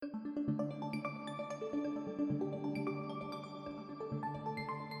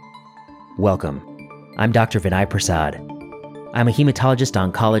Welcome. I'm Dr. Vinay Prasad. I'm a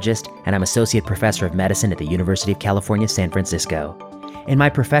hematologist-oncologist, and I'm Associate Professor of Medicine at the University of California, San Francisco. In my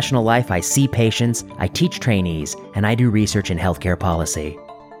professional life, I see patients, I teach trainees, and I do research in healthcare policy.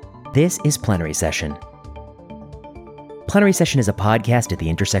 This is Plenary Session. Plenary Session is a podcast at the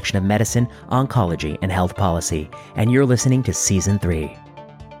intersection of medicine, oncology, and health policy, and you're listening to Season 3.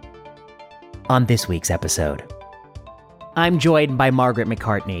 On this week's episode, I'm joined by Margaret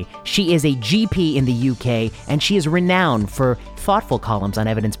McCartney. She is a GP in the UK, and she is renowned for thoughtful columns on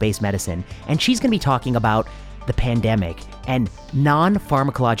evidence-based medicine. And she's going to be talking about the pandemic and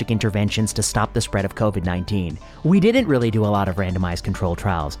non-pharmacologic interventions to stop the spread of COVID-19. We didn't really do a lot of randomized controlled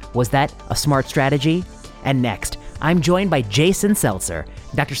trials. Was that a smart strategy? And next, I'm joined by Jason Seltzer.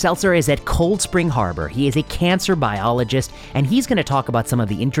 Dr. Seltzer is at Cold Spring Harbor. He is a cancer biologist, and he's going to talk about some of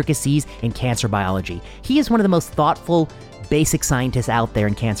the intricacies in cancer biology. He is one of the most thoughtful, basic scientists out there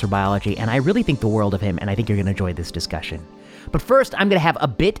in cancer biology, and I really think the world of him, and I think you're going to enjoy this discussion. But first, I'm going to have a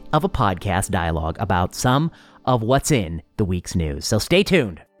bit of a podcast dialogue about some of what's in the week's news. So stay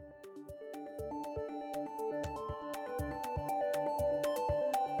tuned.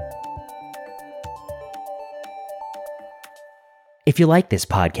 If you like this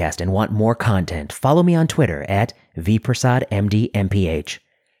podcast and want more content, follow me on Twitter at vprasadmdmph.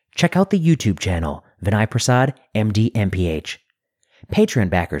 Check out the YouTube channel, Vinay Prasad, MD, MPH.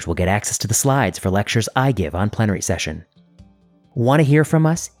 Patreon backers will get access to the slides for lectures I give on Plenary Session. Want to hear from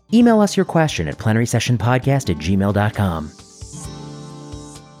us? Email us your question at plenarysessionpodcast@gmail.com.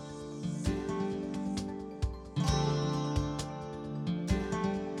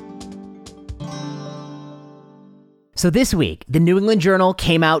 So this week, the New England Journal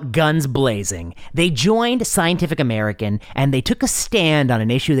came out guns blazing. They joined Scientific American, and they took a stand on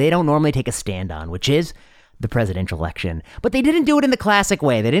an issue they don't normally take a stand on, which is the presidential election. But they didn't do it in the classic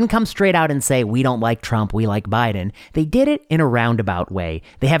way. They didn't come straight out and say, we don't like Trump, we like Biden. They did it in a roundabout way.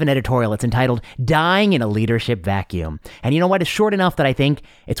 They have an editorial. It's entitled, Dying in a Leadership Vacuum. And you know what? It's short enough that I think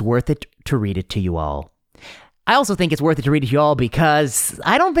it's worth it to read it to you all. I also think it's worth it to read it to you all because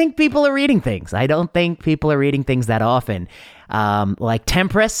I don't think people are reading things. I don't think people are reading things that often. Like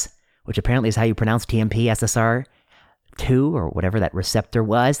Tempress, which apparently is how you pronounce TMP SSR2 or whatever that receptor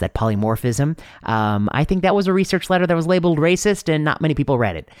was, that polymorphism. I think that was a research letter that was labeled racist and not many people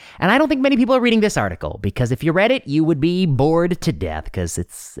read it. And I don't think many people are reading this article because if you read it, you would be bored to death because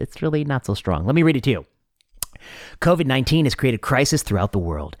it's really not so strong. Let me read it to you. COVID-19 has created crisis throughout the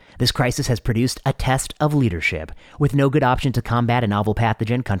world. This crisis has produced a test of leadership. With no good option to combat a novel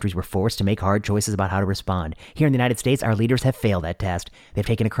pathogen, countries were forced to make hard choices about how to respond. Here in the United States, our leaders have failed that test. They've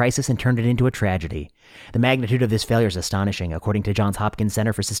taken a crisis and turned it into a tragedy. The magnitude of this failure is astonishing. According to Johns Hopkins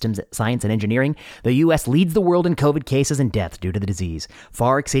Center for Systems Science and Engineering, the U.S. leads the world in COVID cases and deaths due to the disease,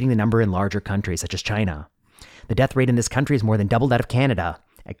 far exceeding the number in larger countries such as China. The death rate in this country is more than double that of Canada,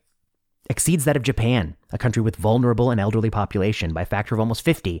 exceeds that of Japan, a country with vulnerable and elderly population, by a factor of almost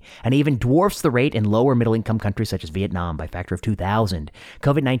 50, and even dwarfs the rate in lower middle-income countries such as Vietnam by a factor of 2,000.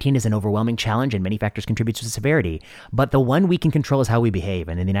 COVID-19 is an overwhelming challenge and many factors contribute to severity, but the one we can control is how we behave,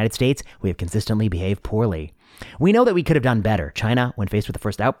 and in the United States, we have consistently behaved poorly. We know that we could have done better. China, when faced with the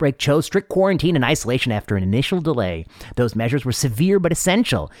first outbreak, chose strict quarantine and isolation after an initial delay. Those measures were severe but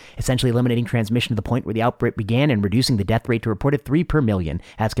essential, essentially eliminating transmission to the point where the outbreak began and reducing the death rate to reported 3 per million,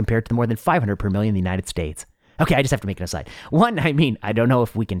 as compared to the more than 500 per million in the United States. Okay, I just have to make an aside. One, I don't know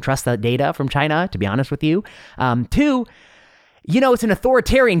if we can trust that data from China, to be honest with you. Two, it's an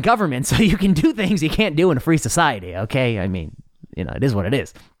authoritarian government, so you can do things you can't do in a free society, okay? It is what it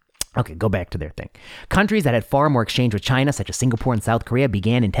is. Okay, go back to their thing. Countries that had far more exchange with China, such as Singapore and South Korea,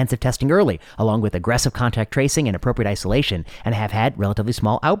 began intensive testing early, along with aggressive contact tracing and appropriate isolation, and have had relatively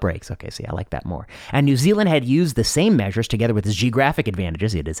small outbreaks. Okay, see, I like that more. And New Zealand had used the same measures together with its geographic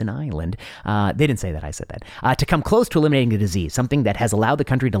advantages, it is an island, they didn't say that, I said that, to come close to eliminating the disease, something that has allowed the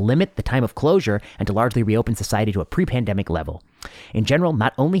country to limit the time of closure and to largely reopen society to a pre-pandemic level. In general,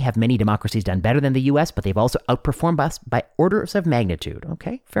 not only have many democracies done better than the U.S., but they've also outperformed us by orders of magnitude.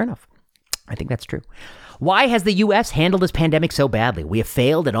 Okay, fair enough. I think that's true. Why has the U.S. handled this pandemic so badly? We have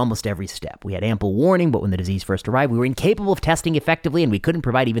failed at almost every step. We had ample warning, but when the disease first arrived, we were incapable of testing effectively, and we couldn't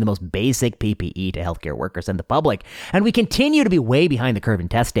provide even the most basic PPE to healthcare workers and the public. And we continue to be way behind the curve in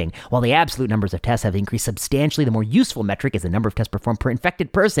testing. While the absolute numbers of tests have increased substantially, the more useful metric is the number of tests performed per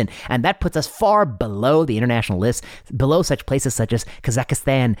infected person, and that puts us far below the international list, below such places such as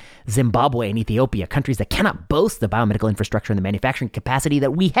Kazakhstan, Zimbabwe, and Ethiopia, countries that cannot boast the biomedical infrastructure and the manufacturing capacity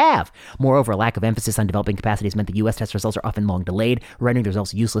that we have. Moreover, a lack of emphasis on developing developing capacity has meant the U.S. test results are often long delayed, rendering the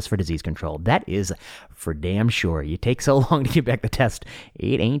results useless for disease control. That is for damn sure. You take so long to get back the test,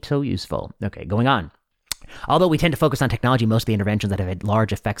 it ain't so useful. Okay, going on. Although we tend to focus on technology, most of the interventions that have had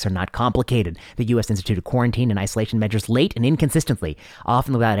large effects are not complicated. The U.S. instituted quarantine and isolation measures late and inconsistently,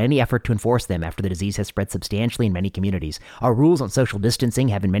 often without any effort to enforce them after the disease has spread substantially in many communities. Our rules on social distancing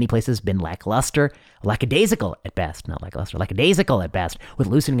have in many places been lackadaisical at best, lackadaisical at best, with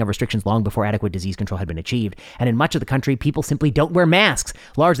loosening of restrictions long before adequate disease control had been achieved. And in much of the country, people simply don't wear masks,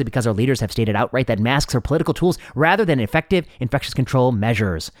 largely because our leaders have stated outright that masks are political tools rather than effective infectious control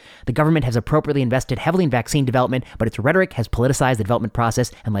measures. The government has appropriately invested heavily in vaccine development, but its rhetoric has politicized the development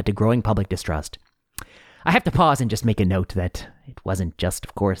process and led to growing public distrust. I have to pause and just make a note that it wasn't just,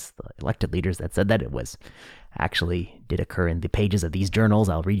 of course, the elected leaders that said that. It was actually did occur in the pages of these journals.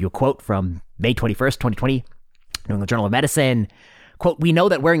 I'll read you a quote from May 21st, 2020, New England Journal of Medicine. Quote, "We know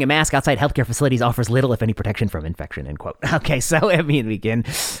that wearing a mask outside healthcare facilities offers little, if any, protection from infection," end quote. Okay, so, I mean, we can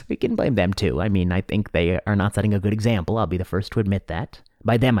blame them too. I mean, I think they are not setting a good example. I'll be the first to admit that.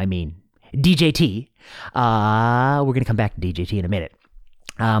 By them, I mean DJT. We're going to come back to DJT in a minute.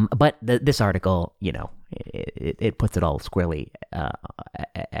 But this article, you know, it puts it all squarely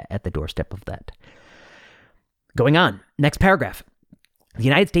at the doorstep of that. Going on, next paragraph. The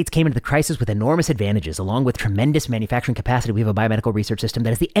United States came into the crisis with enormous advantages. Along with tremendous manufacturing capacity, we have a biomedical research system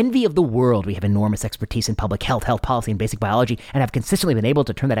that is the envy of the world. We have enormous expertise in public health, health policy, and basic biology, and have consistently been able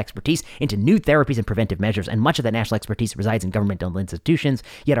to turn that expertise into new therapies and preventive measures. And much of that national expertise resides in governmental institutions,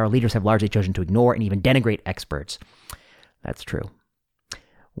 yet our leaders have largely chosen to ignore and even denigrate experts. That's true.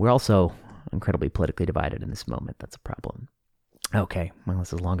 We're also incredibly politically divided in this moment. That's a problem. Okay, well,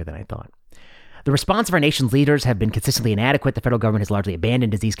 this is longer than I thought. The response of our nation's leaders have been consistently inadequate. The federal government has largely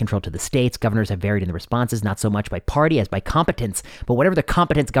abandoned disease control to the states. Governors have varied in the responses, not so much by party as by competence. But whatever the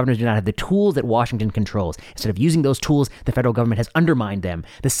competence, governors do not have the tools that Washington controls. Instead of using those tools, the federal government has undermined them.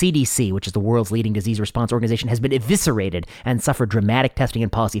 The CDC, which is the world's leading disease response organization, has been eviscerated and suffered dramatic testing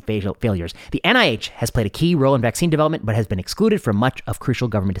and policy failures. The NIH has played a key role in vaccine development, but has been excluded from much of crucial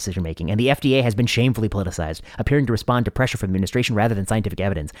government decision-making. And the FDA has been shamefully politicized, appearing to respond to pressure from the administration rather than scientific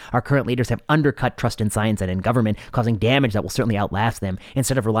evidence. Our current leaders have undercut trust in science and in government, causing damage that will certainly outlast them.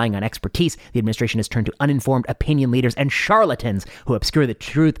 Instead of relying on expertise, the administration has turned to uninformed opinion leaders and charlatans who obscure the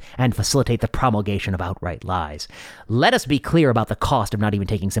truth and facilitate the promulgation of outright lies. Let us be clear about the cost of not even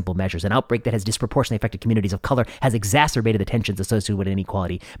taking simple measures. An outbreak that has disproportionately affected communities of color has exacerbated the tensions associated with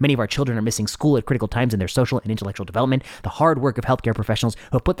inequality. Many of our children are missing school at critical times in their social and intellectual development. The hard work of healthcare professionals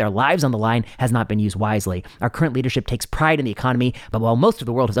who have put their lives on the line has not been used wisely. Our current leadership takes pride in the economy, but while most of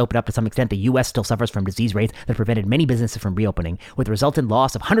the world has opened up to some extent, the U.S. still suffers from disease rates that prevented many businesses from reopening, with the resultant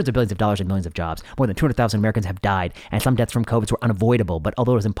loss of hundreds of billions of dollars and millions of jobs. More than 200,000 Americans have died, and some deaths from COVID were unavoidable. But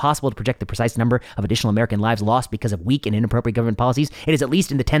although it is impossible to project the precise number of additional American lives lost because of weak and inappropriate government policies, it is at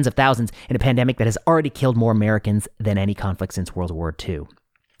least in the tens of thousands in a pandemic that has already killed more Americans than any conflict since World War II.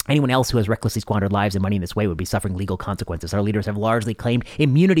 Anyone else who has recklessly squandered lives and money in this way would be suffering legal consequences. Our leaders have largely claimed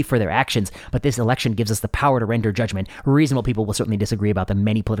immunity for their actions, but this election gives us the power to render judgment. Reasonable people will certainly disagree about the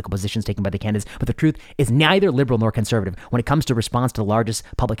many political positions taken by the candidates, but the truth is neither liberal nor conservative. When it comes to response to the largest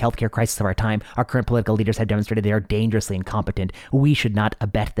public health care crisis of our time, our current political leaders have demonstrated they are dangerously incompetent. We should not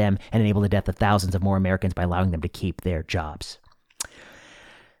abet them and enable the death of thousands of more Americans by allowing them to keep their jobs.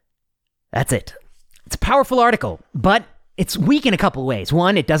 That's it. It's a powerful article, but it's weak in a couple ways.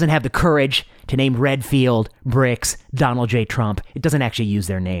 One, it doesn't have the courage to name Redfield, Bricks, Donald J. Trump. It doesn't actually use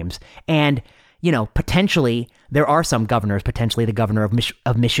their names. And, you know, potentially there are some governors, potentially the governor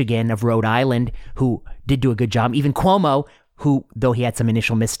of Michigan, of Rhode Island, who did do a good job. Even Cuomo, who, though he had some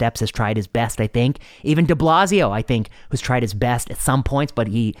initial missteps, has tried his best, I think. Even de Blasio, I think, who's tried his best at some points, but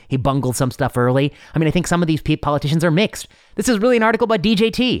he bungled some stuff early. I mean, I think some of these politicians are mixed. This is really an article about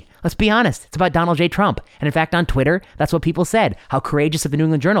DJT. Let's be honest. It's about Donald J. Trump. And in fact, on Twitter, that's what people said. How courageous of the New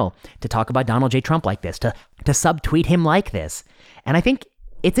England Journal to talk about Donald J. Trump like this, to subtweet him like this. And I think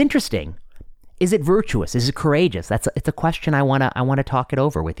it's interesting. Is it virtuous? Is it courageous? It's a question I want to talk it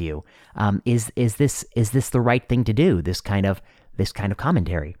over with you. Is this the right thing to do? This kind of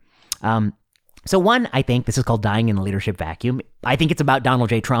commentary. So one, I think this is called dying in the leadership vacuum. I think it's about Donald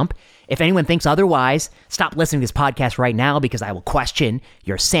J. Trump. If anyone thinks otherwise, stop listening to this podcast right now because I will question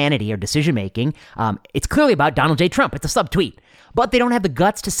your sanity or decision making. It's clearly about Donald J. Trump. It's a subtweet. But they don't have the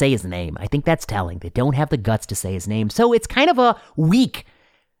guts to say his name. I think that's telling. They don't have the guts to say his name. So it's kind of a weak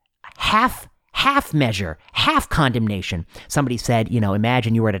half measure, half condemnation. Somebody said, you know,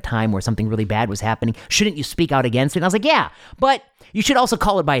 imagine you were at a time where something really bad was happening. Shouldn't you speak out against it? And I was like, yeah, but you should also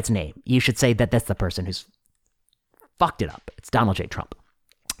call it by its name. You should say that that's the person who's fucked it up. It's Donald J. Trump.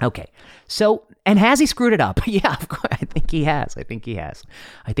 Okay. So, and has he screwed it up? Yeah, of course. I think he has. I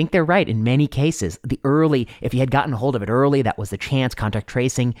think they're right. In many cases, if he had gotten a hold of it early, that was the chance. Contact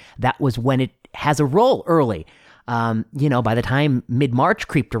tracing, that was when it has a role early. By the time mid-March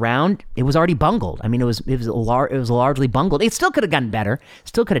creeped around, it was already bungled. I mean, it was largely bungled. It still could have done better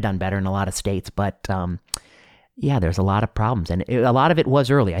in a lot of states, but there's a lot of problems, and a lot of it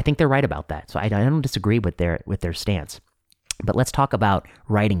was early. I think they're right about that. So I don't disagree with their stance. But let's talk about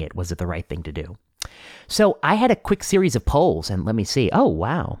writing it. Was it the right thing to do? So I had a quick series of polls, and let me see. Oh,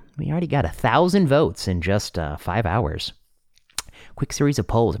 wow. We already got 1,000 votes in just 5 hours. Quick series of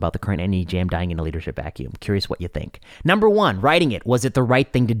polls about the current NE jam dying in a leadership vacuum. Curious what you think. Number 1, writing it. Was it the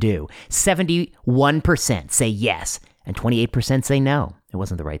right thing to do? 71% say yes, and 28% say no. It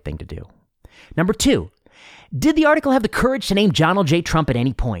wasn't the right thing to do. Number 2, did the article have the courage to name Donald J. Trump at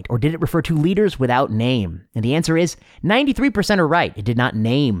any point, or did it refer to leaders without name? And the answer is 93% are right. It did not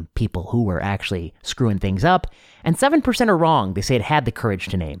name people who were actually screwing things up, and 7% are wrong. They say it had the courage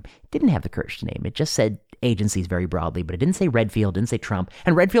to name. It didn't have the courage to name. It just said agencies very broadly, but it didn't say Redfield, didn't say Trump,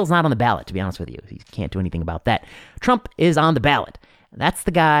 and Redfield's not on the ballot, to be honest with you. You can't do anything about that. Trump is on the ballot. That's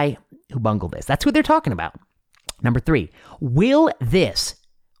the guy who bungled this. That's who they're talking about. Number 3, will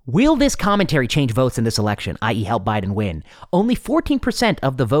this commentary change votes in this election, i.e. help Biden win? Only 14%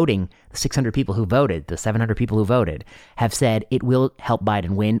 of the voting, the 600 people who voted, the 700 people who voted, have said it will help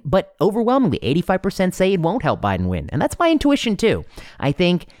Biden win, but overwhelmingly 85% say it won't help Biden win. And that's my intuition too. I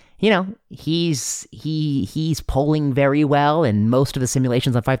think, he's polling very well, and most of the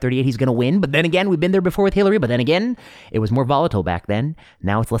simulations on 538 he's going to win. But then again, we've been there before with Hillary, but then again, it was more volatile back then.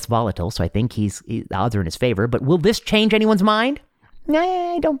 Now it's less volatile, so I think the odds are in his favor. But will this change anyone's mind?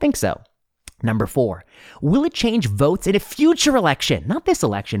 I don't think so. Number 4, will it change votes in a future election? Not this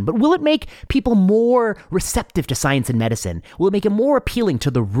election, but will it make people more receptive to science and medicine? Will it make it more appealing to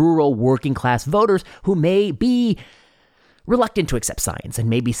the rural working class voters who may be reluctant to accept science and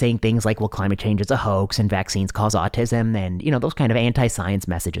maybe saying things like, well, climate change is a hoax and vaccines cause autism and, those kind of anti-science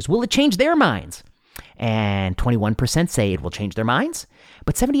messages? Will it change their minds? And 21% say it will change their minds,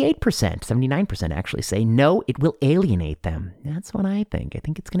 but 79% actually say no, it will alienate them. That's what I think. I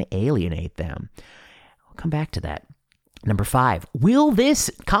think it's going to alienate them. I'll come back to that. Number 5, will this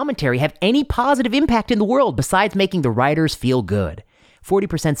commentary have any positive impact in the world besides making the writers feel good?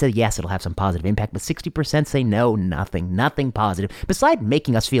 40% say yes, it'll have some positive impact, but 60% say no, nothing positive, besides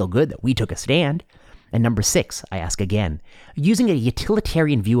making us feel good that we took a stand. And number 6, I ask again, using a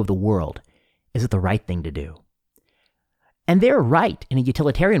utilitarian view of the world, is it the right thing to do? And they're right in a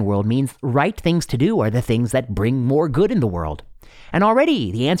utilitarian world means right things to do are the things that bring more good in the world. And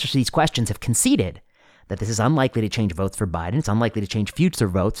already the answers to these questions have conceded that this is unlikely to change votes for Biden. It's unlikely to change future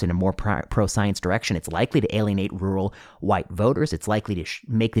votes in a more pro-science direction. It's likely to alienate rural white voters. It's likely to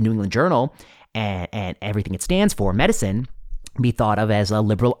make the New England Journal and everything it stands for, medicine, be thought of as a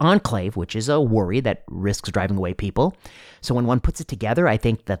liberal enclave, which is a worry that risks driving away people. So when one puts it together, I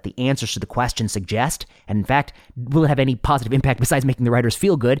think that the answers to the question suggest, and in fact, will it have any positive impact besides making the writers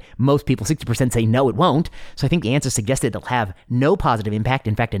feel good? Most people, 60%, say no, it won't. So I think the answer suggests that it'll have no positive impact,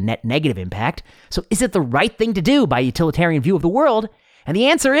 in fact, a net negative impact. So is it the right thing to do by a utilitarian view of the world? And the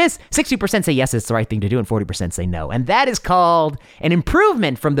answer is 60% say yes, it's the right thing to do, and 40% say no. And that is called an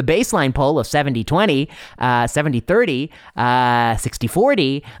improvement from the baseline poll of 70-20, 70-30,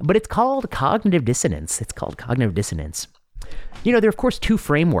 60-40, but it's called cognitive dissonance. There are, of course, 2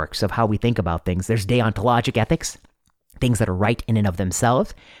 frameworks of how we think about things. There's deontologic ethics, things that are right in and of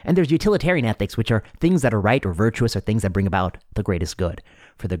themselves, and there's utilitarian ethics, which are things that are right or virtuous or things that bring about the greatest good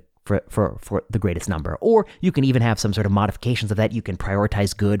for the greatest number. Or you can even have some sort of modifications of that. You can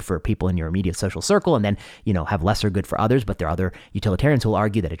prioritize good for people in your immediate social circle and then, have lesser good for others. But there are other utilitarians who will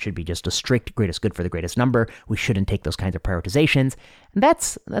argue that it should be just a strict greatest good for the greatest number. We shouldn't take those kinds of prioritizations. And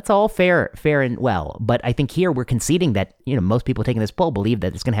that's all fair and well. But I think here we're conceding that, most people taking this poll believe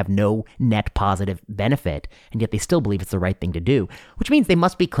that it's going to have no net positive benefit, and yet they still believe it's the right thing to do, which means they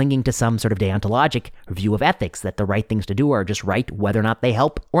must be clinging to some sort of deontologic view of ethics, that the right things to do are just right whether or not they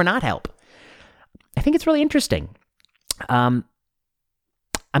help or not help. I think it's really interesting. I'm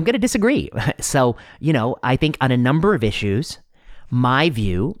going to disagree. So, I think on a number of issues, my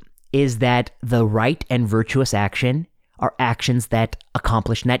view is that the right and virtuous action are actions that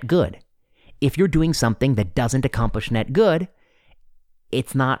accomplish net good. If you're doing something that doesn't accomplish net good,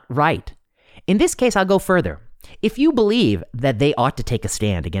 it's not right. In this case, I'll go further. If you believe that they ought to take a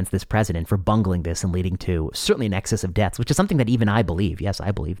stand against this president for bungling this and leading to certainly an excess of deaths, which is something that even I believe, yes, I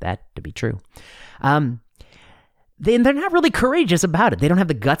believe that to be true, then they're not really courageous about it. They don't have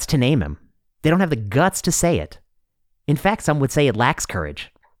the guts to name him. They don't have the guts to say it. In fact, some would say it lacks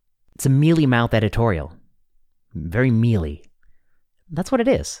courage. It's a mealy-mouthed editorial. Very mealy. That's what it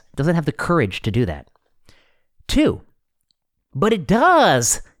is. It doesn't have the courage to do that. 2, but it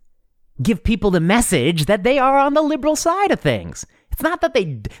does give people the message that they are on the liberal side of things. It's not that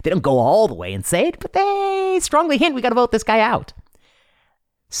they don't go all the way and say it, but they strongly hint we got to vote this guy out.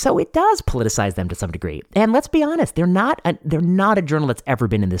 So it does politicize them to some degree. And let's be honest, they're not a journal that's ever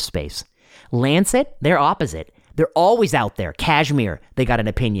been in this space. Lancet, they're opposite. They're always out there. Kashmir, they got an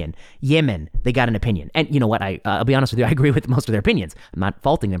opinion. Yemen, they got an opinion. And you know what? I'll be honest with you, I agree with most of their opinions. I'm not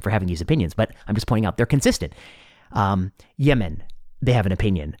faulting them for having these opinions, but I'm just pointing out they're consistent. Yemen, they have an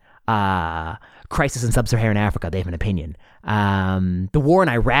opinion. Crisis in sub-Saharan Africa, they have an opinion. The war in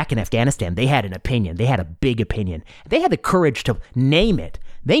Iraq and Afghanistan, they had an opinion. They had a big opinion. They had the courage to name it.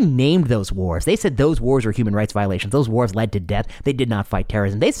 They named those wars. They said those wars were human rights violations. Those wars led to death. They did not fight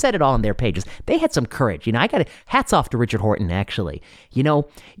terrorism. They said it all on their pages. They had some courage. You know, I got hats off to Richard Horton, actually. You know,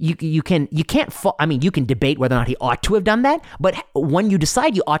 you can debate whether or not he ought to have done that, but when you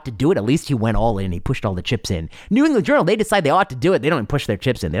decide you ought to do it, at least he went all in. He pushed all the chips in. New England Journal, they decide they ought to do it. They don't even push their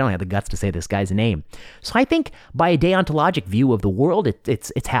chips in. They don't have the guts to say this guy's name. So I think by a deontologic view of the world,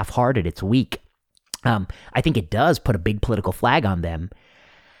 it's half-hearted. It's weak. I think it does put a big political flag on them.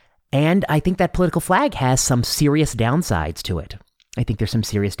 And I think that political flag has some serious downsides to it. I think there's some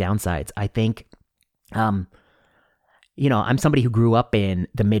serious downsides. I think, I'm somebody who grew up in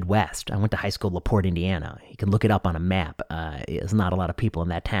the Midwest. I went to high school in LaPorte, Indiana. You can look it up on a map. There's not a lot of people in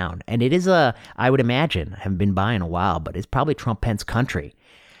that town. And it is I would imagine, I haven't been by in a while, but it's probably Trump-Pence country.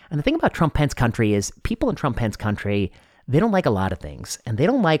 And the thing about Trump-Pence country is people in Trump-Pence country, they don't like a lot of things. And they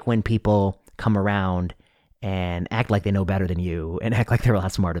don't like when people come around and act like they know better than you and act like they're a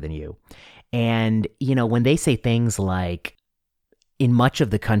lot smarter than you. And, when they say things like, in much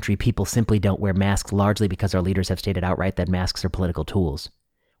of the country, people simply don't wear masks largely because our leaders have stated outright that masks are political tools.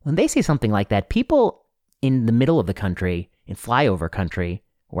 When they say something like that, people in the middle of the country, in flyover country,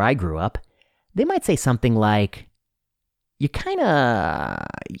 where I grew up, they might say something like, you're kind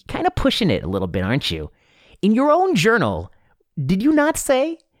of pushing it a little bit, aren't you? In your own journal, did you not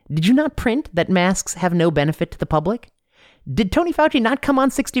print that masks have no benefit to the public? Did Tony Fauci not come on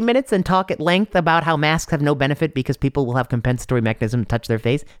 60 Minutes and talk at length about how masks have no benefit because people will have compensatory mechanism to touch their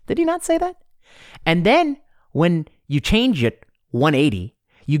face? Did he not say that? And then when you change it 180,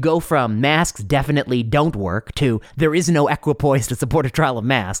 you go from masks definitely don't work to there is no equipoise to support a trial of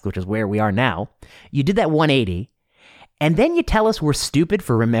masks, which is where we are now. You did that 180, and then you tell us we're stupid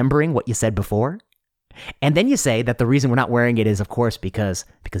for remembering what you said before. And then you say that the reason we're not wearing it is, of course, because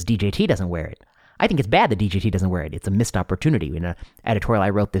DJT doesn't wear it. I think it's bad that DJT doesn't wear it. It's a missed opportunity. In an editorial I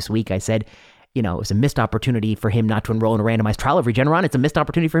wrote this week, I said, it's a missed opportunity for him not to enroll in a randomized trial of Regeneron. It's a missed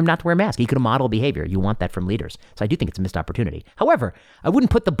opportunity for him not to wear a mask. He could have modeled behavior. You want that from leaders. So I do think it's a missed opportunity. However, I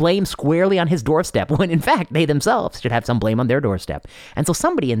wouldn't put the blame squarely on his doorstep when, in fact, they themselves should have some blame on their doorstep. And so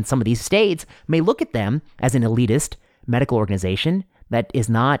somebody in some of these states may look at them as an elitist medical organization that is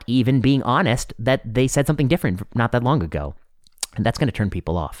not even being honest that they said something different not that long ago. And that's going to turn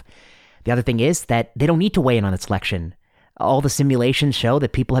people off. The other thing is that they don't need to weigh in on its election. All the simulations show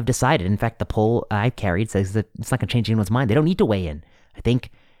that people have decided. In fact, the poll I carried says that it's not going to change anyone's mind. They don't need to weigh in. I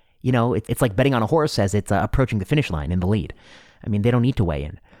think, it's like betting on a horse as it's approaching the finish line in the lead. I mean, they don't need to weigh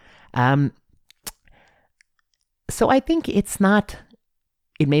in. So I think it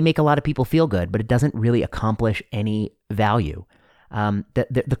may make a lot of people feel good, but it doesn't really accomplish any value.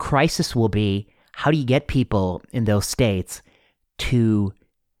 The crisis will be, how do you get people in those states to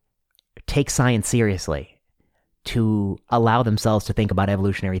take science seriously, to allow themselves to think about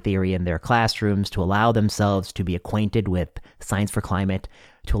evolutionary theory in their classrooms, to allow themselves to be acquainted with Science for Climate,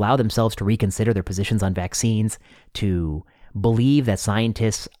 to allow themselves to reconsider their positions on vaccines, to believe that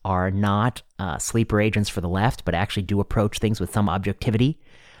scientists are not sleeper agents for the left, but actually do approach things with some objectivity.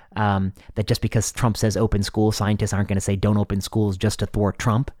 That just because Trump says open schools, scientists aren't going to say don't open schools just to thwart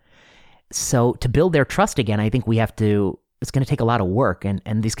Trump. So to build their trust again, I think it's going to take a lot of work.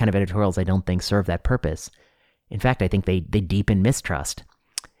 And these kind of editorials, I don't think, serve that purpose. In fact, I think they deepen mistrust.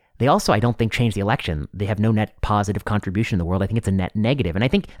 They also, I don't think, change the election. They have no net positive contribution in the world. I think it's a net negative. And I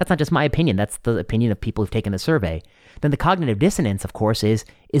think that's not just my opinion. That's the opinion of people who've taken the survey. Then the cognitive dissonance, of course, is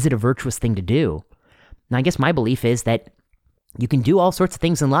it a virtuous thing to do? Now, I guess my belief is that you can do all sorts of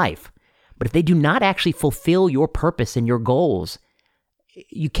things in life, but if they do not actually fulfill your purpose and your goals,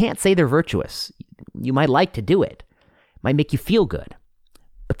 you can't say they're virtuous. You might like to do it. It might make you feel good,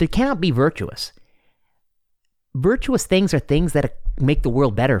 but they cannot be virtuous. Virtuous things are things that make the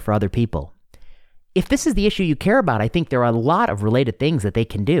world better for other people. If this is the issue you care about, I think there are a lot of related things that they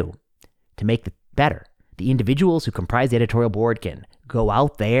can do to make it better. The individuals who comprise the editorial board can go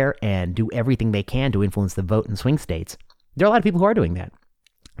out there and do everything they can to influence the vote in swing states. There are a lot of people who are doing that.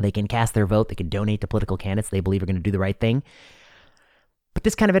 They can cast their vote. They can donate to political candidates they believe are going to do the right thing. But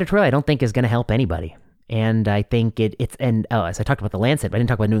this kind of editorial, I don't think is going to help anybody. And I think as I talked about the Lancet, but I didn't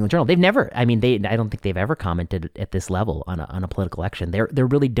talk about New England Journal. They've never, I don't think they've ever commented at this level on a political election. They're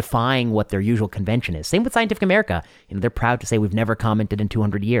really defying what their usual convention is. Same with Scientific America. They're proud to say we've never commented in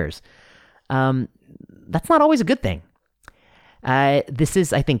 200 years. That's not always a good thing. This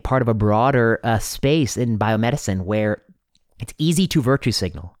is, I think, part of a broader space in biomedicine where it's easy to virtue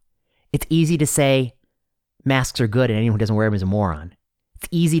signal. It's easy to say masks are good and anyone who doesn't wear them is a moron. It's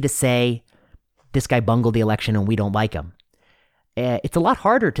easy to say this guy bungled the election and we don't like him. It's a lot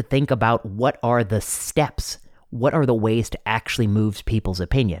harder to think about what are the steps, what are the ways to actually move people's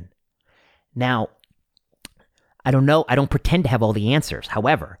opinion. Now, I don't know. I don't pretend to have all the answers.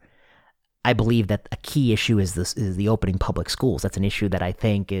 However, I believe that a key issue is the opening public schools. That's an issue that I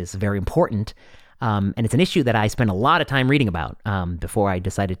think is very important. And it's an issue that I spent a lot of time reading about before I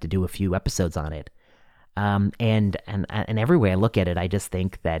decided to do a few episodes on it. And every way I look at it, I just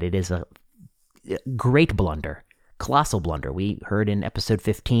think that it is a great blunder, colossal blunder. We heard in episode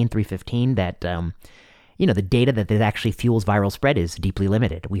 315, that the data that actually fuels viral spread is deeply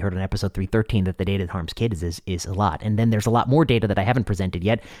limited. We heard in episode 313 that the data that harms kids is a lot. And then there's a lot more data that I haven't presented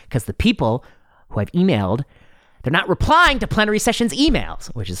yet because the people who I've emailed, they're not replying to plenary sessions emails,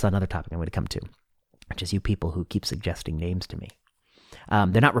 which is another topic I'm going to come to, which is you people who keep suggesting names to me.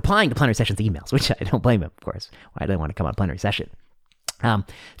 They're not replying to plenary sessions emails, which I don't blame them, of course. Why do they want to come on plenary session?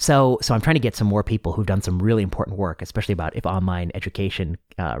 So I'm trying to get some more people who've done some really important work, especially about if online education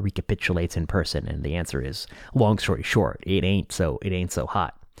recapitulates in person. And the answer is, long story short, it ain't so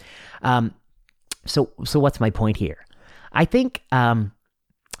hot. So what's my point here? I think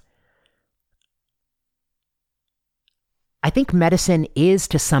medicine is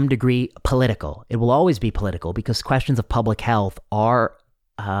to some degree political. It will always be political because questions of public health are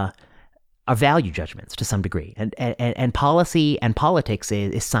value judgments to some degree, and policy and politics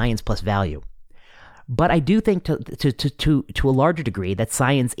is science plus value. But I do think to a larger degree that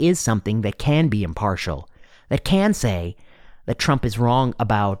science is something that can be impartial, that can say that Trump is wrong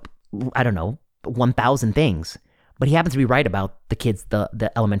about 1,000 things, but he happens to be right about the kids,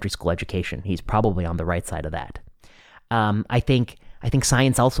 the elementary school education. He's probably on the right side of that. I think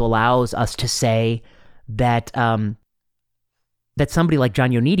science also allows us to say that that somebody like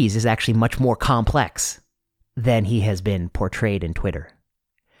John Ioannidis is actually much more complex than he has been portrayed in Twitter.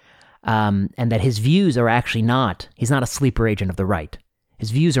 And that his views are actually he's not a sleeper agent of the right.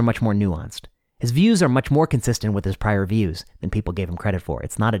 His views are much more nuanced. His views are much more consistent with his prior views than people gave him credit for.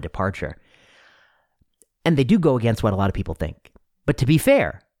 It's not a departure. And they do go against what a lot of people think. But to be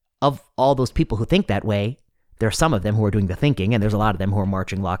fair, of all those people who think that way, there are some of them who are doing the thinking, and there's a lot of them who are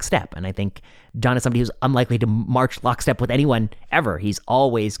marching lockstep. And I think John is somebody who's unlikely to march lockstep with anyone ever. He's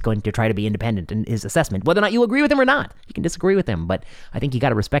always going to try to be independent in his assessment, whether or not you agree with him or not. You can disagree with him, but I think you got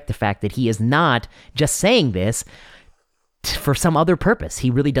to respect the fact that he is not just saying this for some other purpose. He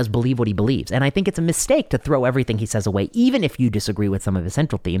really does believe what he believes. And I think it's a mistake to throw everything he says away, even if you disagree with some of his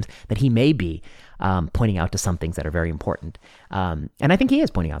central themes, that he may be pointing out to some things that are very important. And I think he is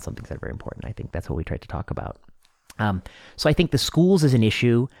pointing out some things that are very important. I think that's what we tried to talk about. So I think the schools is an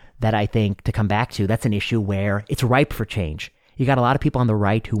issue that I think, to come back to, that's an issue where it's ripe for change. You got a lot of people on the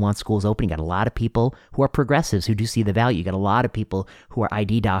right who want schools open. You got a lot of people who are progressives who do see the value. You got a lot of people who are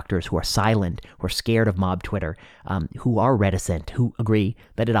ID doctors, who are silent, who are scared of mob Twitter, who are reticent, who agree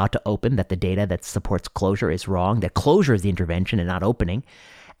that it ought to open, that the data that supports closure is wrong, that closure is the intervention and not opening.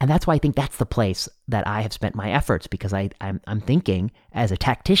 And that's why I think that's the place that I have spent my efforts, because I'm thinking as a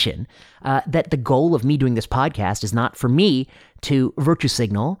tactician that the goal of me doing this podcast is not for me to virtue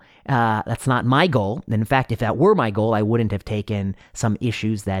signal. That's not my goal. And in fact, if that were my goal, I wouldn't have taken some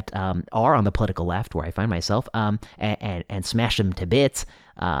issues that are on the political left, where I find myself, and smash them to bits,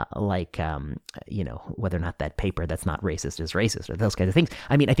 like whether or not that paper that's not racist is racist, or those kinds of things.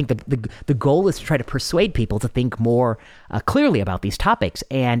 I mean, I think the goal is to try to persuade people to think more clearly about these topics.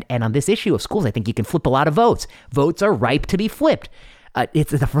 And on this issue of schools, I think you can flip a lot of votes. Votes are ripe to be flipped.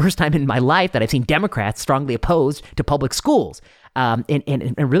 It's the first time in my life that I've seen Democrats strongly opposed to public schools, and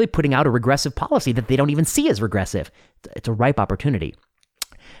really putting out a regressive policy that they don't even see as regressive. It's a ripe opportunity.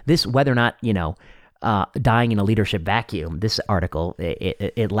 This, whether or not, dying in a leadership vacuum, this article,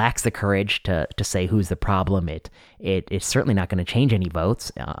 it lacks the courage to say who's the problem. It's certainly not going to change any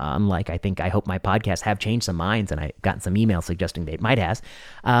votes, unlike I hope my podcasts have changed some minds, and I've gotten some emails suggesting they might have.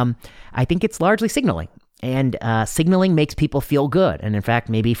 I think it's largely signaling. And signaling makes people feel good. And in fact,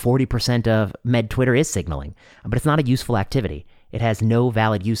 maybe 40% of med Twitter is signaling, but it's not a useful activity. It has no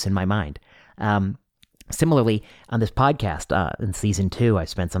valid use in my mind. Similarly, on this podcast in season 2, I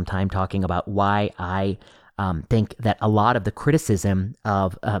spent some time talking about why I think that a lot of the criticism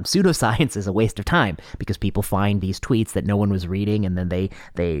of pseudoscience is a waste of time, because people find these tweets that no one was reading and then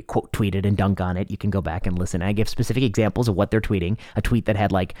they quote tweet it and dunk on it. You can go back and listen. I give specific examples of what they're tweeting. A tweet that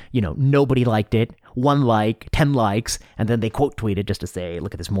had nobody liked it, 1 like, 10 likes, and then they quote tweet it just to say,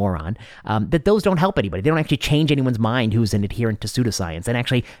 look at this moron. That those don't help anybody. They don't actually change anyone's mind who's an adherent to pseudoscience. And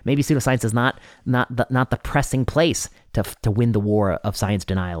actually, maybe pseudoscience is not the pressing place to win the war of science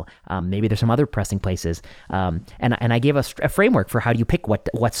denial. Maybe there's some other pressing places. And I gave a framework for how do you pick what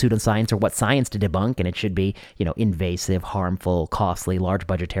pseudoscience or what science to debunk, and it should be invasive, harmful, costly, large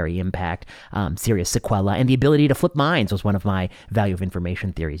budgetary impact, serious sequela, and the ability to flip minds was one of my value of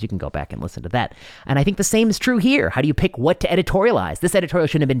information theories. You can go back and listen to that. And I think the same is true here. How do you pick what to editorialize? This editorial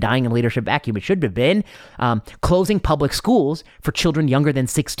shouldn't have been dying in a leadership vacuum. It should have been closing public schools for children younger than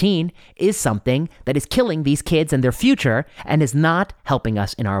 16 is something that is killing these kids and their future and is not helping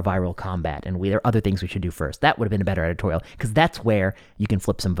us in our viral combat. And there are other things we should do first. That would have been a better editorial, because that's where you can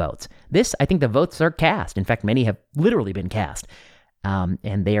flip some votes. This, I think the votes are cast. In fact, many have literally been cast.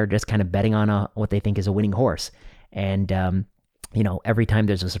 And they are just kind of betting on what they think is a winning horse. And, every time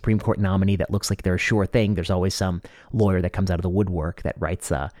there's a Supreme Court nominee that looks like they're a sure thing, there's always some lawyer that comes out of the woodwork that writes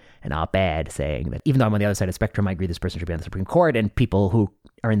an op-ed saying that even though I'm on the other side of the spectrum, I agree this person should be on the Supreme Court. And people who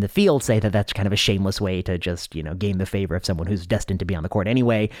are in the field say that that's kind of a shameless way to just, gain the favor of someone who's destined to be on the court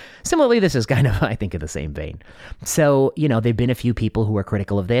anyway. Similarly, this is kind of, I think, in the same vein. So, there've been a few people who are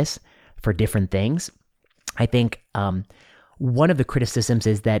critical of this for different things. I think one of the criticisms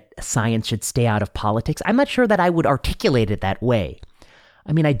is that science should stay out of politics. I'm not sure that I would articulate it that way.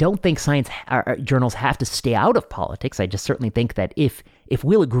 I mean, I don't think science journals have to stay out of politics. I just certainly think that if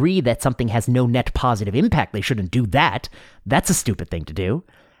we'll agree that something has no net positive impact, they shouldn't do that. That's a stupid thing to do.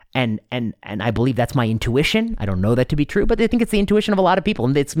 And I believe that's my intuition. I don't know that to be true, but I think it's the intuition of a lot of people,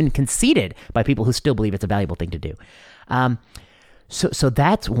 and it's been conceded by people who still believe it's a valuable thing to do. So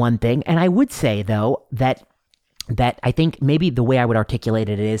that's one thing. And I would say, though, that I think maybe the way I would articulate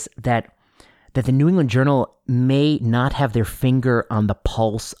it is that the New England Journal may not have their finger on the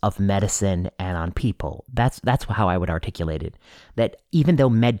pulse of medicine and on people. That's how I would articulate it. That even though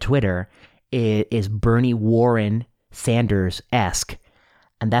MedTwitter is Bernie Warren Sanders-esque,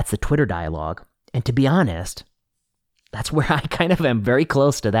 and that's the Twitter dialogue, and to be honest, that's where I kind of am very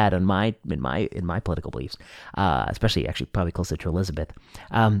close to that in my political beliefs, especially actually probably closer to Elizabeth.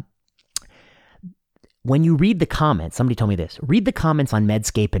 When you read the comments, somebody told me this, read the comments on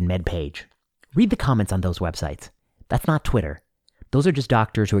Medscape and MedPage. Read the comments on those websites. That's not Twitter. Those are just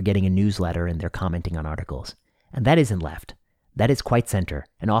doctors who are getting a newsletter and they're commenting on articles. And that isn't left. That is quite center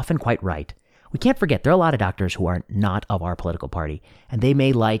and often quite right. We can't forget there are a lot of doctors who are not of our political party, and they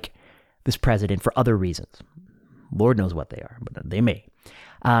may like this president for other reasons. Lord knows what they are, but they may.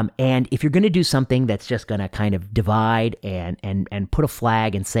 And if you're going to do something that's just going to kind of divide and put a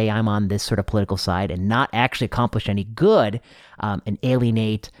flag and say I'm on this sort of political side and not actually accomplish any good and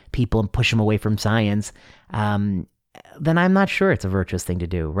alienate people and push them away from science, then I'm not sure it's a virtuous thing to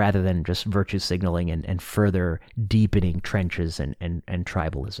do, rather than just virtue signaling and further deepening trenches and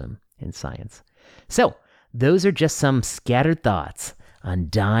tribalism in science. So those are just some scattered thoughts on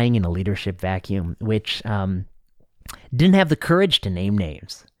dying in a leadership vacuum, which didn't have the courage to name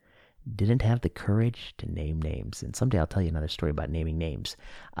names. And someday I'll tell you another story about naming names.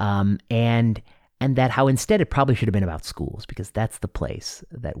 And that how instead it probably should have been about schools, because that's the place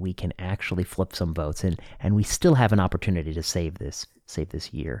that we can actually flip some votes and we still have an opportunity to save this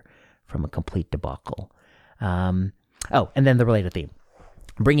year from a complete debacle. And then the related theme,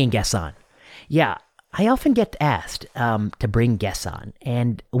 bringing guests on. Yeah, I often get asked to bring guests on,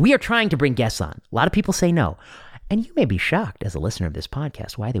 and we are trying to bring guests on. A lot of people say no. And you may be shocked as a listener of this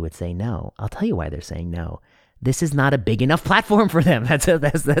podcast why they would say no. I'll tell you why they're saying no. This is not a big enough platform for them.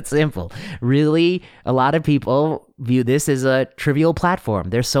 That's simple. Really, a lot of people view this as a trivial platform.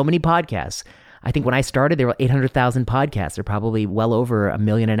 There's so many podcasts. I think when I started, there were 800,000 podcasts. They're probably well over 1.5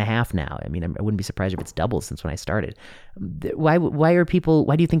 million now. I mean, I wouldn't be surprised if it's doubled since when I started. Why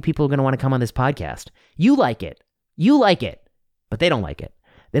do you think people are going to want to come on this podcast? You like it, but they don't like it.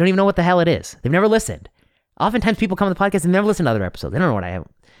 They don't even know what the hell it is. They've never listened. Oftentimes people come on the podcast and never listen to other episodes. They don't know what I have.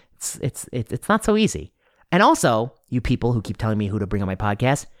 It's not so easy. And also, you people who keep telling me who to bring on my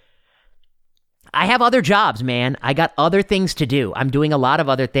podcast, I have other jobs, man. I got other things to do. I'm doing a lot of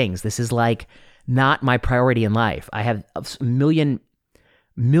other things. This is like not my priority in life. I have a million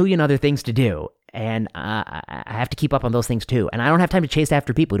other things to do. And I have to keep up on those things too. And I don't have time to chase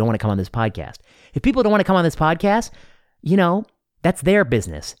after people who don't want to come on this podcast. If people don't want to come on this podcast, That's their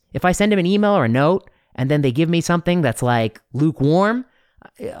business. If I send them an email or a note and then they give me something that's like lukewarm,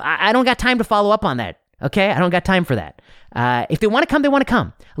 I don't got time to follow up on that. Okay? I don't got time for that. If they want to come, they want to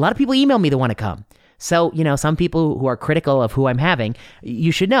come. A lot of people email me they want to come. So, some people who are critical of who I'm having,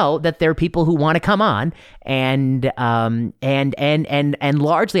 you should know that there are people who want to come on, and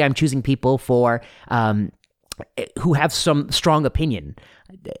largely I'm choosing people for who have some strong opinion,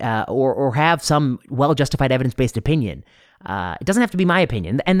 or have some well-justified evidence-based opinion. It doesn't have to be my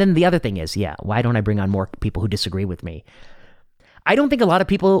opinion. And then the other thing is, why don't I bring on more people who disagree with me? I don't think a lot of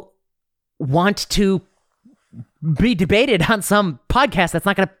people want to be debated on some podcast that's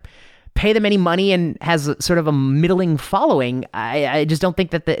not going to pay them any money and has sort of a middling following. I just don't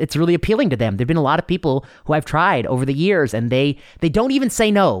think that it's really appealing to them. There've been a lot of people who I've tried over the years, and they don't even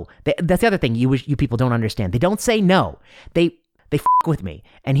say no. That's the other thing you people don't understand. They don't say no. They f*** with me.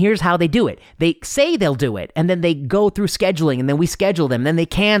 And here's how they do it. They say they'll do it, and then they go through scheduling, and then we schedule them, and then they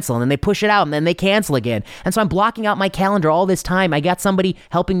cancel, and then they push it out, and then they cancel again. And so I'm blocking out my calendar all this time. I got somebody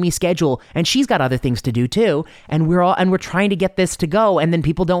helping me schedule, and she's got other things to do too. And we're trying to get this to go, and then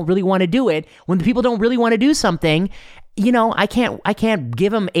people don't really want to do it. When the people don't really want to do something, I can't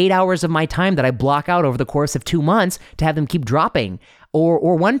give them 8 hours of my time that I block out over the course of 2 months to have them keep dropping.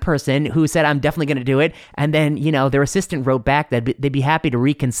 Or one person who said, I'm definitely going to do it. And then, their assistant wrote back that they'd be happy to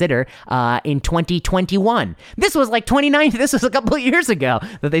reconsider in 2021. This was like 2019. This was a couple of years ago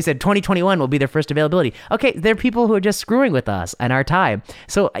that they said 2021 will be their first availability. Okay, there are people who are just screwing with us and our time.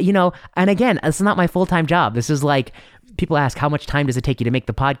 So, and again, this is not my full-time job. This is like, people ask, how much time does it take you to make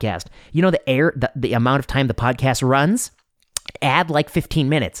the podcast? The amount of time the podcast runs? Add like 15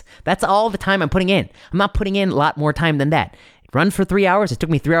 minutes. That's all the time I'm putting in. I'm not putting in a lot more time than that. Run for 3 hours. It took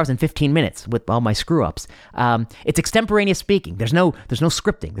me 3 hours and 15 minutes with all my screw ups. It's extemporaneous speaking. There's no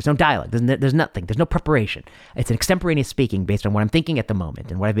scripting. There's no dialogue. There's nothing. There's no preparation. It's an extemporaneous speaking based on what I'm thinking at the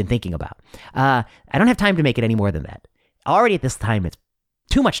moment and what I've been thinking about. I don't have time to make it any more than that. Already at this time, it's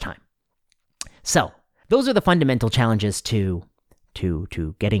too much time. So those are the fundamental challenges to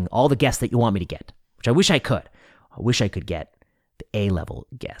getting all the guests that you want me to get, which I wish I could. I wish I could get the A-level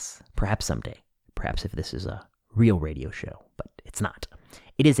guests. Perhaps someday. Perhaps if this is a real radio show, but it's not.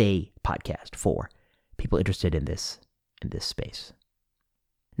 It is a podcast for people interested in this space.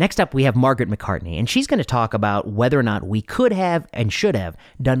 Next up, we have Margaret McCartney, and she's going to talk about whether or not we could have and should have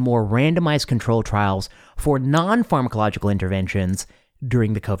done more randomized control trials for non-pharmacological interventions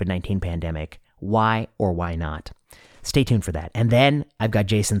during the COVID-19 pandemic. Why or why not? Stay tuned for that. And then I've got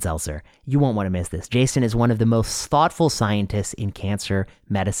Jason Zeltzer. You won't want to miss this. Jason is one of the most thoughtful scientists in cancer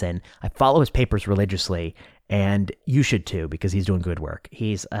medicine. I follow his papers religiously, and you should too, because he's doing good work.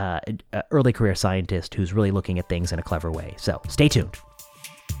 He's an early career scientist who's really looking at things in a clever way. So stay tuned.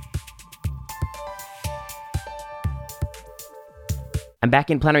 I'm back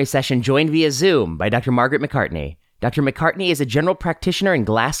in plenary session, joined via Zoom by Dr. Margaret McCartney. Dr. McCartney is a general practitioner in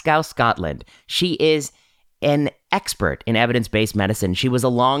Glasgow, Scotland. She is an expert in evidence-based medicine. She was a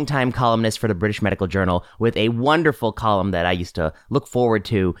longtime columnist for the British Medical Journal with a wonderful column that I used to look forward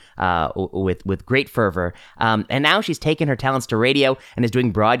to with great fervor. And now she's taken her talents to radio and is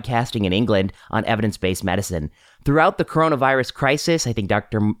doing broadcasting in England on evidence-based medicine. Throughout the coronavirus crisis, I think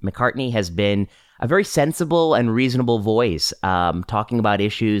Dr. McCartney has been a very sensible and reasonable voice, talking about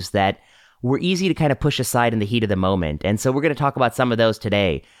issues that were easy to kind of push aside in the heat of the moment. And so we're going to talk about some of those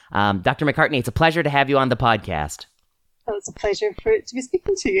today. Dr. McCartney, it's a pleasure to have you on the podcast. Oh, it's a pleasure to be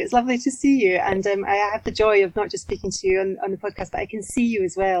speaking to you. It's lovely to see you. And I have the joy of not just speaking to you on the podcast, but I can see you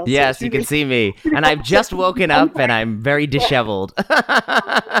as well. Yes, so you can see me. And I've just woken up and I'm very disheveled.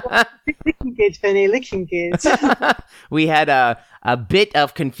 Looking good, Vinny, looking good. We had a bit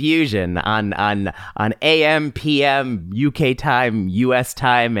of confusion on AM, PM, UK time, US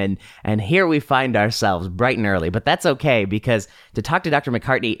time, and here we find ourselves bright and early. But that's okay, because to talk to Dr.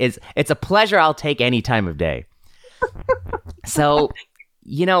 McCartney it's a pleasure I'll take any time of day. So,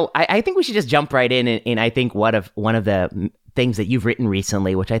 I think we should just jump right in. And I think one of the things that you've written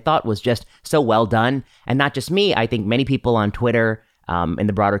recently, which I thought was just so well done, and not just me, I think many people on Twitter in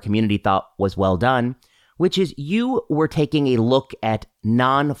the broader community thought was well done, which is you were taking a look at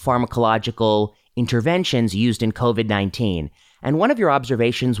non-pharmacological interventions used in COVID-19. And one of your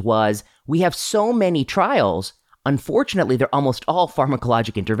observations was, we have so many trials. Unfortunately, they're almost all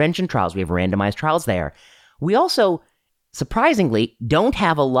pharmacologic intervention trials. We have randomized trials there. We also, surprisingly, don't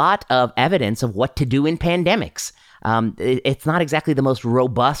have a lot of evidence of what to do in pandemics. It's not exactly the most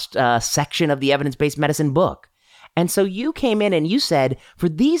robust section of the evidence-based medicine book. And so you came in and you said, for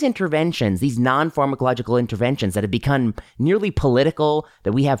these interventions, these non-pharmacological interventions that have become nearly political,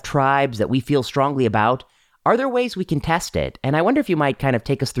 that we have tribes that we feel strongly about, Are there ways we can test it? And I wonder if you might kind of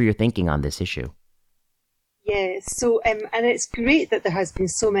take us through your thinking on this issue. Yeah, so and it's great that there has been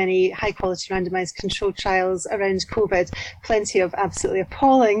so many high-quality randomised controlled trials around COVID. Plenty of absolutely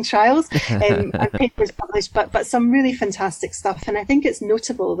appalling trials and papers published, but some really fantastic stuff. And I think it's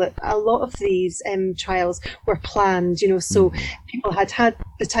notable that a lot of these trials were planned. So people had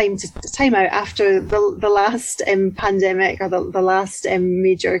the time out after the last pandemic or the last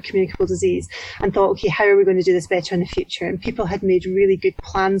major communicable disease, and thought, okay, how are we going to do this better in the future? And people had made really good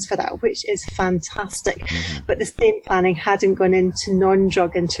plans for that, which is fantastic. But the same planning hadn't gone into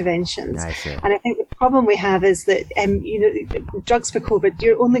non-drug interventions. And I think the problem we have is that, drugs for COVID,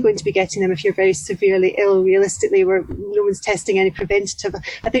 you're only going to be getting them if you're very severely ill, realistically, where no one's testing any preventative.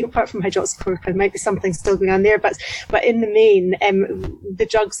 I think apart from hydroxychloroquine, there might be something still going on there. But in the main, the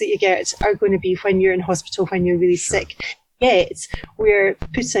drugs that you get are going to be when you're in hospital, when you're really sick. Yet we're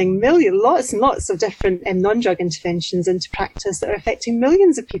putting lots and lots of different non-drug interventions into practice that are affecting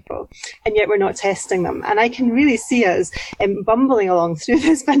millions of people, and yet we're not testing them. And I can really see us bumbling along through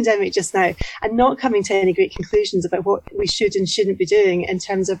this pandemic just now and not coming to any great conclusions about what we should and shouldn't be doing in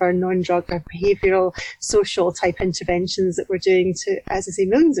terms of our non-drug, our behavioural, social type interventions that we're doing to, as I say,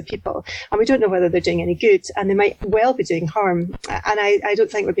 millions of people. And we don't know whether they're doing any good, and they might well be doing harm. And I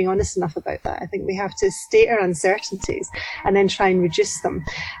don't think we're being honest enough about that. I think we have to state our uncertainties and then try and reduce them.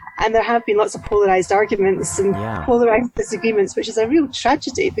 And there have been lots of polarised arguments and polarised disagreements, which is a real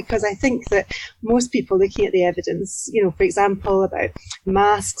tragedy, because I think that most people looking at the evidence, for example, about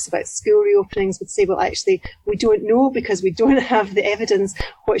masks, about school reopenings, would say, well, actually, we don't know because we don't have the evidence.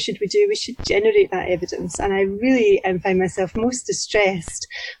 What should we do? We should generate that evidence. And I really find myself most distressed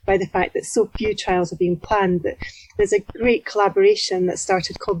by the fact that so few trials are being planned. That there's a great collaboration that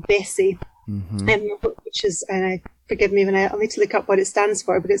started called BESI, which is, and forgive me when I'll need to look up what it stands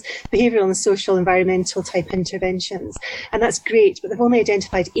for, because behavioural and social environmental type interventions. And that's great, but they've only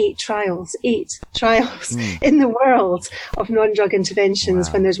identified 8 trials in the world of non-drug interventions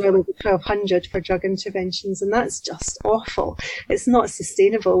when there's well over 1,200 for drug interventions. And that's just awful. It's not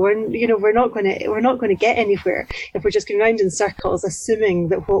sustainable. We're not going to get anywhere if we're just going round in circles, assuming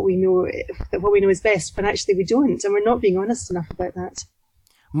that what we know is best, when actually we don't. And we're not being honest enough about that.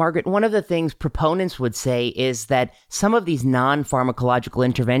 Margaret, one of the things proponents would say is that some of these non-pharmacological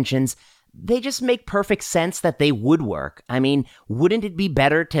interventions, they just make perfect sense that they would work. I mean, wouldn't it be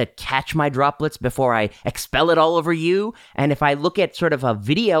better to catch my droplets before I expel it all over you? And if I look at sort of a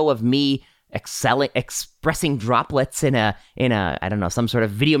video of me expressing droplets in a I don't know, some sort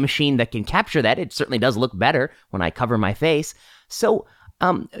of video machine that can capture that, it certainly does look better when I cover my face. So,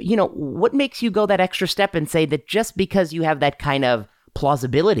 what makes you go that extra step and say that just because you have that kind of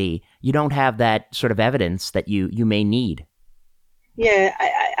plausibility, you don't have that sort of evidence that you may need? Yeah,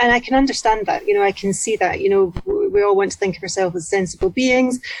 and I can understand that. I can see that. We all want to think of ourselves as sensible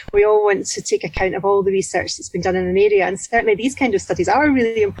beings. We all want to take account of all the research that's been done in an area, and certainly these kind of studies are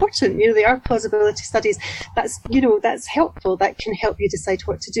really important. They are plausibility studies. That's helpful. That can help you decide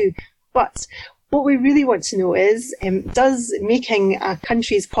what to do. But what we really want to know is, does making a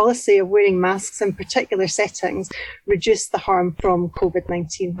country's policy of wearing masks in particular settings reduce the harm from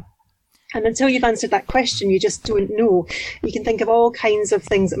COVID-19? And until you've answered that question, you just don't know. You can think of all kinds of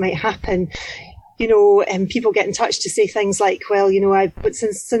things that might happen. People get in touch to say things like, well, but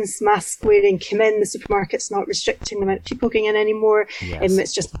since mask wearing came in, the supermarket's not restricting the amount of people going in anymore. Yes.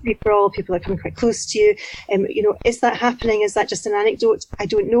 It's just free for all. People are coming quite close to you. Is that happening? Is that just an anecdote? I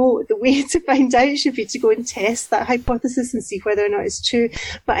don't know. The way to find out should be to go and test that hypothesis and see whether or not it's true.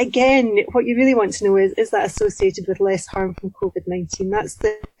 But again, what you really want to know is that associated with less harm from COVID-19? That's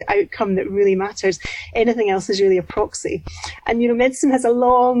the outcome that really matters. Anything else is really a proxy. And, medicine has a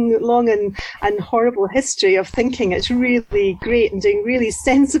long and horrible history of thinking it's really great and doing really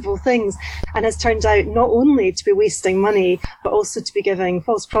sensible things, and has turned out not only to be wasting money, but also to be giving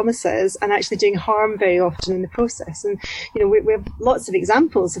false promises and actually doing harm very often in the process. And, we have lots of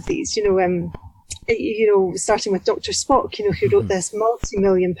examples of these, starting with Dr. Spock, who wrote this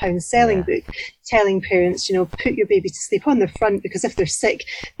multi-million-pound selling book, telling parents, put your baby to sleep on the front, because if they're sick,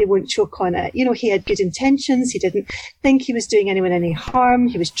 they won't choke on it. He had good intentions. He didn't think he was doing anyone any harm.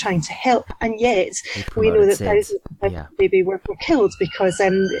 He was trying to help. And yet we know that thousands of baby were killed, because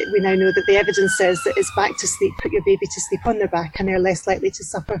we now know that the evidence says that it's back to sleep, put your baby to sleep on their back, and they're less likely to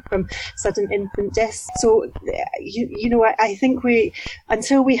suffer from sudden infant deaths. So, I think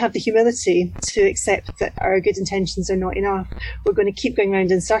until we have the humility to accept that our good intentions are not enough, we're going to keep going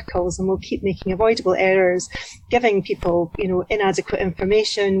round in circles, and we'll keep making avoidable errors, giving people, inadequate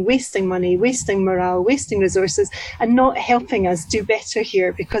information, wasting money, wasting morale, wasting resources, and not helping us do better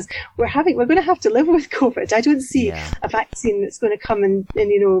here, because we're going to have to live with COVID. I don't see a vaccine that's going to come in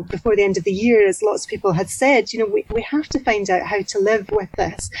before the end of the year, as lots of people had said. We have to find out how to live with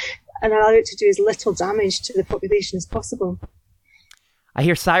this and allow it to do as little damage to the population as possible. I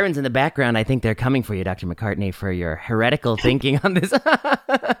hear sirens in the background. I think they're coming for you, Dr. McCartney, for your heretical thinking on this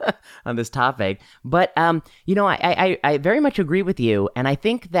on this topic. But I very much agree with you, and I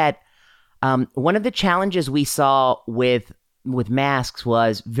think that one of the challenges we saw with masks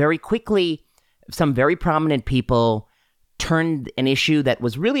was very quickly some very prominent people turned an issue that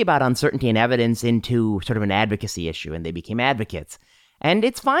was really about uncertainty and evidence into sort of an advocacy issue, and they became advocates. And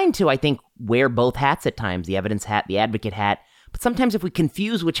it's fine to, I think, wear both hats at times, the evidence hat, the advocate hat. But sometimes if we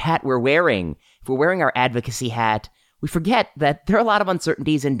confuse which hat we're wearing, if we're wearing our advocacy hat, we forget that there are a lot of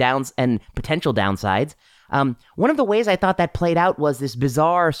uncertainties and potential downsides. One of the ways I thought that played out was this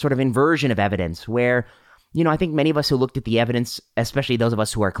bizarre sort of inversion of evidence where, I think many of us who looked at the evidence, especially those of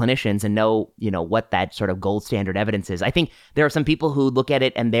us who are clinicians and know, what that sort of gold standard evidence is. I think there are some people who look at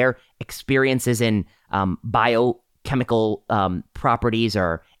it and their experiences in biochemical properties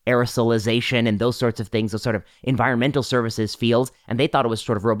or aerosolization and those sorts of things, those sort of environmental services fields, and they thought it was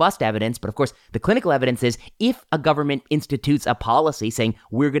sort of robust evidence. But of course, the clinical evidence is if a government institutes a policy saying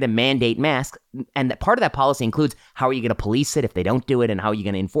we're going to mandate masks, and that part of that policy includes how are you going to police it if they don't do it, and how are you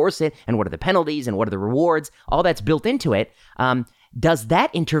going to enforce it, and what are the penalties, and what are the rewards, all that's built into it. Does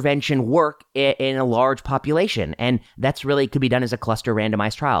that intervention work in a large population? And that's really could be done as a cluster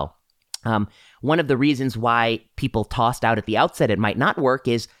randomized trial. One of the reasons why people tossed out at the outset it might not work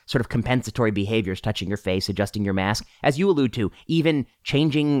is sort of compensatory behaviors, touching your face, adjusting your mask, as you allude to, even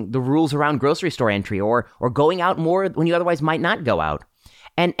changing the rules around grocery store entry or going out more when you otherwise might not go out.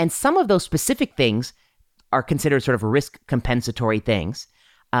 And some of those specific things are considered sort of risk compensatory things,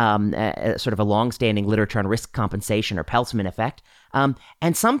 sort of a long-standing literature on risk compensation or Peltzman effect.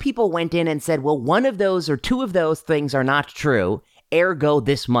 And some people went in and said, well, one of those or two of those things are not true, ergo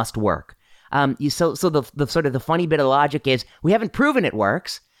this must work. So the sort of the funny bit of logic is we haven't proven it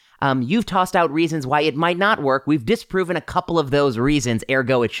works. You've tossed out reasons why it might not work. We've disproven a couple of those reasons,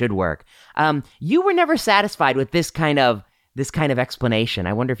 ergo it should work. You were never satisfied with this kind of explanation.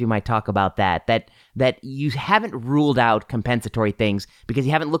 I wonder if you might talk about that you haven't ruled out compensatory things because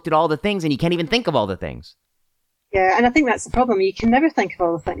you haven't looked at all the things and you can't even think of all the things. Yeah, and I think that's the problem. You can never think of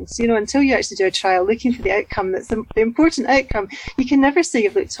all the things, until you actually do a trial looking for the outcome. That's the important outcome. You can never say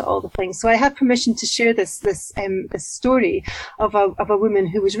you've looked at all the things. So I have permission to share this story of a woman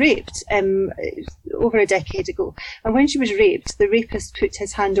who was raped over a decade ago. And when she was raped, the rapist put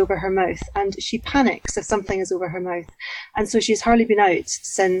his hand over her mouth, and she panics if something is over her mouth. And so she's hardly been out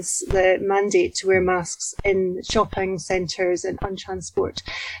since the mandate to wear masks in shopping centres and on transport.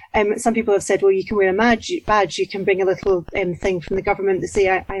 Some people have said, well, you can wear a badge, you can bring a little thing from the government to say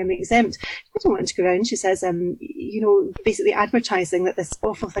I am exempt. I don't want to go around, she says, basically advertising that this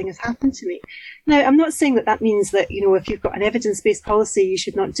awful thing has happened to me. Now, I'm not saying that means that, if you've got an evidence-based policy, you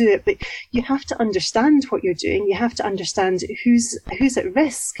should not do it, but you have to understand what you're doing. You have to understand who's at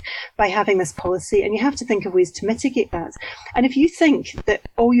risk by having this policy, and you have to think of ways to mitigate that. And if you think that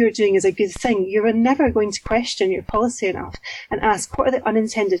all you're doing is a good thing, you're never going to question your policy enough and ask, what are the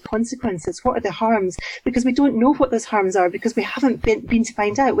unintended consequences? What are the harms? Because we don't know what those harms are, because we haven't been to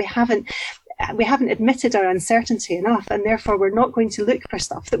find out. We haven't admitted our uncertainty enough, and therefore we're not going to look for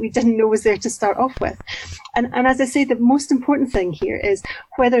stuff that we didn't know was there to start off with. And as I say, the most important thing here is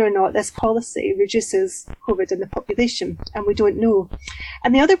whether or not this policy reduces COVID in the population, and we don't know.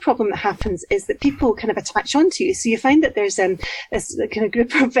 And the other problem that happens is that people kind of attach onto you. So you find that there's this kind of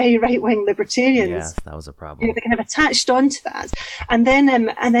group of very right-wing libertarians. Yes, that was a problem. They kind of attached onto that, and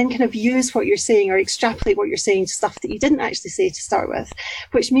then kind of use what you're saying or extrapolate what you're saying to stuff that you didn't actually say to start with,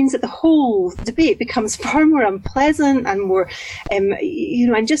 which means that the whole debate becomes far more unpleasant and more,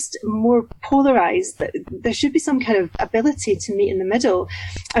 and just more polarized. That there should be some kind of ability to meet in the middle,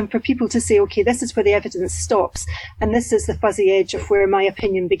 and for people to say, okay, this is where the evidence stops, and this is the fuzzy edge of where my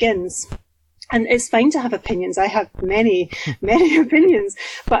opinion begins. And it's fine to have opinions. I have many, many opinions,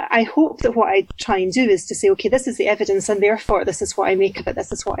 but I hope that what I try and do is to say, okay, this is the evidence, and therefore this is what I make of it,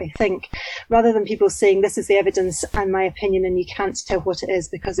 this is what I think, rather than people saying this is the evidence and my opinion and you can't tell what it is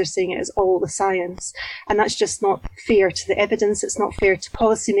because they're saying it is all the science. And that's just not fair to the evidence, it's not fair to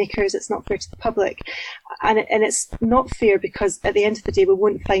policymakers, it's not fair to the public. And it's not fair because at the end of the day, we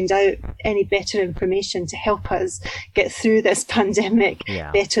won't find out any better information to help us get through this pandemic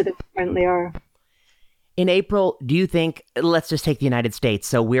better than we currently are. In April, do you think, let's just take the United States.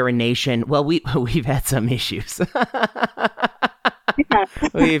 So we're a nation, well, we've had some issues. Yeah.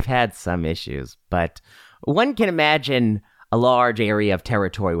 We've had some issues, but one can imagine a large area of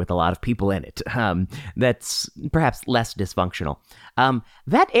territory with a lot of people in it that's perhaps less dysfunctional.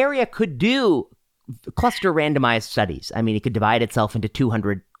 That area could do cluster randomized studies. I mean, it could divide itself into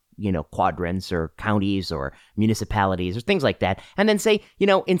 200 quadrants or counties or municipalities or things like that. And then say,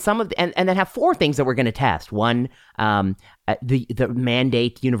 in some of the, and then have four things that we're going to test. One, the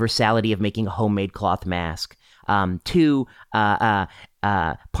mandate universality of making a homemade cloth mask. Two,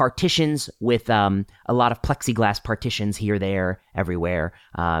 partitions with a lot of plexiglass partitions here, there, everywhere,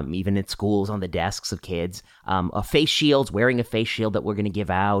 even in schools on the desks of kids. Face shields, wearing a face shield that we're going to give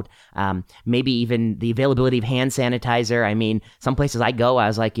out. Maybe even the availability of hand sanitizer. I mean, some places I go, I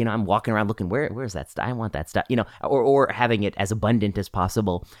was like, I'm walking around looking, where's that stuff? I want that stuff, or having it as abundant as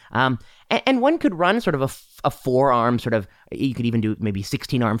possible. And one could run sort of a four-arm sort of, you could even do maybe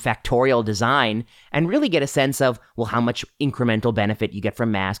 16-arm factorial design and really get a sense of, well, how much incremental benefit you get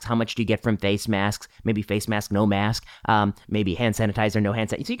from masks, how much do you get from face masks, maybe face mask, no mask, maybe hand sanitizer, no hand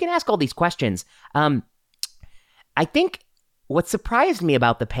sanitizer. So you can ask all these questions. I think what surprised me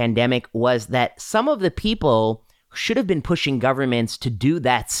about the pandemic was that some of the people who should have been pushing governments to do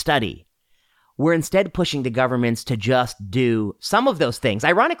that study we're instead pushing the governments to just do some of those things.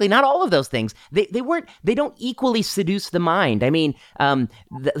 Ironically, not all of those things. They don't equally seduce the mind. I mean,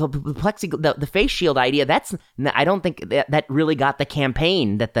 the face shield idea, I don't think that really got the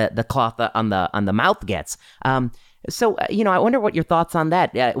campaign that the cloth on the mouth gets. So, I wonder what your thoughts on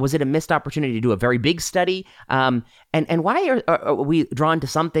that. Was it a missed opportunity to do a very big study? And why are we drawn to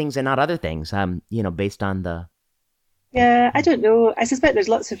some things and not other things, based on the... Yeah, I don't know. I suspect there's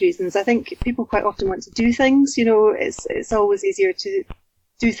lots of reasons. I think people quite often want to do things. It's always easier to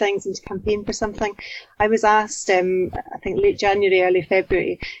do things and to campaign for something. I was asked, I think late January, early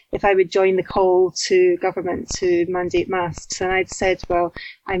February, if I would join the call to government to mandate masks. And I'd said, well,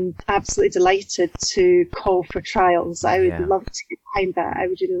 I'm absolutely delighted to call for trials. I would love to get behind that. I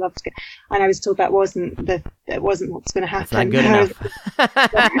would really love to get, and I was told that wasn't what's going to happen. It's not good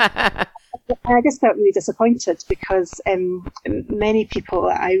enough. I just felt really disappointed because many people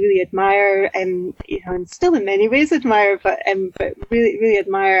I really admire, and still in many ways admire, but really, really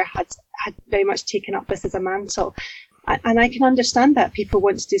admire, had very much taken up this as a mantle. And I can understand that people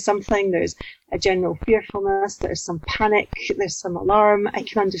want to do something. There's a general fearfulness, there's some panic, there's some alarm. I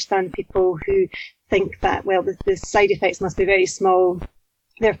can understand people who think that, well, the side effects must be very small,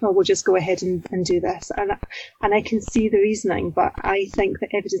 therefore we'll just go ahead and do this. And I can see the reasoning, but I think that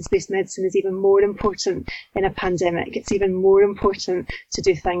evidence-based medicine is even more important in a pandemic. It's even more important to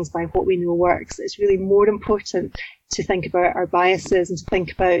do things by what we know works. It's really more important to think about our biases and to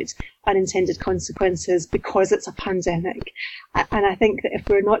think about unintended consequences because it's a pandemic. And I think that if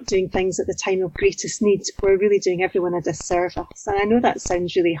we're not doing things at the time of greatest need, we're really doing everyone a disservice. And I know that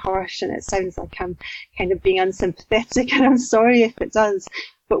sounds really harsh and it sounds like I'm kind of being unsympathetic, and I'm sorry if it does,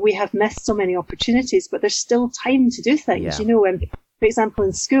 but we have missed so many opportunities, but there's still time to do things. Yeah. For example,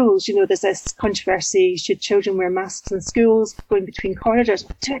 in schools, there's this controversy, should children wear masks in schools, going between corridors?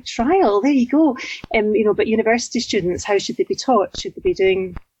 Do a trial, there you go. But university students, how should they be taught? Should they be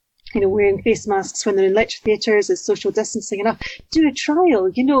doing, wearing face masks when they're in lecture theatres? Is social distancing enough? Do a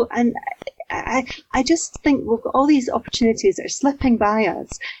trial, and I just think we've got all these opportunities that are slipping by us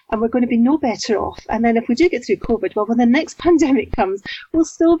and we're going to be no better off. And then if we do get through COVID, well, when the next pandemic comes, we'll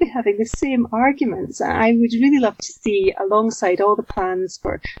still be having the same arguments. And I would really love to see, alongside all the plans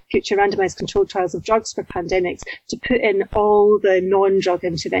for future randomised controlled trials of drugs for pandemics, to put in all the non-drug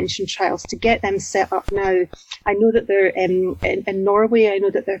intervention trials, to get them set up now. I know that they're in Norway, I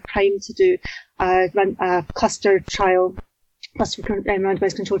know that they're primed to do a cluster trial,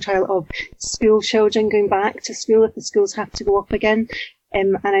 randomised controlled trial of school children going back to school if the schools have to go up again.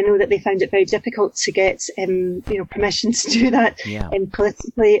 And I know that they found it very difficult to get permission to do that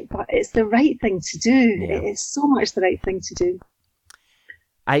politically, but it's the right thing to do. Yeah. It's so much the right thing to do.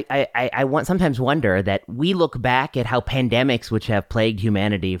 I sometimes wonder that we look back at how pandemics, which have plagued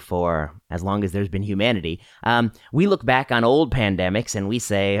humanity for as long as there's been humanity, we look back on old pandemics and we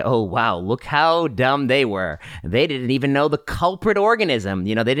say, oh, wow, look how dumb they were. They didn't even know the culprit organism.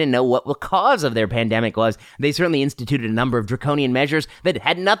 They didn't know what the cause of their pandemic was. They certainly instituted a number of draconian measures that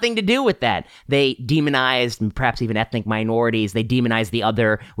had nothing to do with that. They demonized perhaps even ethnic minorities. They demonized the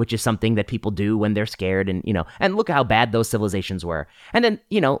other, which is something that people do when they're scared. And look how bad those civilizations were. And then,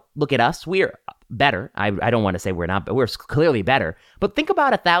 look at us. We're better. I don't want to say we're not, but we're clearly better. But think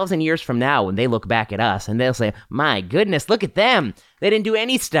about 1,000 years from now when they look back at us and they'll say, my goodness, look at them. They didn't do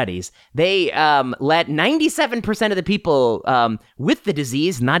any studies. They let 97% of the people with the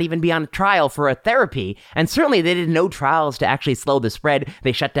disease not even be on a trial for a therapy. And certainly they did no trials to actually slow the spread.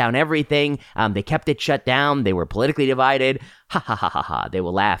 They shut down everything. They kept it shut down. They were politically divided. Ha ha ha ha ha. They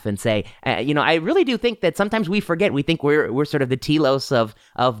will laugh and say, I really do think that sometimes we forget. We think we're sort of the telos of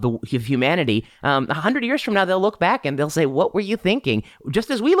humanity. 100 years from now, they'll look back and they'll say, what were you thinking?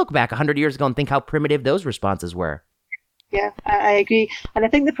 Just as we look back 100 years ago and think how primitive those responses were. Yeah, I agree. And I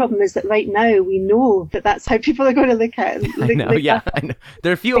think the problem is that right now we know that that's how people are going to look at it. I know.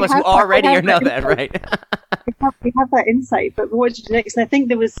 There are a few of us who already know that, right? we have that insight, but what to do next? And I think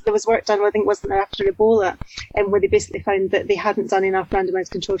there was work done, I think wasn't there after Ebola, where they basically found that they hadn't done enough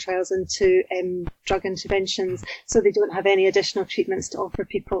randomised control trials into drug interventions, so they don't have any additional treatments to offer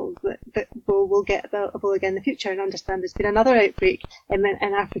people that will get Ebola again in the future. And understand there's been another outbreak in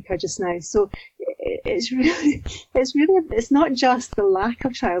Africa just now. So it's not just the lack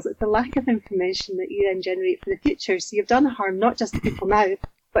of trials, it's the lack of information that you then generate for the future. So you've done harm not just to people now,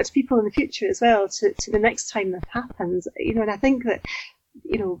 but to people in the future as well, to the next time that happens. And I think that,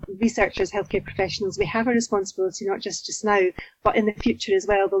 researchers, healthcare professionals, we have a responsibility not just now, but in the future as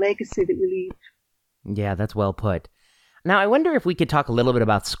well, the legacy that we leave. Yeah, that's well put. Now, I wonder if we could talk a little bit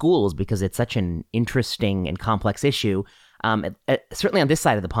about schools, because it's such an interesting and complex issue, certainly on this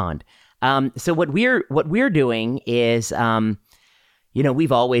side of the pond. So what we're doing is,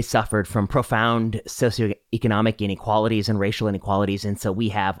 we've always suffered from profound socioeconomic inequalities and racial inequalities. And so we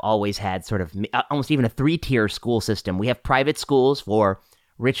have always had sort of almost even a 3-tier school system. We have private schools for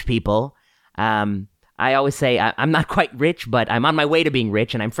rich people. I always say I'm not quite rich, but I'm on my way to being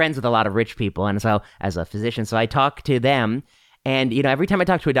rich, and I'm friends with a lot of rich people. And so as a physician, so I talk to them. And, every time I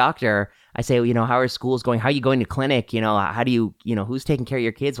talk to a doctor, I say, how are schools going? How are you going to clinic? How do you, who's taking care of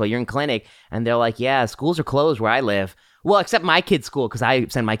your kids while you're in clinic? And they're like, yeah, schools are closed where I live. Well, except my kid's school, because I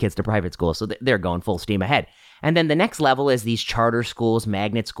send my kids to private school, so they're going full steam ahead. And then the next level is these charter schools,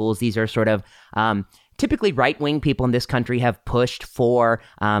 magnet schools. These are sort of typically right-wing people in this country have pushed for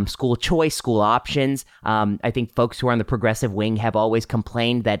school choice, school options. I think folks who are on the progressive wing have always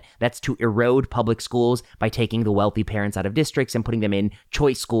complained that that's to erode public schools by taking the wealthy parents out of districts and putting them in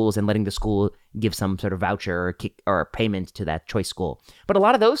choice schools and letting the school give some sort of voucher or payment to that choice school. But a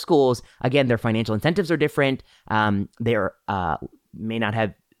lot of those schools, again, their financial incentives are different. They're may not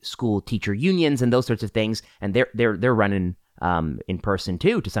have school teacher unions and those sorts of things, and they're running in person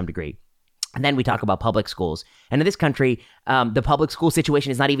too to some degree. And then we talk about public schools. And in this country, the public school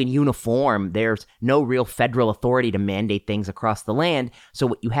situation is not even uniform. There's no real federal authority to mandate things across the land. So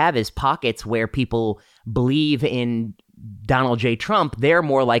what you have is pockets where people believe in Donald J. Trump. They're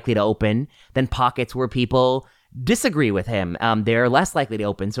more likely to open than pockets where people disagree with him. They're less likely to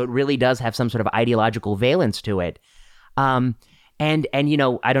open. So it really does have some sort of ideological valence to it. And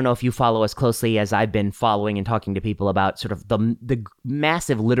I don't know if you follow us closely, as I've been following and talking to people about sort of the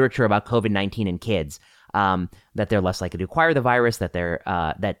massive literature about COVID-19 in kids, that they're less likely to acquire the virus, that they're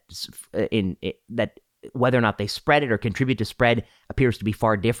that whether or not they spread it or contribute to spread appears to be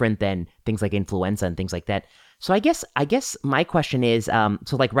far different than things like influenza and things like that. So I guess my question is, so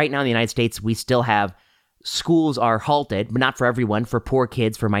like right now in the United States, we still have schools are halted, but not for everyone, for poor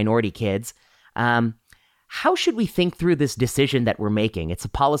kids, for minority kids. How should we think through this decision that we're making? It's a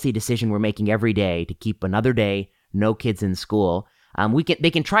policy decision we're making every day to keep another day, no kids in school.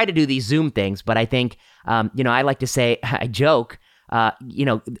 They can try to do these Zoom things, but I think, I like to say, I joke,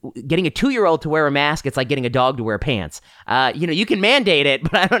 getting a 2-year-old to wear a mask, it's like getting a dog to wear pants. You can mandate it,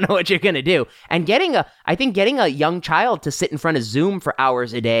 but I don't know what you're going to do. And getting a young child to sit in front of Zoom for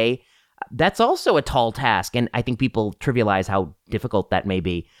hours a day, that's also a tall task, and I think people trivialize how difficult that may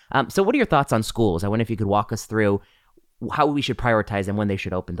be. So what are your thoughts on schools? I wonder if you could walk us through how we should prioritize and when they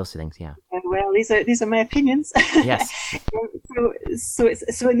should open, those things, yeah. Well, these are my opinions. Yes.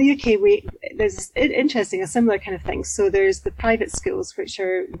 So in the UK, there's a similar kind of thing. So there's the private schools, which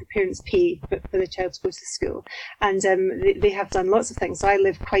are the parents pay for the child to go to school, and they have done lots of things. So I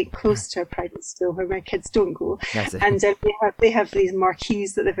live quite close to a private school where my kids don't go, and they have these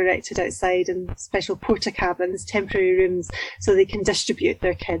marquees that they've erected outside and special porta cabins, temporary rooms, so they can distribute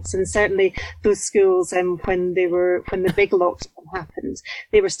their kids. And certainly those schools, when the big lockdown happened,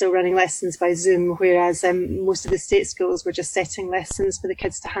 they were still running lessons by Zoom, whereas most of the state schools were just setting lessons for the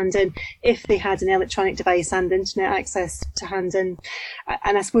kids to hand in if they had an electronic device and internet access to hand in.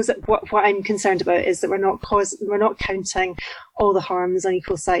 And I suppose that what I'm concerned about is that we're not counting all the harms on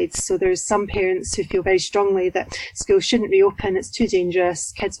equal sides. So there's some parents who feel very strongly that schools shouldn't reopen, it's too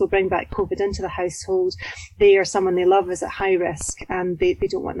dangerous, kids will bring back COVID into the household, they or someone they love is at high risk, and they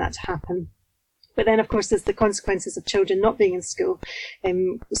don't want that to happen. But then, of course, there's the consequences of children not being in school.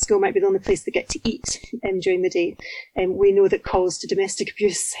 School might be the only place they get to eat during the day. We know that calls to domestic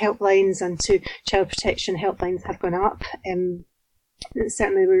abuse helplines and to child protection helplines have gone up.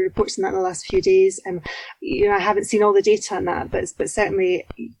 Certainly, there were reports on that in the last few days. I haven't seen all the data on that, but certainly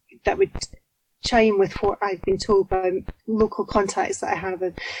that would chime with what I've been told by local contacts that I have,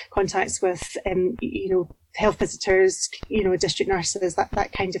 and contacts with, health visitors, district nurses,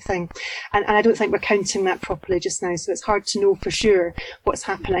 that kind of thing. And I don't think we're counting that properly just now. So it's hard to know for sure what's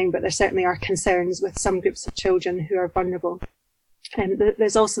happening, but there certainly are concerns with some groups of children who are vulnerable. And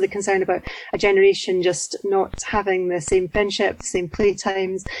there's also the concern about a generation just not having the same friendship, the same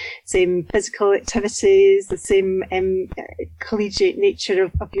playtimes, same physical activities, the same collegiate nature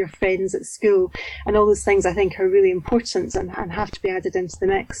of your friends at school. And all those things I think are really important and have to be added into the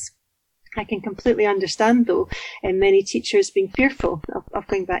mix. I can completely understand, though, many teachers being fearful of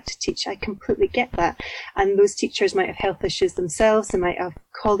going back to teach. I completely get that. And those teachers might have health issues themselves. They might have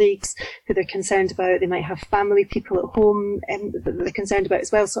colleagues who they're concerned about. They might have family people at home that they're concerned about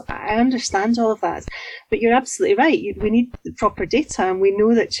as well. So I understand all of that. But you're absolutely right. We need the proper data. And we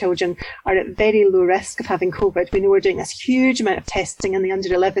know that children are at very low risk of having COVID. We know we're doing this huge amount of testing in the under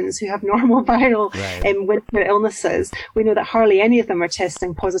 11s who have normal viral winter illnesses. We know that hardly any of them are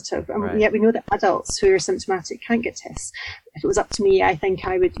testing positive. And yet we know that adults who are symptomatic can't get tests. If it was up to me, I think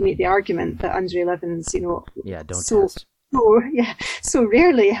I would make the argument that under 11s, don't test. So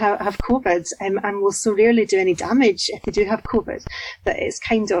rarely have COVID and will so rarely do any damage if they do have COVID, that it's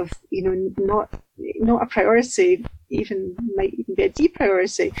kind of, not a priority, might even be a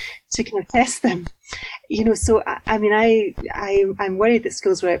depriority to kind of test them. So I mean, I'm worried that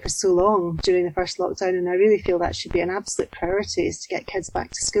schools were out for so long during the first lockdown, and I really feel that should be an absolute priority, is to get kids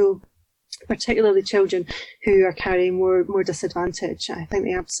back to school, particularly children who are carrying more disadvantage. I think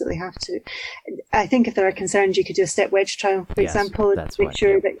they absolutely have to. I think if there are concerns, you could do a step wedge trial, for example, to make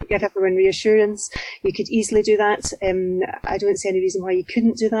sure that you give everyone reassurance. You could easily do that. I don't see any reason why you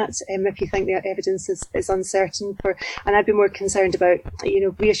couldn't do that if you think the evidence is uncertain. And I'd be more concerned about,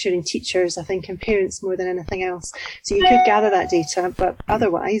 reassuring teachers, I think, and parents more than anything else. So you could gather that data, but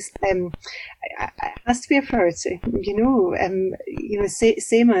otherwise, it has to be a priority.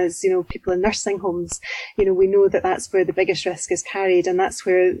 Same as people in nursing homes. We know that that's where the biggest risk is carried, and that's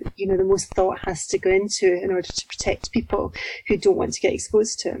where the most thought has to go into in order to protect people who don't want to get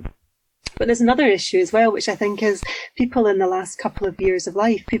exposed to it. But there's another issue as well, which I think is people in the last couple of years of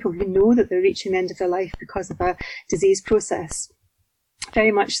life, people who know that they're reaching the end of their life because of a disease process.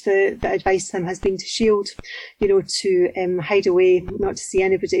 Very much the advice to them has been to shield, to hide away, not to see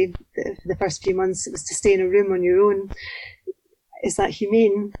anybody. For the first few months, it was to stay in a room on your own. Is that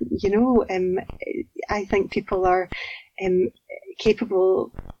humane? I think people are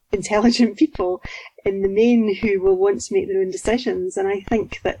capable, intelligent people in the main who will want to make their own decisions. And I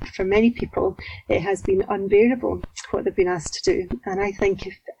think that for many people, it has been unbearable what they've been asked to do. And I think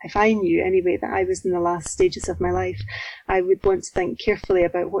if I knew anyway that I was in the last stages of my life, I would want to think carefully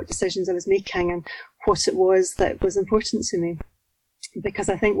about what decisions I was making and what it was that was important to me. Because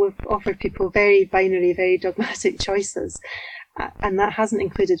I think we've offered people very binary, very dogmatic choices. And that hasn't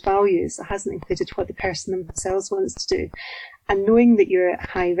included values. It hasn't included what the person themselves wants to do. And knowing that you're at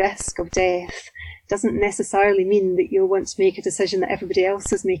high risk of death doesn't necessarily mean that you'll want to make a decision that everybody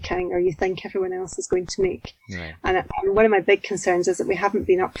else is making or you think everyone else is going to make. Right. And one of my big concerns is that we haven't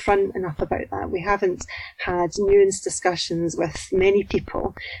been upfront enough about that. We haven't had nuanced discussions with many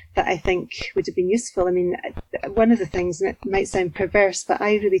people that I think would have been useful. I mean, one of the things, and it might sound perverse, but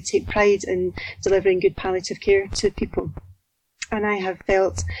I really take pride in delivering good palliative care to people. And I have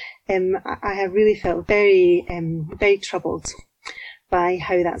really felt very, very troubled by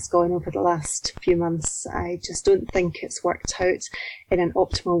how that's gone over the last few months. I just don't think it's worked out in an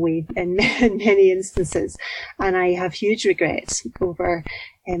optimal way in many instances. And I have huge regret over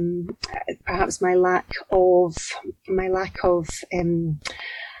perhaps my lack of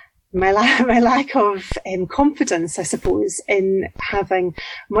confidence, I suppose, in having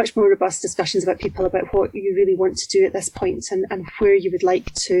much more robust discussions about people about what you really want to do at this point and where you would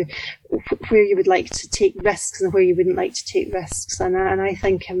like to take risks and where you wouldn't like to take risks. And I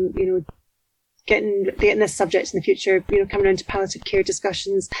think getting this subject in the future, coming around to palliative care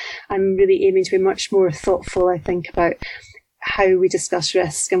discussions, I'm really aiming to be much more thoughtful, I think, about how we discuss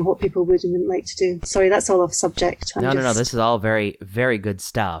risk and what people would and wouldn't like to do. Sorry, that's all off subject. No. This is all very, very good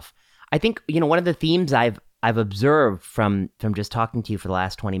stuff. I think, one of the themes I've observed from just talking to you for the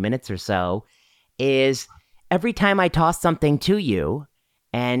last 20 minutes or so is every time I toss something to you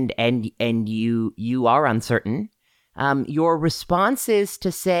and you are uncertain, your response is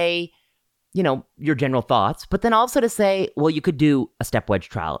to say, your general thoughts, but then also to say, well, you could do a step wedge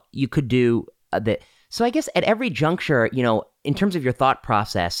trial. You could do So I guess at every juncture, in terms of your thought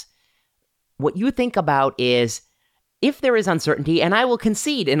process, what you think about is if there is uncertainty, and I will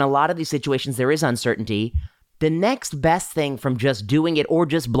concede in a lot of these situations there is uncertainty, the next best thing from just doing it or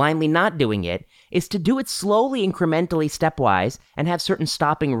just blindly not doing it is to do it slowly, incrementally, stepwise, and have certain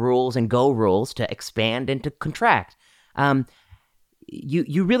stopping rules and go rules to expand and to contract.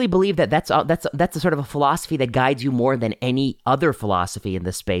 You really believe that that's a sort of a philosophy that guides you more than any other philosophy in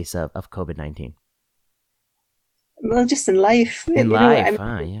the space of COVID-19? Well, just in life.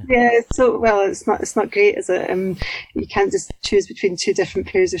 Yeah. So, well, it's not great, is it? You can't just choose between two different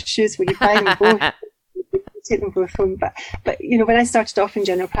pairs of shoes when you buy them both. Take them both home. But when I started off in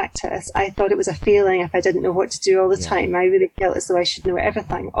general practice, I thought it was a failing if I didn't know what to do all the time. I really felt as though I should know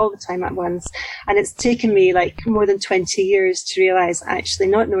everything all the time at once. And it's taken me like more than 20 years to realise actually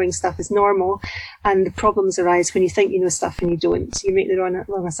not knowing stuff is normal, and the problems arise when you think you know stuff and you don't. You make the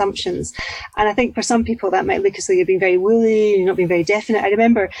wrong assumptions. And I think for some people that might look as though you're being very woolly, you're not being very definite. I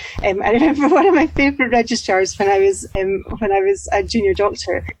remember one of my favourite registrars when I was a junior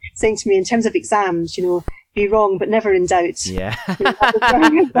doctor saying to me, in terms of exams, be wrong, but never in doubt. Yeah,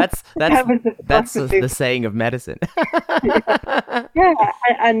 that's the saying of medicine. Yeah,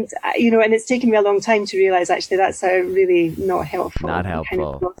 and it's taken me a long time to realise actually that's a really not helpful. Kind of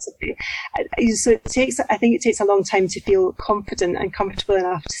philosophy. So I think it takes a long time to feel confident and comfortable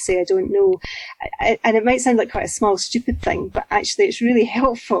enough to say I don't know, and it might sound like quite a small, stupid thing, but actually it's really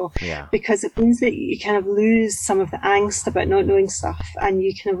helpful because it means that you kind of lose some of the angst about not knowing stuff, and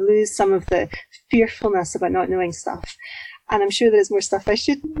you kind of lose some of the fearfulness about not knowing stuff. And I'm sure there is more stuff I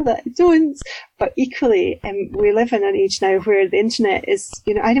should know that I don't. But equally, we live in an age now where the internet is,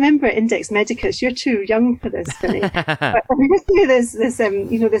 I remember Index Medicus. You're too young for this, Vinny. But we used to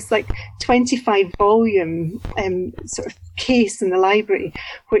do this like 25 volume sort of case in the library,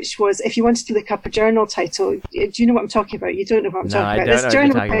 which was if you wanted to look up a journal title. Do you know what I'm talking about? You don't know what I'm talking about. No, I don't know what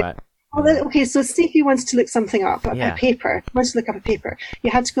you're talking about. Well, okay, so see if you wanted to look something up, a paper, you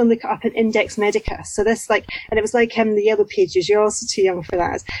had to go and look it up in Index Medicus. So this and it was like the Yellow Pages, you're also too young for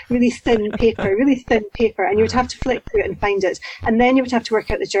that. Really thin paper, and you would have to flick through it and find it. And then you would have to work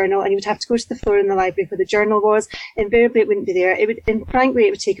out the journal, and you would have to go to the floor in the library where the journal was. Invariably, it wouldn't be there. Frankly,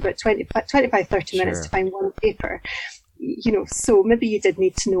 it would take about 25, 30 minutes to find one paper. So maybe you did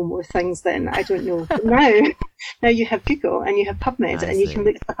need to know more things then. I don't know. But now you have Google and you have PubMed and you can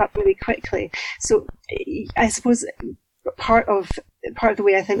look stuff up really quickly. So I suppose part of the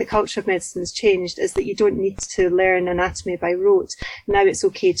way I think the culture of medicine has changed is that you don't need to learn anatomy by rote. Now it's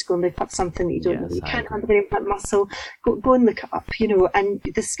okay to go and look up something that you don't know. You can't handle that muscle. Go and look it up, and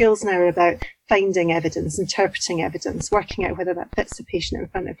the skills now are about finding evidence, interpreting evidence, working out whether that fits the patient in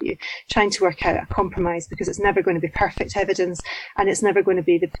front of you, trying to work out a compromise, because it's never going to be perfect evidence, and it's never going to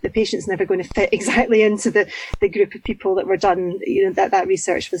be, the patient's never going to fit exactly into the group of people that were done, that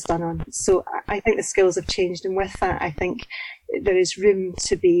research was done on. So I think the skills have changed, and with that, I think there is room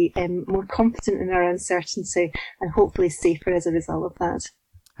to be more confident in our uncertainty and hopefully safer as a result of that.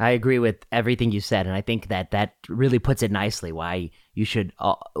 I agree with everything you said, and I think that really puts it nicely why you should,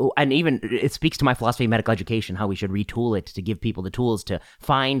 and even it speaks to my philosophy of medical education, how we should retool it to give people the tools to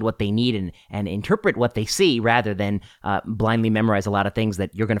find what they need and interpret what they see rather than blindly memorize a lot of things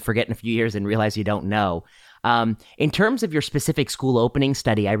that you're going to forget in a few years and realize you don't know. In terms of your specific school opening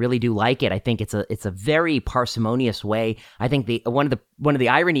study, I really do like it. I think it's a very parsimonious way. I think one of the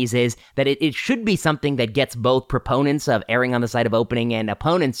ironies is that it should be something that gets both proponents of erring on the side of opening and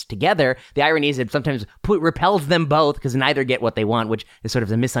opponents together. The irony is it sometimes repels them both because neither get what they want, which is sort of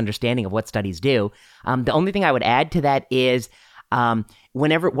the misunderstanding of what studies do. The only thing I would add to that is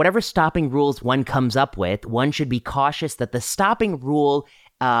whatever stopping rules one comes up with, one should be cautious that the stopping rule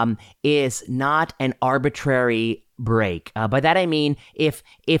is not an arbitrary break. By that I mean, if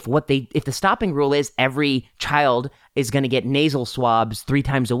the stopping rule is every child is going to get nasal swabs 3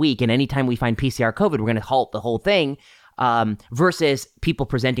 times a week, and anytime we find PCR COVID, we're going to halt the whole thing, versus people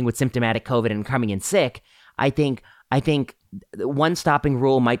presenting with symptomatic COVID and coming in sick, I think one stopping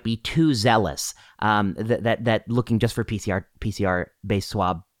rule might be too zealous. That looking just for PCR based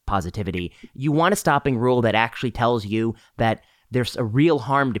swab positivity. You want a stopping rule that actually tells you that there's a real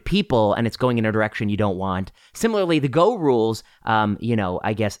harm to people and it's going in a direction you don't want. Similarly, the go rules, I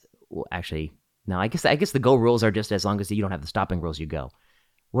guess the go rules are just as long as you don't have the stopping rules, you go.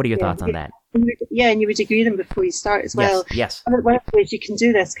 What are your thoughts on that? Yeah, and you would agree them before you start as well. Yes. One of the ways you can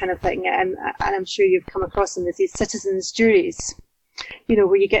do this kind of thing, and I'm sure you've come across them, is these citizens' juries.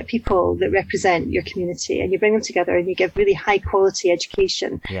 where you get people that represent your community and you bring them together and you give really high quality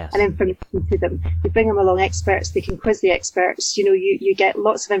education Yes. and information to them. You bring them along experts, they can quiz the experts. You get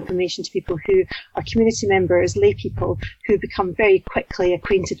lots of information to people who are community members, lay people who become very quickly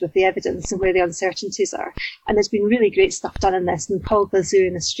acquainted with the evidence and where the uncertainties are. And there's been really great stuff done in this. And Paul Glazou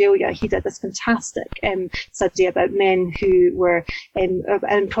in Australia, he did this fantastic study about men who were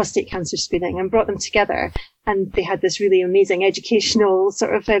in prostate cancer screening and brought them together. And they had this really amazing educational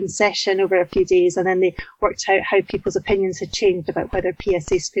sort of session over a few days. And then they worked out how people's opinions had changed about whether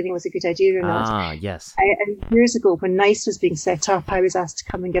PSA screening was a good idea or not. Ah, yes. And years ago, when NICE was being set up, I was asked to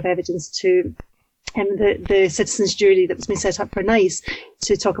come and give evidence to the citizens' jury that was being set up for NICE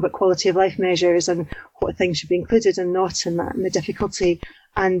to talk about quality of life measures and what things should be included and not in that, and the difficulty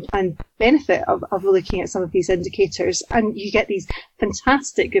and benefit of looking at some of these indicators. And you get these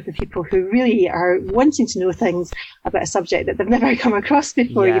fantastic group of people who really are wanting to know things about a subject that they've never come across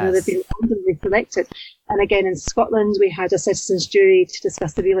before. Yes. They've been randomly selected. And again, in Scotland, we had a citizens' jury to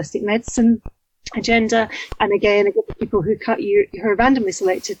discuss the realistic medicine agenda, and again a group of people who are randomly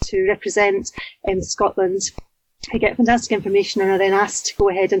selected to represent Scotland, who get fantastic information and are then asked to go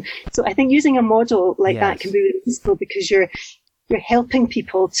ahead. And so I think using a model like that can be really useful, because you're helping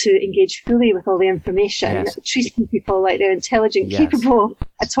people to engage fully with all the information, treating people like they're intelligent, capable,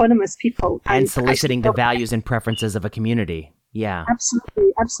 autonomous people, and soliciting the values and preferences of a community. Yeah,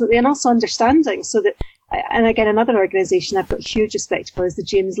 absolutely, and also understanding, so that. And again, another organisation I've got huge respect for is the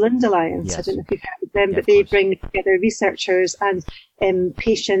James Lind Alliance. Yes. I don't know if you've heard of them, but they bring together researchers and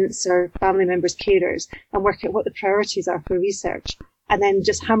patients or family members, carers, and work out what the priorities are for research, and then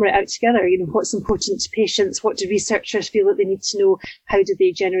just hammer it out together. What's important to patients, what do researchers feel that they need to know, how do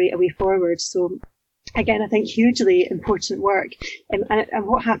they generate a way forward. So again, I think hugely important work. And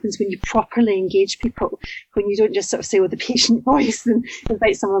what happens when you properly engage people, when you don't just sort of say with the patient voice and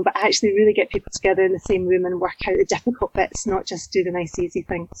invite someone, but actually really get people together in the same room and work out the difficult bits, not just do the nice, easy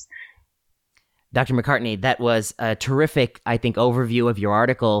things. Dr. McCartney, that was a terrific, I think, overview of your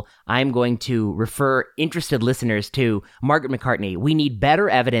article. I'm going to refer interested listeners to Margaret McCartney. We need better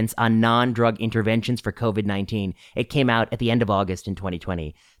evidence on non-drug interventions for COVID-19. It came out at the end of August in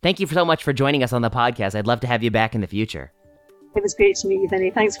 2020. Thank you so much for joining us on the podcast. I'd love to have you back in the future. It was great to meet you,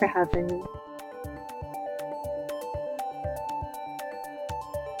 Vinny. Thanks for having me.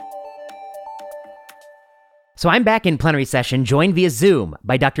 So I'm back in plenary session, joined via Zoom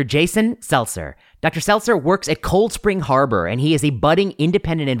by Dr. Jason Seltzer. Dr. Seltzer works at Cold Spring Harbor, and he is a budding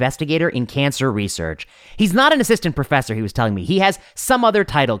independent investigator in cancer research. He's not an assistant professor, he was telling me. He has some other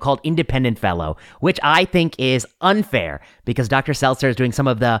title called independent fellow, which I think is unfair, because Dr. Seltzer is doing some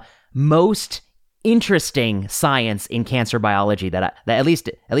of the most interesting science in cancer biology that at least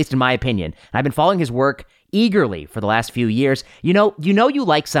in my opinion. And I've been following his work eagerly for the last few years. You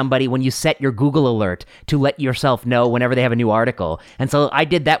like somebody when you set your Google alert to let yourself know whenever they have a new article. And so I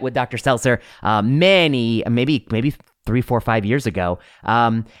did that with Dr. Seltzer maybe 3, 4, 5 years ago.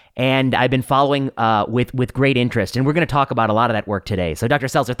 And I've been following with great interest. And we're going to talk about a lot of that work today. So Dr.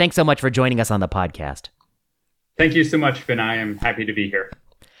 Seltzer, thanks so much for joining us on the podcast. Thank you so much, Finn. I am happy to be here.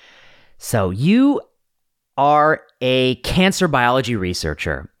 So you are a cancer biology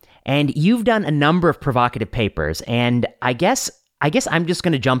researcher, and you've done a number of provocative papers. And I guess I'm just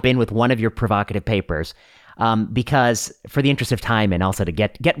going to jump in with one of your provocative papers, because for the interest of time and also to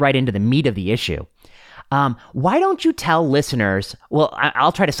get right into the meat of the issue. Why don't you tell listeners? Well,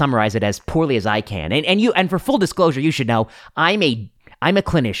 I'll try to summarize it as poorly as I can. And for full disclosure, you should know I'm a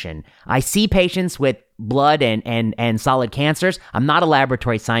clinician. I see patients with blood and solid cancers. I'm not a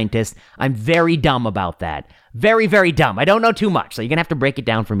laboratory scientist. I'm very dumb about that. Very, very dumb. I don't know too much. So you're going to have to break it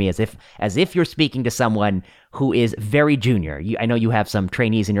down for me as if you're speaking to someone who is very junior. I know you have some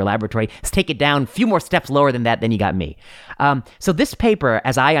trainees in your laboratory. Let's take it down a few more steps lower than that, then you got me. So this paper,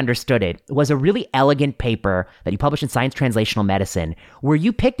 as I understood it, was a really elegant paper that you published in Science Translational Medicine, where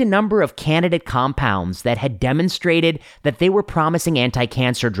you picked a number of candidate compounds that had demonstrated that they were promising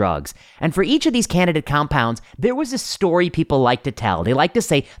anti-cancer drugs. And for each of these candidate compounds, there was a story people like to tell. They like to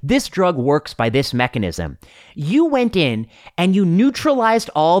say, this drug works by this mechanism. You went in and you neutralized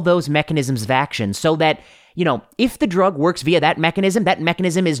all those mechanisms of action so that, if the drug works via that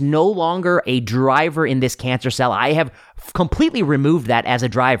mechanism is no longer a driver in this cancer cell. I have completely removed that as a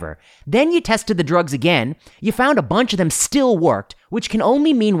driver. Then you tested the drugs again. You found a bunch of them still worked, which can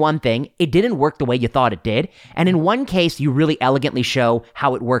only mean one thing. It didn't work the way you thought it did. And in one case, you really elegantly show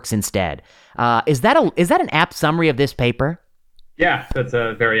how it works instead. Is that an apt summary of this paper? Yeah, that's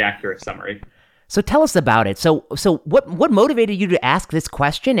a very accurate summary. So tell us about it. So what motivated you to ask this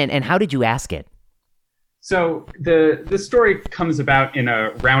question, and how did you ask it? So the story comes about in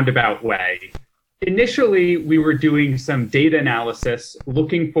a roundabout way. Initially, we were doing some data analysis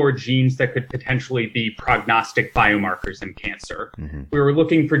looking for genes that could potentially be prognostic biomarkers in cancer. Mm-hmm. We were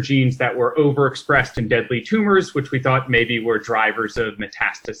looking for genes that were overexpressed in deadly tumors, which we thought maybe were drivers of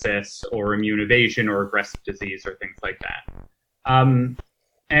metastasis or immune evasion or aggressive disease or things like that.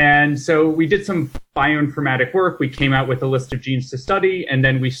 And so we did some bioinformatic work. We came out with a list of genes to study, and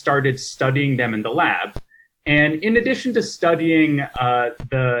then we started studying them in the lab. And in addition to studying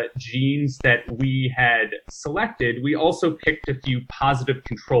the genes that we had selected, we also picked a few positive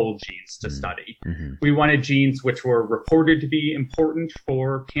control genes to study. Mm-hmm. We wanted genes which were reported to be important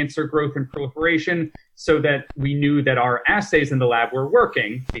for cancer growth and proliferation so that we knew that our assays in the lab were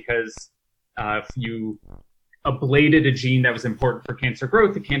working, because if you ablated a gene that was important for cancer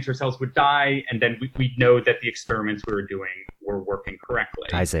growth, the cancer cells would die, and then we'd know that the experiments we were doing were working correctly.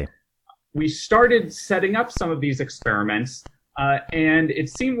 I see. We started setting up some of these experiments, and it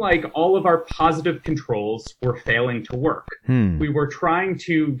seemed like all of our positive controls were failing to work. We were trying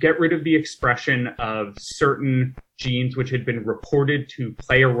to get rid of the expression of certain genes which had been reported to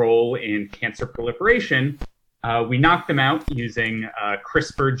play a role in cancer proliferation. We knocked them out using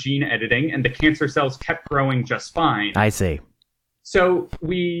CRISPR gene editing, and the cancer cells kept growing just fine. I see. So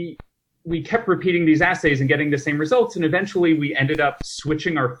we kept repeating these assays and getting the same results, and eventually we ended up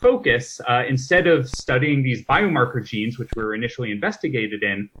switching our focus. Instead of studying these biomarker genes, which we were initially investigated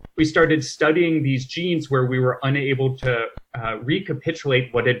in, we started studying these genes where we were unable to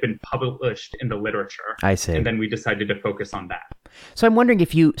recapitulate what had been published in the literature. I see. And then we decided to focus on that. So I'm wondering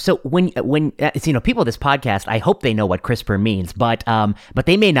if you, so when people of this podcast, I hope they know what CRISPR means, but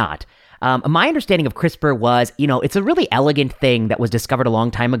they may not. My understanding of CRISPR was, it's a really elegant thing that was discovered a long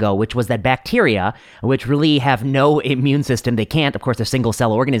time ago, which was that bacteria, which really have no immune system, they can't, of course, they're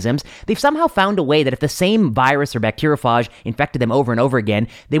single-cell organisms, they've somehow found a way that if the same virus or bacteriophage infected them over and over again,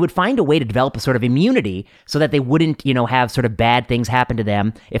 they would find a way to develop a sort of immunity so that they wouldn't, have sort of bad things happen to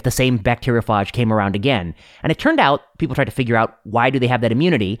them if the same bacteriophage came around again. And it turned out, people tried to figure out why do they have that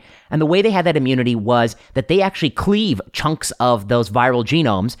immunity, and the way they had that immunity was that they actually cleave chunks of those viral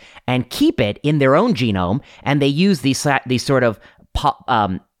genomes and keep it in their own genome, and they use these sort of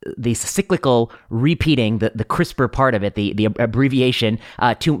these cyclical repeating, the CRISPR part of it, the abbreviation,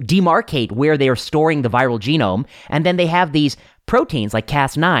 to demarcate where they are storing the viral genome, and then they have these proteins like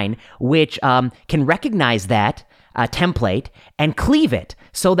Cas9, which can recognize that template and cleave it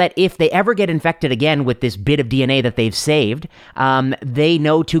so that if they ever get infected again with this bit of DNA that they've saved, they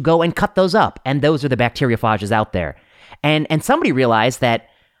know to go and cut those up, and those are the bacteriophages out there. And somebody realized that,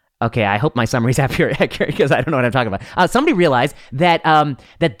 okay, I hope my summary's accurate because I don't know what I'm talking about. Somebody realized that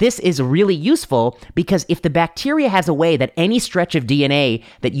that this is really useful because if the bacteria has a way that any stretch of DNA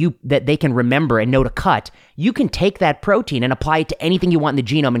that they can remember and know to cut, you can take that protein and apply it to anything you want in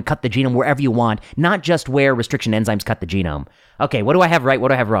the genome and cut the genome wherever you want, not just where restriction enzymes cut the genome. Okay, what do I have right? What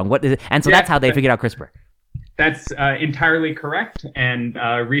do I have wrong? That's how they figured out CRISPR. That's entirely correct. And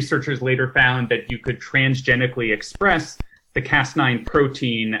researchers later found that you could transgenically express the Cas9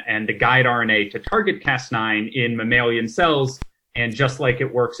 protein and the guide RNA to target Cas9 in mammalian cells. And just like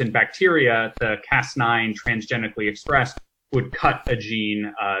it works in bacteria, the Cas9 transgenically expressed would cut a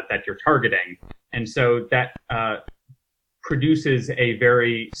gene that you're targeting. And so that produces a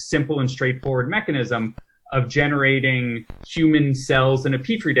very simple and straightforward mechanism of generating human cells in a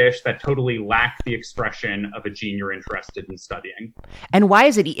petri dish that totally lack the expression of a gene you're interested in studying. And why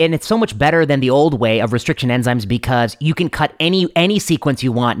is it, and it's so much better than the old way of restriction enzymes because you can cut any sequence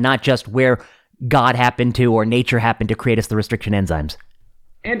you want, not just where God happened to or nature happened to create us the restriction enzymes.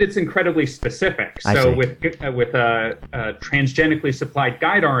 And it's incredibly specific. So with a transgenically supplied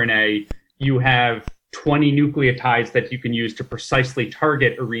guide RNA, you have 20 nucleotides that you can use to precisely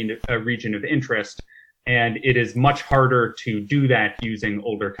target a region of interest. And it is much harder to do that using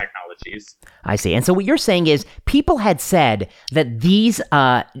older technologies. I see. And so what you're saying is people had said that these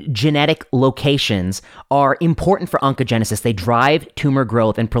genetic locations are important for oncogenesis. They drive tumor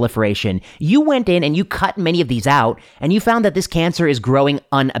growth and proliferation. You went in and you cut many of these out, and you found that this cancer is growing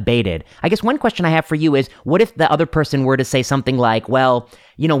unabated. I guess one question I have for you is, what if the other person were to say something like, well,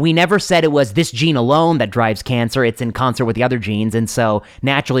 we never said it was this gene alone that drives cancer. It's in concert with the other genes. And so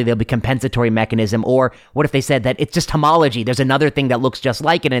naturally there'll be compensatory mechanism. Or what if they said that it's just homology? There's another thing that looks just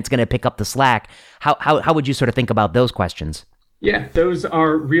like it and it's going to pick up the slack. How would you sort of think about those questions? Yeah, those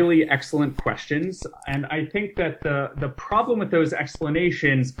are really excellent questions. And I think that the problem with those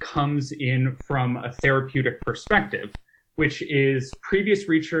explanations comes in from a therapeutic perspective, which is previous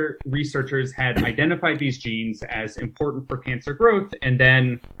researchers had identified these genes as important for cancer growth, and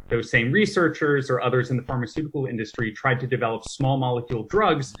then those same researchers or others in the pharmaceutical industry tried to develop small molecule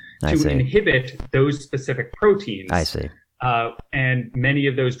drugs to inhibit those specific proteins. I see. And many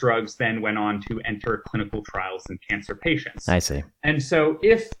of those drugs then went on to enter clinical trials in cancer patients. I see. And so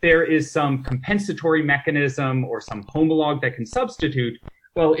if there is some compensatory mechanism or some homologue that can substitute,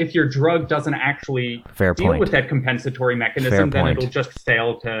 well, if your drug doesn't actually deal with that compensatory mechanism, then it'll just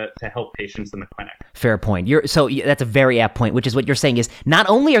fail to help patients in the clinic. Fair point. So that's a very apt point, which is what you're saying is not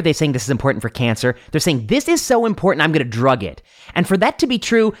only are they saying this is important for cancer, they're saying this is so important, I'm going to drug it. And for that to be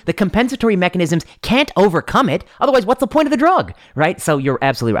true, the compensatory mechanisms can't overcome it. Otherwise, what's the point of the drug, right? So you're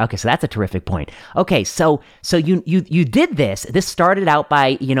absolutely right. Okay, so that's a terrific point. Okay, so you did this. This started out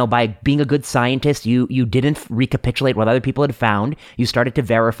by being a good scientist. You didn't recapitulate what other people had found. You started to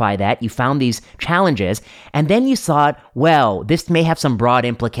verify that. You found these challenges, and then you thought, well, this may have some broad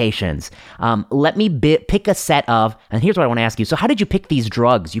implications. Let me pick a set of, and here's what I want to ask you. So how did you pick these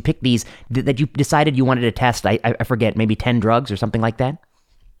drugs? You picked these that you decided you wanted to test, I forget, maybe 10 drugs or something like that?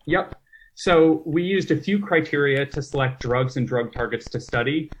 Yep. So we used a few criteria to select drugs and drug targets to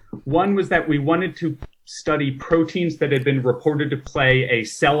study. One was that we wanted to study proteins that had been reported to play a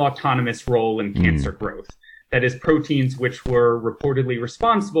cell-autonomous role in cancer growth. That is, proteins which were reportedly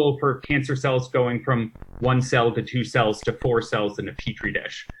responsible for cancer cells going from 1 cell to 2 cells to 4 cells in a petri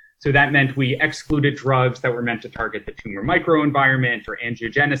dish. So that meant we excluded drugs that were meant to target the tumor microenvironment or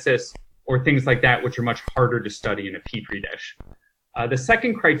angiogenesis or things like that, which are much harder to study in a petri dish. The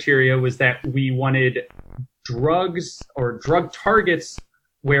second criteria was that we wanted drugs or drug targets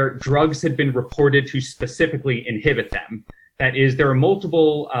where drugs had been reported to specifically inhibit them. That is, there are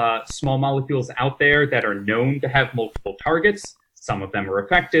multiple small molecules out there that are known to have multiple targets. Some of them are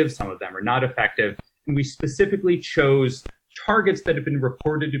effective, some of them are not effective. And we specifically chose targets that have been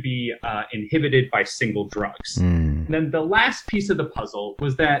reported to be inhibited by single drugs. And then the last piece of the puzzle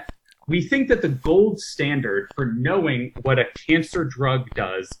was that we think that the gold standard for knowing what a cancer drug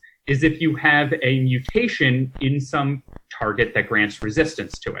does is if you have a mutation in some target that grants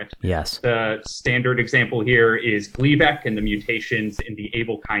resistance to it. Yes. The standard example here is Gleevec and the mutations in the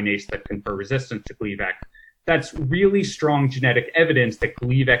Abl kinase that confer resistance to Gleevec. That's really strong genetic evidence that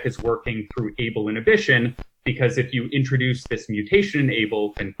Gleevec is working through Abl inhibition, because if you introduce this mutation in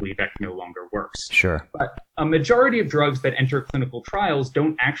Abl, then Gleevec no longer works. Sure. But a majority of drugs that enter clinical trials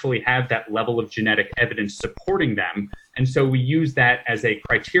don't actually have that level of genetic evidence supporting them. And so we use that as a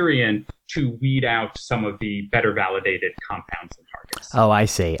criterion to weed out some of the better validated compounds and targets. Oh, I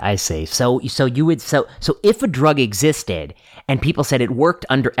see. So if a drug existed and people said it worked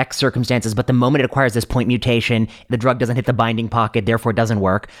under X circumstances, but the moment it acquires this point mutation, the drug doesn't hit the binding pocket, therefore it doesn't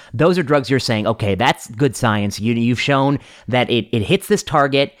work. Those are drugs you're saying, okay, that's good science. You've shown that it hits this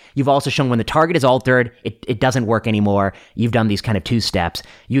target. You've also shown when the target is altered, it doesn't work anymore. You've done these kind of 2 steps.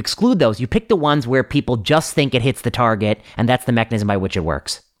 You exclude those. You pick the ones where people just think it hits the target, and that's the mechanism by which it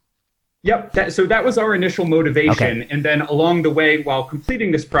works. Yep. So that was our initial motivation. Okay. And then along the way, while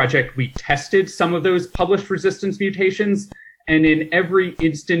completing this project, we tested some of those published resistance mutations. And in every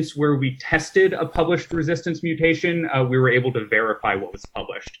instance where we tested a published resistance mutation, we were able to verify what was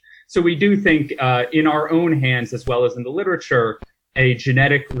published. So we do think in our own hands, as well as in the literature, a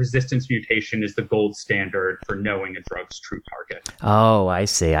genetic resistance mutation is the gold standard for knowing a drug's true target. Oh, I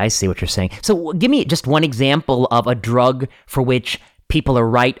see what you're saying. So give me just one example of a drug for which people are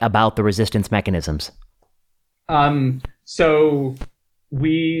right about the resistance mechanisms. So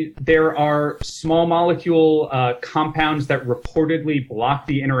there are small molecule compounds that reportedly block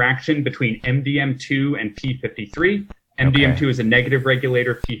the interaction between MDM2 and P53. MDM2 is a negative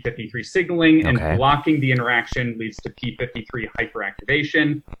regulator of P53 signaling, and blocking the interaction leads to P53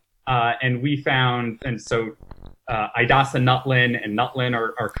 hyperactivation. And we found, and so idasanutlin and nutlin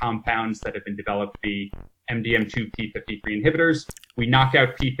are compounds that have been developed to be MDM2 P53 inhibitors. We knock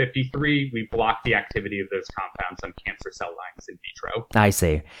out P53, we block the activity of those compounds on cancer cell lines in vitro. I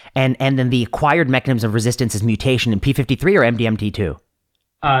see. And then the acquired mechanism of resistance is mutation in P53 or MDMT2?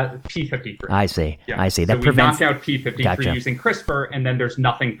 P53. I see. Yeah. I see. So we knock out P53 using CRISPR, and then there's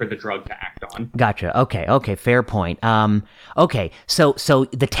nothing for the drug to act on. Gotcha. Okay. Fair point. Okay. So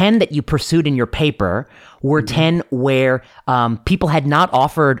the 10 that you pursued in your paper were 10 where people had not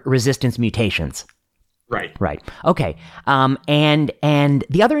offered resistance mutations. Right. Okay. And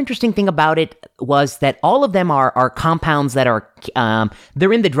the other interesting thing about it was that all of them are compounds that are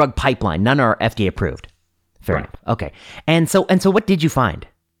they're in the drug pipeline. None are FDA approved. Fair enough. Okay. And so what did you find?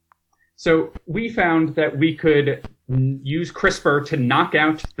 So we found that we could use CRISPR to knock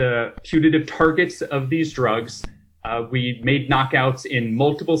out the putative targets of these drugs We made knockouts in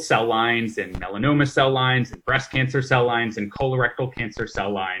multiple cell lines, in melanoma cell lines, in breast cancer cell lines, and colorectal cancer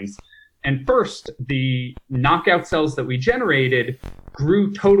cell lines. And first, the knockout cells that we generated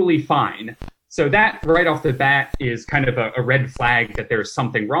grew totally fine. So that right off the bat is kind of a red flag that there's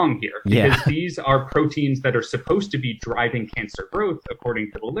something wrong here. Because these are proteins that are supposed to be driving cancer growth,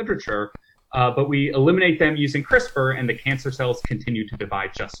 according to the literature. But we eliminate them using CRISPR, and the cancer cells continue to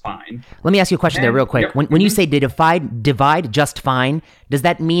divide just fine. Let me ask you a question there real quick. Yep. When you say they divide just fine, does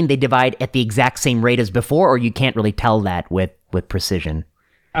that mean they divide at the exact same rate as before, or you can't really tell that with precision?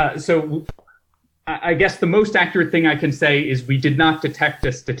 So I guess the most accurate thing I can say is we did not detect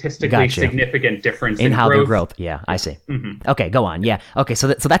a statistically significant difference in how growth. they growth. Yeah, I see. Okay, go on. Yeah. Okay, so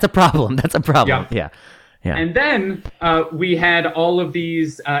that's a problem. That's a problem. Yeah. And then we had all of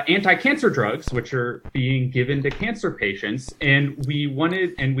these anti-cancer drugs, which are being given to cancer patients, and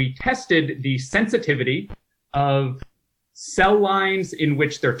we tested the sensitivity of cell lines in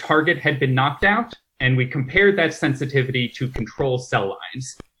which their target had been knocked out, and we compared that sensitivity to control cell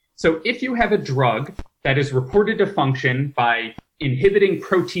lines. So if you have a drug that is reported to function by inhibiting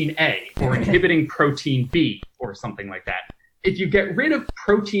protein A or inhibiting protein B or something like that, if you get rid of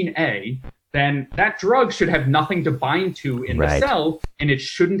protein A, then that drug should have nothing to bind to in the cell, and it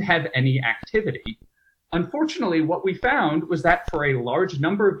shouldn't have any activity. Unfortunately, what we found was that for a large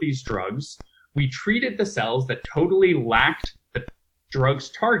number of these drugs, we treated the cells that totally lacked the drug's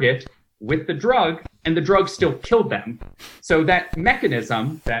target with the drug, and the drug still killed them. So that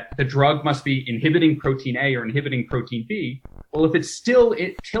mechanism that the drug must be inhibiting protein A or inhibiting protein B, well, if it's still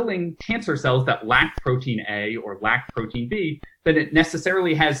killing cancer cells that lack protein A or lack protein B, then it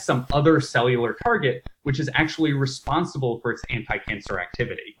necessarily has some other cellular target, which is actually responsible for its anti-cancer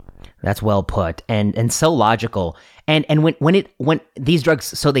activity. That's well put, and so logical. And when these drugs,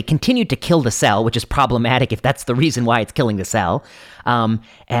 so they continue to kill the cell, which is problematic if that's the reason why it's killing the cell.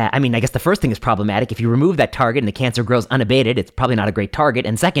 I mean, I guess the first thing is problematic. If you remove that target and the cancer grows unabated, it's probably not a great target.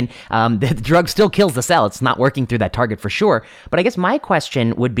 And second, the drug still kills the cell. It's not working through that target for sure. But I guess my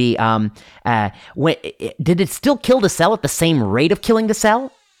question would be, did it still kill the cell at the same rate of killing the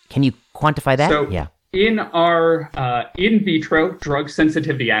cell? Can you quantify that? So, in our in vitro drug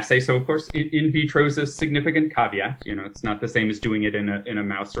sensitivity assay, so of course in vitro is a significant caveat. You know, it's not the same as doing it in a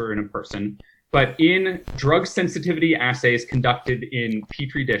mouse or in a person. But in drug sensitivity assays conducted in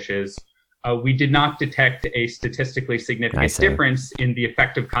Petri dishes, we did not detect a statistically significant difference in the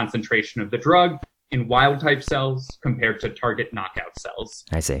effective concentration of the drug in wild-type cells compared to target knockout cells.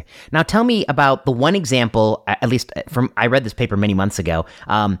 I see. Now tell me about the one example, at least I read this paper many months ago.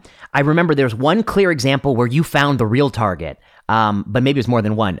 I remember there's one clear example where you found the real target, but maybe it was more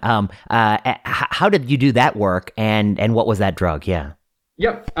than one. How did you do that work, and what was that drug? Yeah.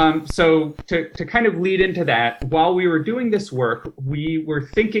 Yep. So to kind of lead into that, while we were doing this work, we were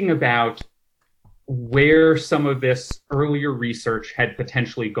thinking about where some of this earlier research had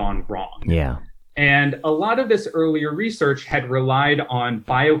potentially gone wrong. Yeah. And a lot of this earlier research had relied on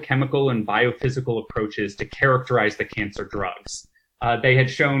biochemical and biophysical approaches to characterize the cancer drugs. They had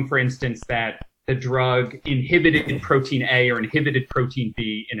shown, for instance, that the drug inhibited protein A or inhibited protein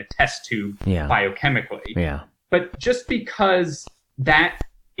B in a test tube biochemically. Yeah. But just because that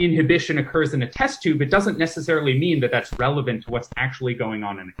inhibition occurs in a test tube, it doesn't necessarily mean that that's relevant to what's actually going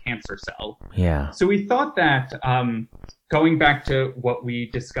on in a cancer cell. Yeah. So we thought that, going back to what we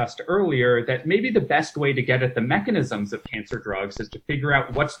discussed earlier, that maybe the best way to get at the mechanisms of cancer drugs is to figure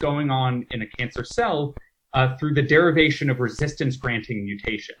out what's going on in a cancer cell through the derivation of resistance-granting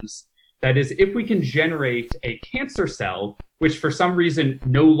mutations. That is, if we can generate a cancer cell, which for some reason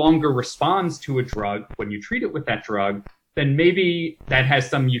no longer responds to a drug when you treat it with that drug, then maybe that has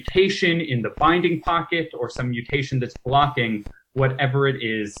some mutation in the binding pocket or some mutation that's blocking whatever it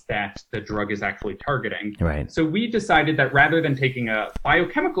is that the drug is actually targeting. Right. So we decided that rather than taking a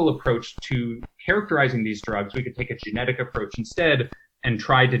biochemical approach to characterizing these drugs, we could take a genetic approach instead and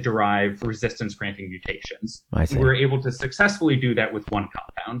try to derive resistance-granting mutations. I see. We were able to successfully do that with one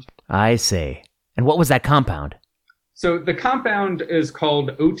compound. I see. And what was that compound? So the compound is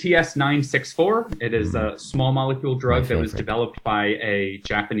called OTS-964. It is a small molecule drug that was developed by a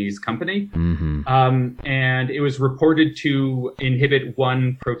Japanese company. Mm-hmm. And it was reported to inhibit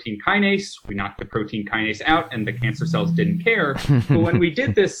one protein kinase. We knocked the protein kinase out and the cancer cells didn't care. But when we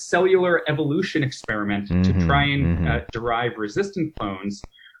did this cellular evolution experiment to try and derive resistant clones,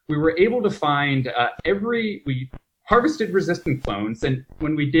 we were able to find we harvested resistant clones. And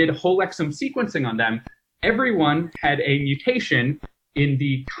when we did whole exome sequencing on them, everyone had a mutation in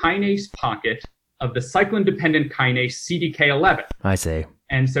the kinase pocket of the cyclin-dependent kinase CDK11. I see.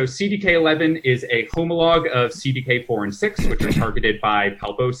 And so CDK11 is a homolog of CDK4 and 6, which are targeted by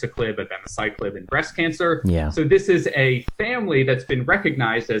palbociclib, abemaciclib in breast cancer. Yeah. So this is a family that's been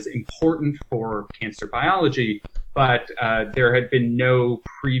recognized as important for cancer biology, but there had been no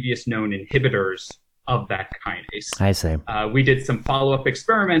previous known inhibitors of that kinase. I see. We did some follow-up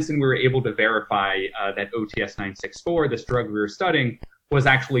experiments, and we were able to verify that OTS-964, this drug we were studying, was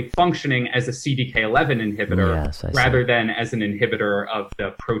actually functioning as a CDK11 inhibitor rather than as an inhibitor of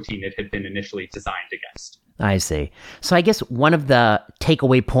the protein it had been initially designed against. I see. So I guess one of the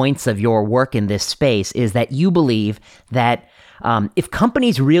takeaway points of your work in this space is that you believe that if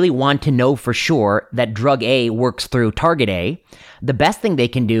companies really want to know for sure that drug A works through target A, the best thing they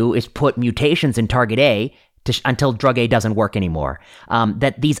can do is put mutations in target A until drug A doesn't work anymore.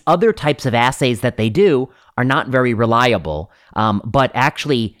 That these other types of assays that they do are not very reliable, but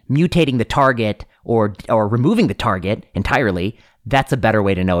actually mutating the target or removing the target entirely, that's a better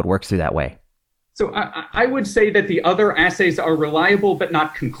way to know it works through that way. So I would say that the other assays are reliable, but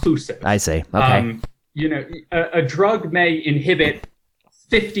not conclusive. I see. Okay. A drug may inhibit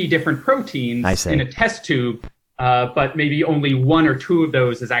 50 different proteins in a test tube, but maybe only one or two of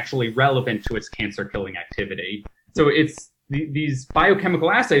those is actually relevant to its cancer-killing activity. So these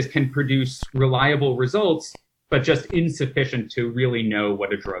biochemical assays can produce reliable results, but just insufficient to really know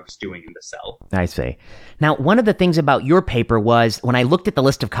what a drug's doing in the cell. I see. Now, one of the things about your paper was when I looked at the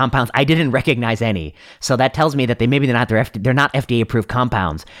list of compounds, I didn't recognize any. So that tells me that they're not FDA-approved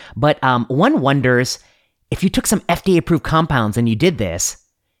compounds. But one wonders, if you took some FDA-approved compounds and you did this,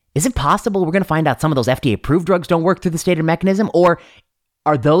 is it possible we're going to find out some of those FDA-approved drugs don't work through the stated mechanism? Or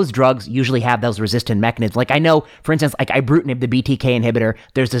are those drugs usually have those resistant mechanisms? Like I know, for instance, like ibrutinib, the BTK inhibitor,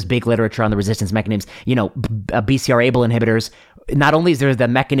 there's this big literature on the resistance mechanisms. BCR-ABL inhibitors, not only is there the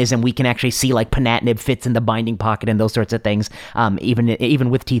mechanism, we can actually see like ponatinib fits in the binding pocket and those sorts of things, even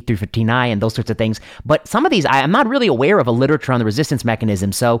with T315I and those sorts of things. But some of these, I'm not really aware of a literature on the resistance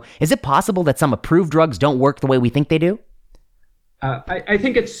mechanism. So is it possible that some approved drugs don't work the way we think they do? I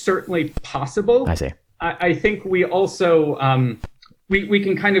think it's certainly possible. I see. I think we also... We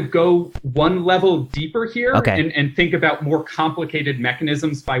can kind of go one level deeper here and think about more complicated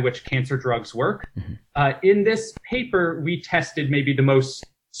mechanisms by which cancer drugs work. Mm-hmm. In this paper, we tested maybe the most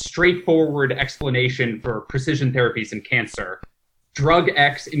straightforward explanation for precision therapies in cancer. Drug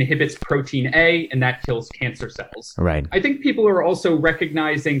X inhibits protein A, and that kills cancer cells. Right. I think people are also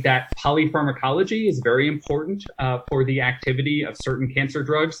recognizing that polypharmacology is very important for the activity of certain cancer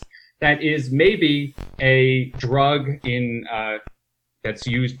drugs. That is maybe a drug that's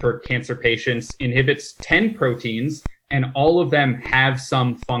used for cancer patients inhibits 10 proteins, and all of them have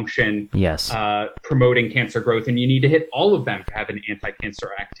some function promoting cancer growth, and you need to hit all of them to have an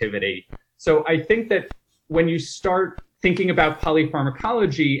anti-cancer activity. So I think that when you start thinking about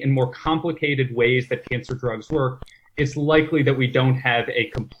polypharmacology and more complicated ways that cancer drugs work, it's likely that we don't have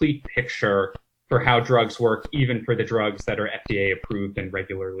a complete picture for how drugs work, even for the drugs that are FDA approved and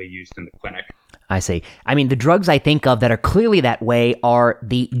regularly used in the clinic. I see. I mean, the drugs I think of that are clearly that way are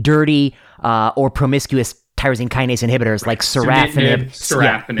the dirty or promiscuous tyrosine kinase inhibitors like sorafenib,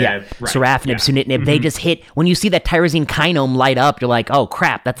 sunitinib. Mm-hmm. They just hit, when you see that tyrosine kinome light up, you're like, oh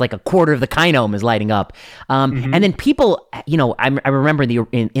crap, that's like a quarter of the kinome is lighting up. And then people, I remember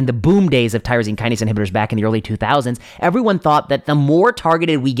in the boom days of tyrosine kinase inhibitors back in the early 2000s, everyone thought that the more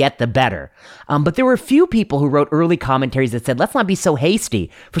targeted we get, the better. But there were a few people who wrote early commentaries that said, let's not be so hasty.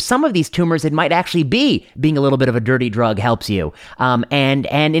 For some of these tumors, it might actually be being a little bit of a dirty drug helps you. And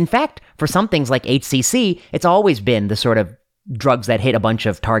in fact, for some things like HCC, it's always been the sort of drugs that hit a bunch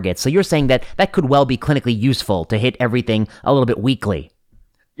of targets. So you're saying that could well be clinically useful to hit everything a little bit weakly.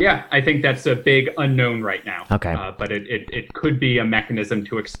 Yeah, I think that's a big unknown right now. Okay. But it could be a mechanism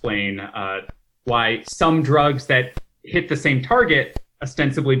to explain why some drugs that hit the same target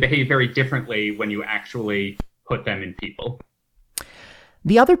ostensibly behave very differently when you actually put them in people.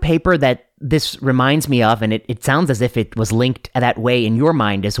 The other paper that this reminds me of, and it sounds as if it was linked that way in your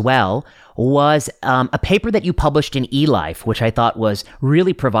mind as well, was a paper that you published in eLife, which I thought was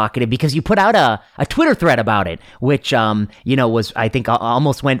really provocative because you put out a Twitter thread about it, which, was, I think,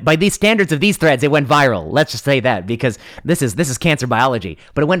 almost went, by these standards of these threads, it went viral. Let's just say that because this is cancer biology,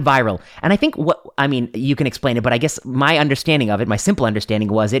 but it went viral. And I think you can explain it, but I guess my understanding of it, my simple understanding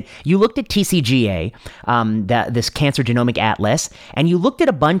was you looked at TCGA, this Cancer Genomic Atlas, and you looked at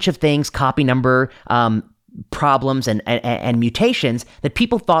a bunch of things, copy number, problems and mutations that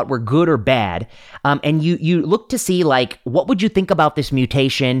people thought were good or bad. And you look to see, like, what would you think about this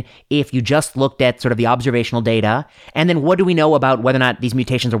mutation if you just looked at sort of the observational data? And then what do we know about whether or not these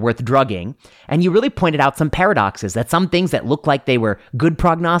mutations are worth drugging? And you really pointed out some paradoxes, that some things that look like they were good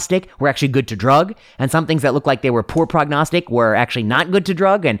prognostic were actually good to drug, and some things that look like they were poor prognostic were actually not good to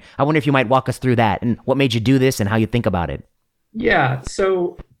drug. And I wonder if you might walk us through that and what made you do this and how you think about it. Yeah,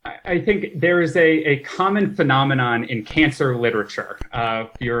 so I think there is a common phenomenon in cancer literature. If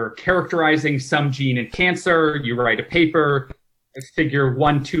you're characterizing some gene in cancer, you write a paper. Figure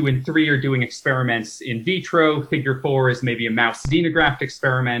 1, 2, and 3 are doing experiments in vitro. Figure 4 is maybe a mouse xenograft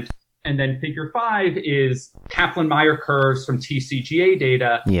experiment. And then figure 5 is Kaplan-Meier curves from TCGA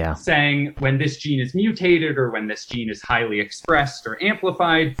data saying when this gene is mutated or when this gene is highly expressed or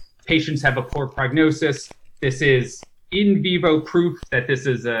amplified, patients have a poor prognosis. This is in vivo proof that this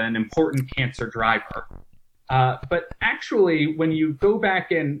is an important cancer driver. But actually, when you go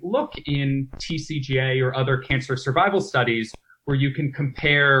back and look in TCGA or other cancer survival studies where you can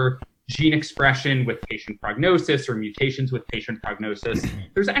compare gene expression with patient prognosis or mutations with patient prognosis,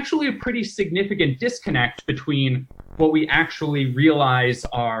 there's actually a pretty significant disconnect between what we actually realize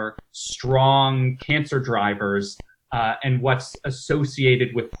are strong cancer drivers and what's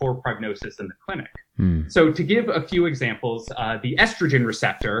associated with poor prognosis in the clinic. So to give a few examples, the estrogen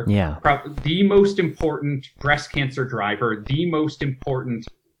receptor, the most important breast cancer driver, the most important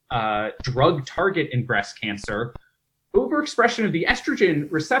drug target in breast cancer, overexpression of the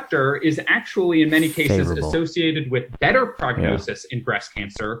estrogen receptor is actually in many cases associated with better prognosis in breast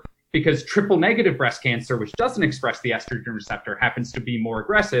cancer, because triple negative breast cancer, which doesn't express the estrogen receptor, happens to be more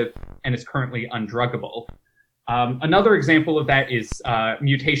aggressive and is currently undruggable. Another example of that is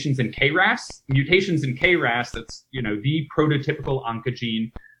mutations in KRAS. Mutations in KRAS, that's the prototypical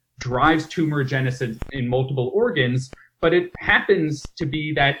oncogene, drives tumorigenesis in multiple organs, but it happens to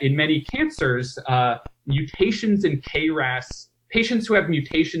be that in many cancers, mutations in KRAS, patients who have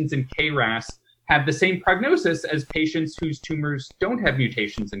mutations in KRAS have the same prognosis as patients whose tumors don't have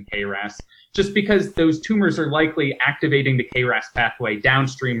mutations in KRAS, just because those tumors are likely activating the KRAS pathway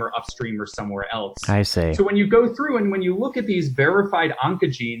downstream or upstream or somewhere else. I see. So when you go through and when you look at these verified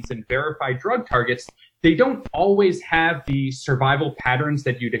oncogenes and verified drug targets, they don't always have the survival patterns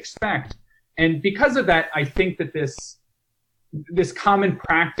that you'd expect. And because of that, I think that this common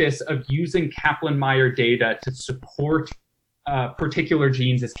practice of using Kaplan-Meier data to support particular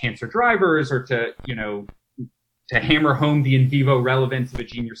genes as cancer drivers, or to hammer home the in vivo relevance of a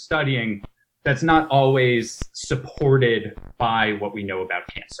gene you're studying, that's not always supported by what we know about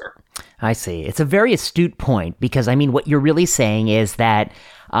cancer. I see. It's a very astute point, because I mean, what you're really saying is that,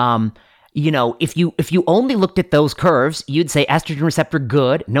 if you only looked at those curves, you'd say estrogen receptor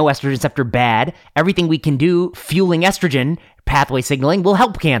good, no estrogen receptor bad. Everything we can do fueling estrogen pathway signaling will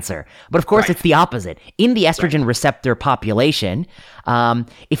help cancer. But of course, it's the opposite. In the estrogen receptor population,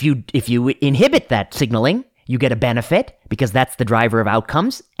 if you inhibit that signaling, you get a benefit, because that's the driver of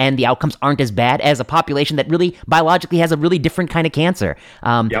outcomes, and the outcomes aren't as bad as a population that really biologically has a really different kind of cancer.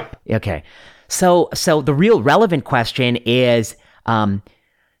 Okay. So the real relevant question is,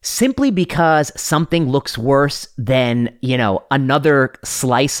 simply because something looks worse than, another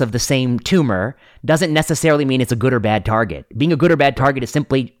slice of the same tumor doesn't necessarily mean it's a good or bad target. Being a good or bad target is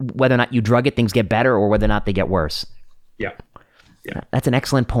simply whether or not you drug it, things get better, or whether or not they get worse. Yeah. That's an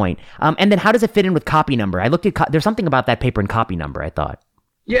excellent point. And then how does it fit in with copy number? I looked at, there's something about that paper in copy number, I thought.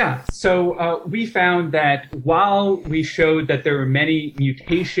 Yeah, so we found that while we showed that there were many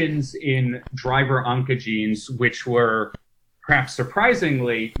mutations in driver oncogenes, which were perhaps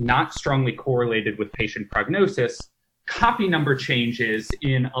surprisingly not strongly correlated with patient prognosis, copy number changes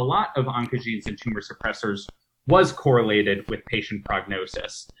in a lot of oncogenes and tumor suppressors was correlated with patient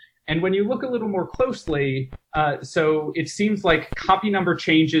prognosis. And when you look a little more closely, so it seems like copy number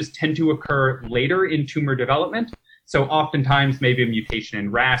changes tend to occur later in tumor development. So oftentimes maybe a mutation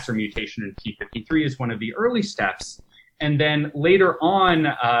in RAS or mutation in P53 is one of the early steps. And then later on,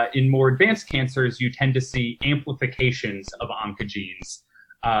 in more advanced cancers, you tend to see amplifications of oncogenes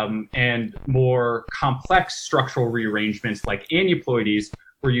and more complex structural rearrangements like aneuploidies,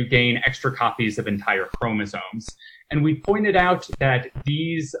 where you gain extra copies of entire chromosomes. And we pointed out that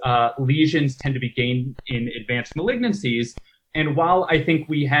these lesions tend to be gained in advanced malignancies. And while I think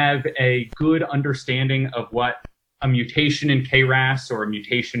we have a good understanding of what a mutation in KRAS or a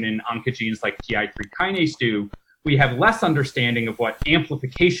mutation in oncogenes like PI3 kinase do, we have less understanding of what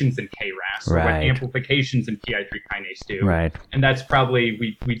amplifications in KRAS or what amplifications in PI3 kinase do. Right. And that's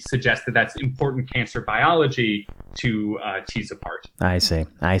probably, we'd suggest that that's important cancer biology to tease apart. I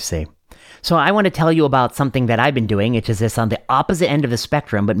see. So I want to tell you about something that I've been doing, which is this on the opposite end of the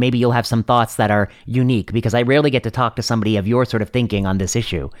spectrum, but maybe you'll have some thoughts that are unique because I rarely get to talk to somebody of your sort of thinking on this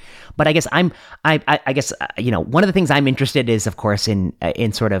issue. But I guess one of the things I'm interested is, of course,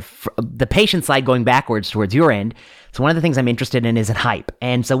 in sort of the patient side going backwards towards your end. So one of the things I'm interested in is in hype.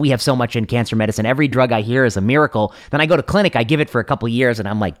 And so we have so much in cancer medicine. Every drug I hear is a miracle. Then I go to clinic, I give it for a couple years, and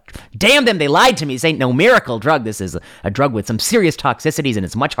I'm like, damn them, they lied to me. This ain't no miracle drug. This is a drug with some serious toxicities, and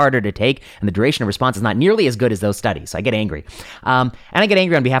it's much harder to take, and the duration of response is not nearly as good as those studies. So I get angry. And I get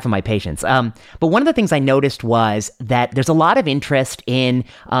angry on behalf of my patients. But one of the things I noticed was that there's a lot of interest in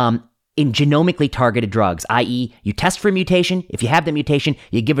genomically targeted drugs, i.e. you test for a mutation. If you have the mutation,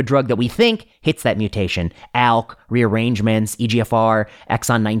 you give a drug that we think hits that mutation. ALK, rearrangements, EGFR,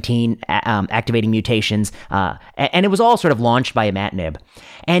 exon 19 activating mutations. And it was all sort of launched by imatinib.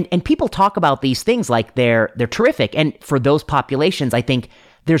 And people talk about these things like they're terrific. And for those populations, I think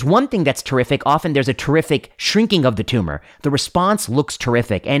there's one thing that's terrific. Often there's a terrific shrinking of the tumor. The response looks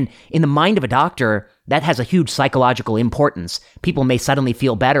terrific. And in the mind of a doctor, that has a huge psychological importance. People may suddenly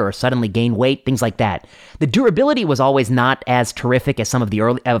feel better or suddenly gain weight, things like that. The durability was always not as terrific as some of the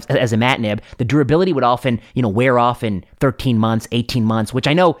early, as imatinib. The durability would often, wear off in 13 months, 18 months, which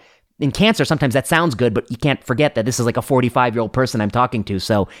I know in cancer, sometimes that sounds good, but you can't forget that this is like a 45-year-old person I'm talking to.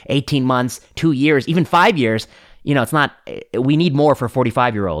 So 18 months, 2 years, even 5 years, it's not, we need more for a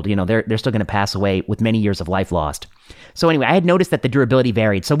 45-year-old. They're still going to pass away with many years of life lost. So anyway, I had noticed that the durability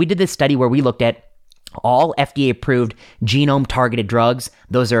varied. So we did this study where we looked at all FDA-approved genome-targeted drugs.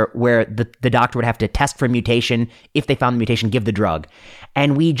 Those are where the doctor would have to test for a mutation. If they found the mutation, give the drug.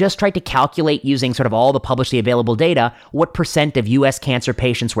 And we just tried to calculate using sort of all the publicly available data, what percent of U.S. cancer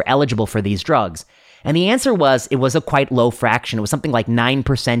patients were eligible for these drugs. And the answer was, it was a quite low fraction. It was something like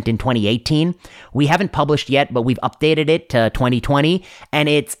 9% in 2018. We haven't published yet, but we've updated it to 2020, and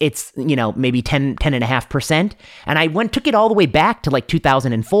it's maybe 10.5%. And I took it all the way back to like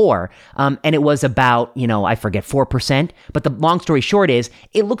 2004, and it was about, I forget, 4%. But the long story short is,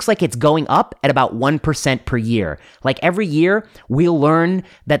 it looks like it's going up at about 1% per year. Like every year, we'll learn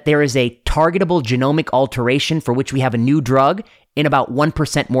that there is a targetable genomic alteration for which we have a new drug in about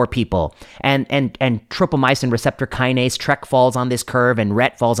 1% more people. And tropomyosin receptor kinase, TRK, falls on this curve, and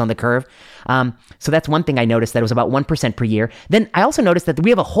RET falls on the curve. So that's one thing I noticed, that it was about 1% per year. Then I also noticed that we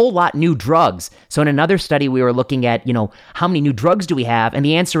have a whole lot new drugs. So in another study, we were looking at, how many new drugs do we have? And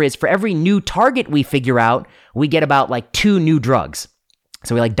the answer is, for every new target we figure out, we get about like 2 new drugs.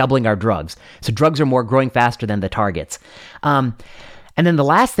 So we're like doubling our drugs. So drugs are growing faster than the targets. And then the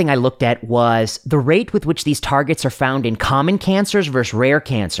last thing I looked at was the rate with which these targets are found in common cancers versus rare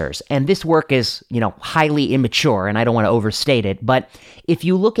cancers. And this work is, highly immature, and I don't want to overstate it. But if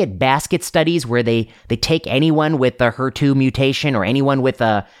you look at basket studies where they take anyone with a HER2 mutation or anyone with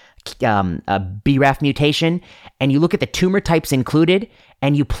a BRAF mutation, and you look at the tumor types included,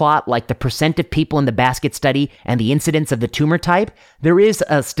 and you plot like the percent of people in the basket study and the incidence of the tumor type, there is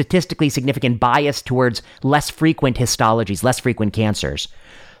a statistically significant bias towards less frequent histologies, less frequent cancers.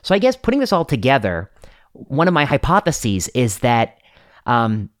 So I guess putting this all together, one of my hypotheses is that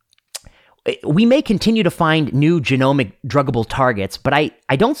we may continue to find new genomic druggable targets, but I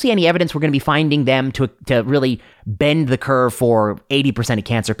don't see any evidence we're going to be finding them to really bend the curve for 80% of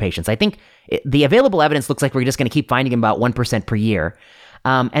cancer patients. I think the available evidence looks like we're just going to keep finding them about 1% per year.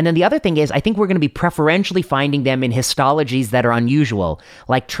 And then the other thing is, I think we're going to be preferentially finding them in histologies that are unusual.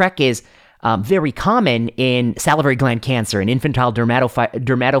 Like TRK is very common in salivary gland cancer and infantile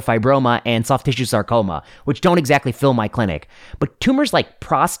dermatofibroma and soft tissue sarcoma, which don't exactly fill my clinic. But tumors like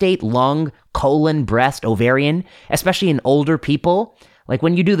prostate, lung, colon, breast, ovarian, especially in older people, like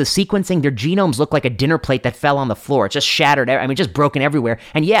when you do the sequencing, their genomes look like a dinner plate that fell on the floor. It's just shattered. Just broken everywhere.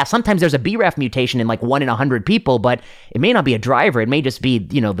 And yeah, sometimes there's a BRAF mutation in like 1 in 100 people, but it may not be a driver. It may just be,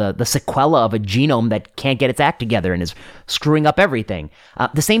 the sequela of a genome that can't get its act together and is screwing up everything.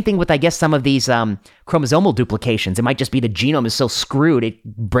 The same thing with, I guess, some of these chromosomal duplications. It might just be the genome is so screwed, it's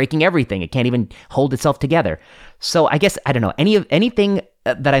breaking everything. It can't even hold itself together. So I guess, I don't know, anything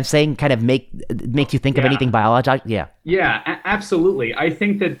that I'm saying kind of make you think of anything biological? Yeah, absolutely. I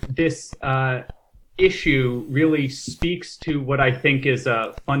think that this issue really speaks to what I think is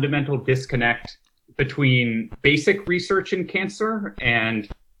a fundamental disconnect between basic research in cancer and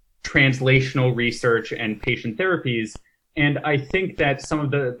translational research and patient therapies. And I think that some of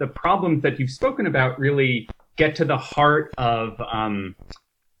the problems that you've spoken about really get to the heart of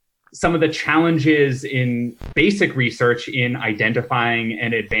some of the challenges in basic research in identifying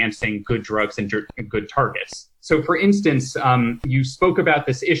and advancing good drugs and good targets. So for instance, you spoke about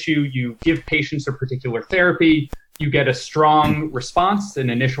this issue, you give patients a particular therapy, you get a strong response, an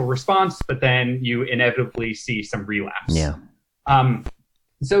initial response, but then you inevitably see some relapse. Yeah.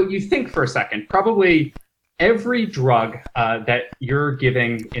 So you think for a second, probably every drug that you're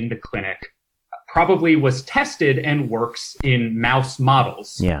giving in the clinic probably was tested and works in mouse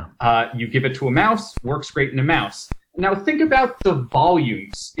models. Yeah. You give it to a mouse, works great in a mouse. Now think about the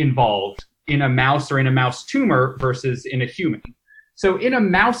volumes involved in a mouse or in a mouse tumor versus in a human. So in a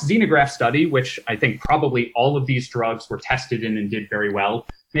mouse xenograft study, which I think probably all of these drugs were tested in and did very well,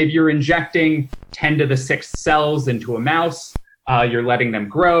 maybe you're injecting 10 to the 6th cells into a mouse, you're letting them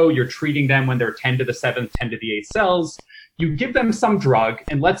grow, you're treating them when they're 10 to the 7th, 10 to the 8th cells, you give them some drug,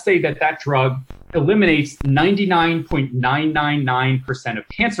 and let's say that drug eliminates 99.999% of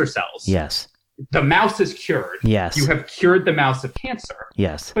cancer cells. Yes. The mouse is cured. Yes. You have cured the mouse of cancer.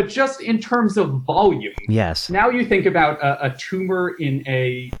 Yes. But just in terms of volume, yes. Now you think about a tumor in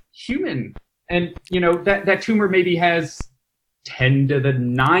a human, and that tumor maybe has 10 to the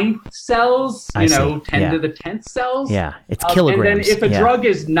 9th cells, 10 to the 10th cells. Yeah, it's kilograms. And then if a drug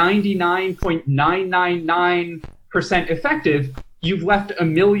is 99.999% effective, you've left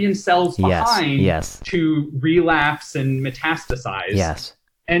 1 million cells behind to relapse and metastasize. Yes.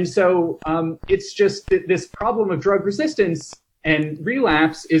 And so it's just that this problem of drug resistance and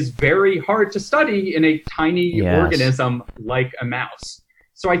relapse is very hard to study in a tiny organism like a mouse.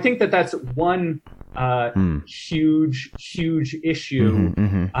 So I think that's one huge issue.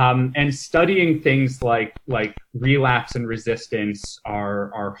 And studying things like relapse and resistance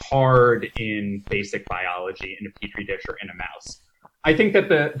are hard in basic biology in a petri dish or in a mouse. I think that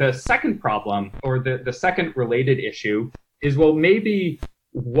the second problem, or the second related issue, is, well, maybe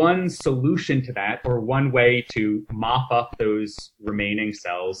one solution to that, or one way to mop up those remaining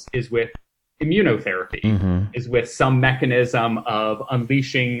cells, is with immunotherapy, is with some mechanism of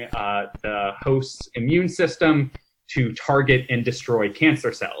unleashing the host's immune system to target and destroy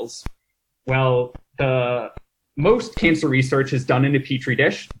cancer cells. Well, the most cancer research is done in a petri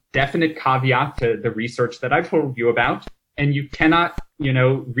dish, definite caveat to the research that I've told you about, and you cannot,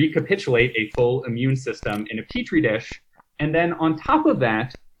 recapitulate a full immune system in a petri dish. And then on top of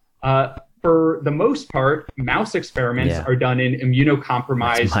that, for the most part, mouse experiments are done in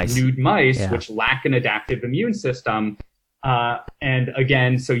immunocompromised nude mice, which lack an adaptive immune system. And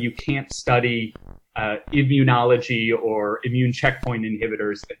again, so you can't study immunology or immune checkpoint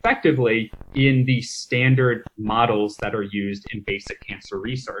inhibitors effectively in the standard models that are used in basic cancer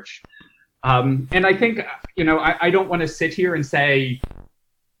research. And I think, I don't want to sit here and say,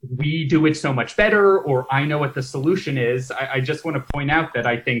 we do it so much better, or I know what the solution is. I just want to point out that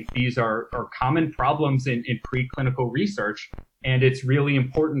I think these are common problems in preclinical research, and it's really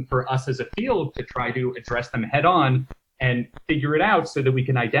important for us as a field to try to address them head on and figure it out so that we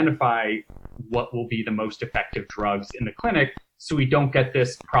can identify what will be the most effective drugs in the clinic, so we don't get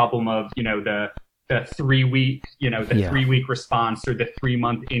this problem of, the 3 week, 3 week response or the 3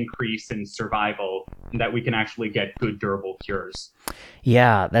 month increase in survival, and that we can actually get good durable cures.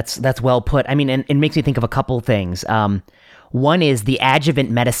 Yeah, that's well put. I mean, and it makes me think of a couple things. One is the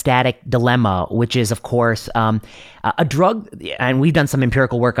adjuvant metastatic dilemma, which is, of course, a drug, and we've done some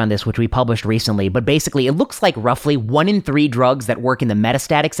empirical work on this, which we published recently, but basically it looks like roughly 1 in 3 drugs that work in the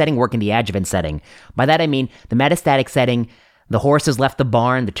metastatic setting work in the adjuvant setting. By that I mean the metastatic setting, the horse has left the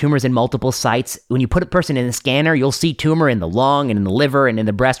barn, the tumor's in multiple sites. When you put a person in a scanner, you'll see tumor in the lung and in the liver and in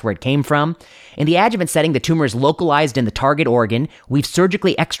the breast where it came from. In the adjuvant setting, the tumor is localized in the target organ. We've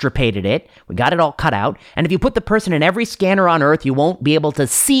surgically extirpated it. We got it all cut out. And if you put the person in every scanner on Earth, you won't be able to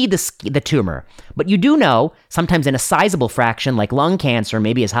see the tumor. But you do know, sometimes in a sizable fraction like lung cancer,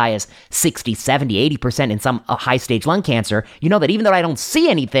 maybe as high as 60, 70, 80% in some high-stage lung cancer, you know that even though I don't see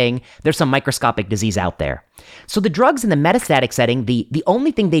anything, there's some microscopic disease out there. So the drugs in the metastatic setting, the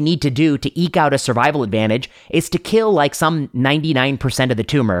only thing they need to do to eke out a survival advantage is to kill like some 99% of the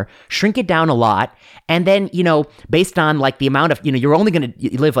tumor, shrink it down a lot, and then, based on like the amount of, you're only going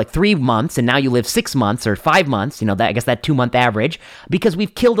to live like 3 months, and now you live 6 months or 5 months, I guess that 2-month average, because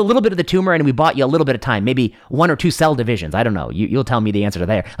we've killed a little bit of the tumor and we bought you a little bit of time, maybe 1 or 2 cell divisions. I don't know. You'll tell me the answer to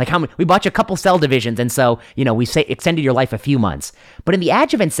there. Like how many, we bought you a couple cell divisions, and so, we say extended your life a few months. But in the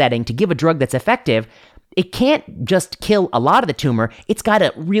adjuvant setting, to give a drug that's effective, it can't just kill a lot of the tumor. It's got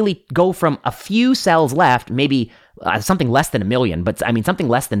to really go from a few cells left, maybe something less than 1 million, but I mean something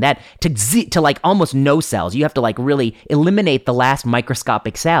less than that, to like almost no cells. You have to like really eliminate the last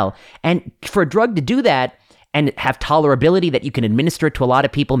microscopic cell. And for a drug to do that and have tolerability that you can administer it to a lot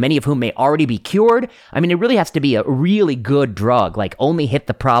of people, many of whom may already be cured, I mean, it really has to be a really good drug, like only hit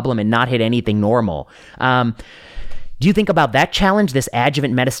the problem and not hit anything normal. Do you think about that challenge, this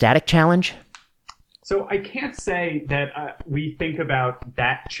adjuvant metastatic challenge? So I can't say that we think about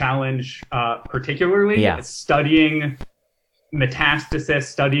that challenge particularly. Yeah. Studying metastasis,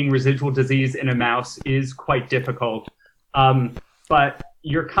 studying residual disease in a mouse is quite difficult. But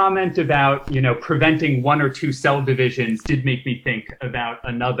your comment about, preventing one or two cell divisions did make me think about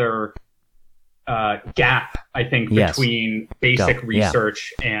another gap, I think, between basic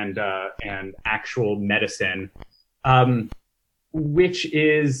research and actual medicine, which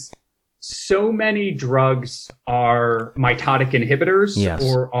is so many drugs are mitotic inhibitors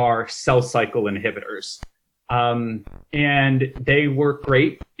or are cell cycle inhibitors. And they work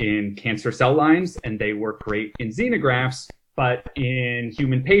great in cancer cell lines and they work great in xenografts, but in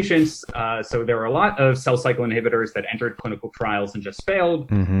human patients, so there are a lot of cell cycle inhibitors that entered clinical trials and just failed.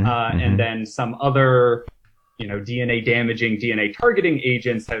 And then some other, DNA damaging, DNA targeting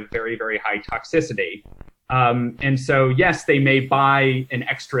agents have very, very high toxicity. And so, yes, they may buy an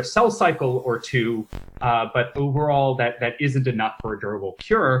extra cell cycle or two, but overall that isn't enough for a durable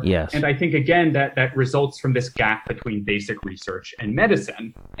cure. Yes. And I think, again, that results from this gap between basic research and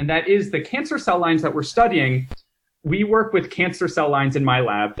medicine. And that is the cancer cell lines that we're studying. We work with cancer cell lines in my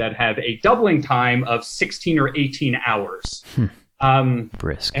lab that have a doubling time of 16 or 18 hours.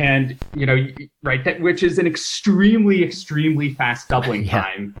 Brisk. And, which is an extremely, extremely fast doubling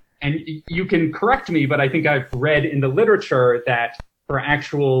time. And you can correct me, but I think I've read in the literature that for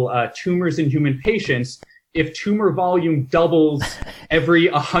actual tumors in human patients, if tumor volume doubles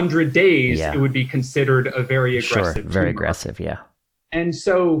every 100 days, it would be considered a very aggressive tumor. Very aggressive, And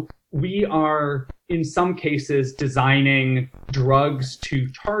so we are, in some cases, designing drugs to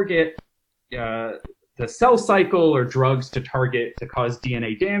target the cell cycle, or drugs to cause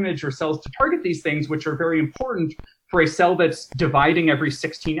DNA damage, or cells to target these things, which are very important for a cell that's dividing every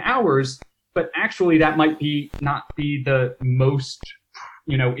 16 hours. But actually, that might not be the most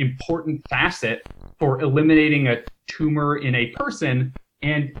important facet for eliminating a tumor in a person.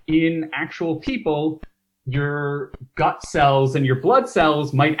 And in actual people, your gut cells and your blood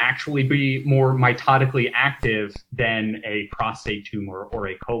cells might actually be more mitotically active than a prostate tumor or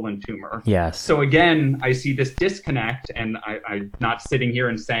a colon tumor. Yes. So again, I see this disconnect, and I'm not sitting here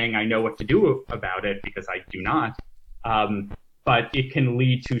and saying I know what to do about it, because I do not. But it can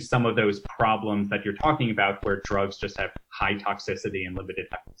lead to some of those problems that you're talking about, where drugs just have high toxicity and limited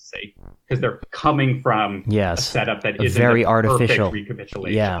efficacy, because they're coming from a setup that isn't very a artificial perfect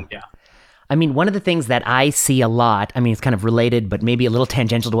recapitulation. Yeah. I mean, one of the things that I see a lot, it's kind of related, but maybe a little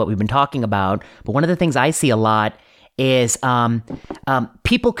tangential to what we've been talking about, but one of the things I see a lot is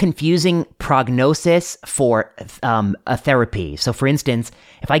people confusing prognosis for a therapy. So for instance,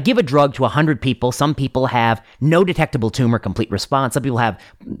 if I give a drug to 100 people, some people have no detectable tumor, complete response. Some people have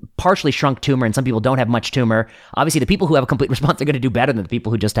partially shrunk tumor, and some people don't have much tumor. Obviously, the people who have a complete response are going to do better than the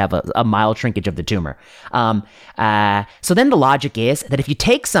people who just have a mild shrinkage of the tumor. So then the logic is that if you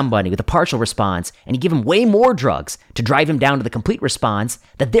take somebody with a partial response and you give them way more drugs to drive him down to the complete response,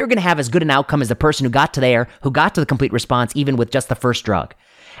 that they're going to have as good an outcome as the person who got to the complete response, even with just the first drug.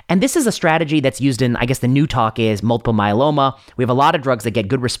 And this is a strategy that's used in, I guess the new talk is multiple myeloma. We have a lot of drugs that get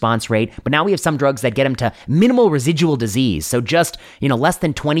good response rate, but now we have some drugs that get them to minimal residual disease. So just, less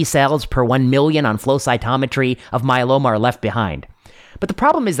than 20 cells per 1 million on flow cytometry of myeloma are left behind. But the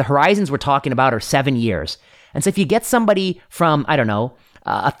problem is the horizons we're talking about are 7 years. And so if you get somebody from,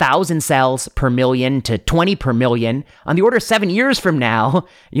 1,000 cells per million to 20 per million on the order of 7 years from now,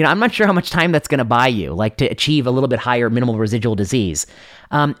 I'm not sure how much time that's going to buy you, to achieve a little bit higher minimal residual disease.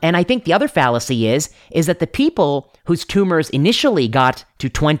 And I think the other fallacy is that the people whose tumors initially got to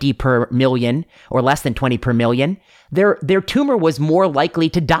 20 per million or less than 20 per million, their tumor was more likely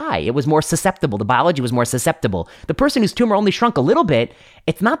to die. It was more susceptible. The biology was more susceptible. The person whose tumor only shrunk a little bit,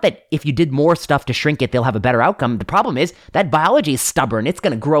 it's not that if you did more stuff to shrink it, they'll have a better outcome. The problem is that biology is stubborn. It's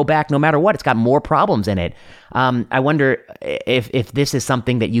going to grow back no matter what. It's got more problems in it. I wonder if this is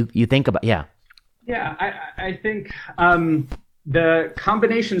something that you think about. Yeah. Yeah, I think the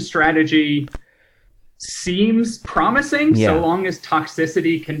combination strategy seems promising, so long as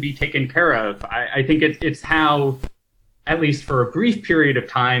toxicity can be taken care of. I think it's how, at least for a brief period of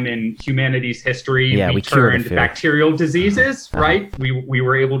time in humanity's history, we turned bacterial diseases, right? We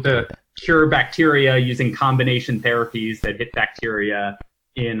were able to cure bacteria using combination therapies that hit bacteria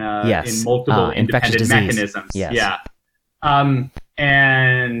in multiple independent mechanisms. Yes. Yeah.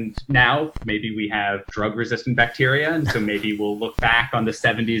 And now maybe we have drug-resistant bacteria, and so maybe we'll look back on the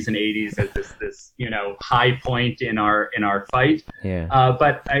 70s and 80s as this high point in our fight. Yeah.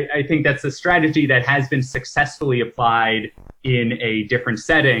 But I think that's a strategy that has been successfully applied in a different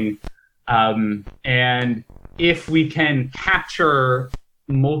setting. And if we can capture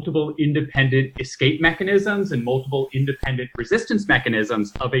multiple independent escape mechanisms and multiple independent resistance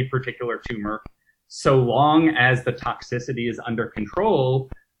mechanisms of a particular tumor, so long as the toxicity is under control,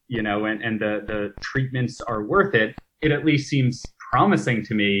 you know, and the treatments are worth it, it at least seems promising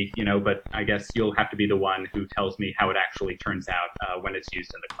to me, you know, but I guess you'll have to be the one who tells me how it actually turns out when it's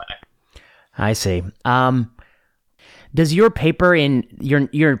used in the clinic. I see. Does your paper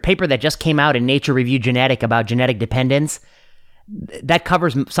your paper that just came out in Nature Review Genetic about genetic dependence, that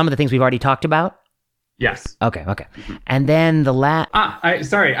covers some of the things we've already talked about? Yes. Okay. Mm-hmm. And then the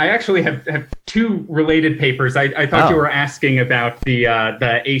sorry, I actually have two related papers. I thought you were asking about the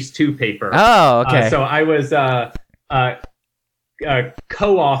ACE2 paper. Oh, okay. So I was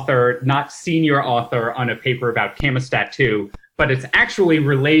co-author, not senior author, on a paper about Camostat-2, but it's actually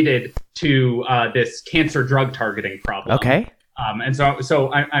related to this cancer drug targeting problem. Okay. And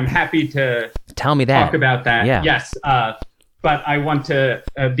so I'm happy to tell me that. Talk about that. Yeah. Yes. But I want to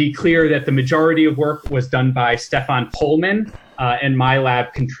be clear that the majority of work was done by Stefan Pohlmann, and my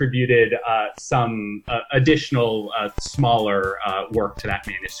lab contributed some additional smaller work to that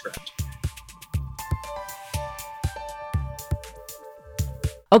manuscript.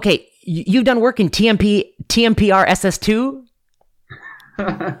 Okay, you've done work in TMPR SS2?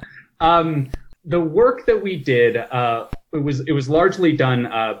 The work that we did, it was largely done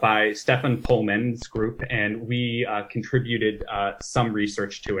by Stefan Pohlmann's group, and we contributed some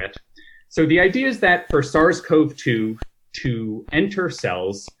research to it. So the idea is that for SARS-CoV-2 to enter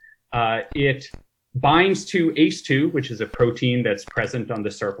cells, it binds to ACE2, which is a protein that's present on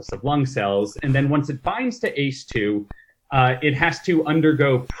the surface of lung cells, and then once it binds to ACE2, it has to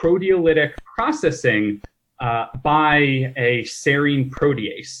undergo proteolytic processing by a serine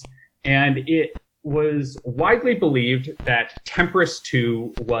protease. And it was widely believed that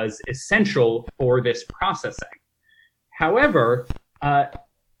TMPRSS2 was essential for this processing. However,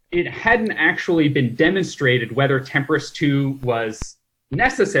 it hadn't actually been demonstrated whether TMPRSS2 was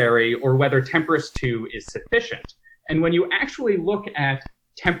necessary or whether TMPRSS2 is sufficient. And when you actually look at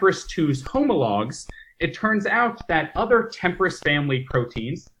TMPRSS2's homologs, it turns out that other TMPRSS family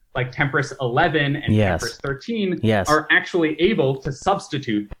proteins, like TMPRSS11 and TMPRSS13, are actually able to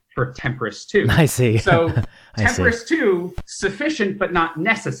substitute for TMPRSS2. I see. So TMPRSS2, sufficient but not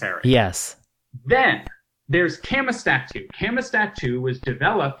necessary. Yes. Then there's Camostat-2. Camostat-2 was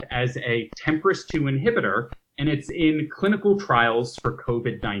developed as a TMPRSS2 inhibitor, and it's in clinical trials for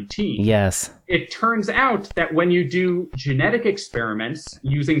COVID-19. Yes. It turns out that when you do genetic experiments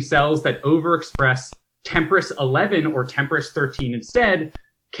using cells that overexpress TMPRSS11 or TMPRSS13 instead,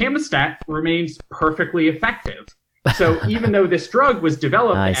 Camostat remains perfectly effective. So even though this drug was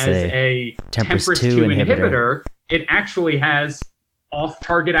developed as a TMPRSS2 inhibitor, it actually has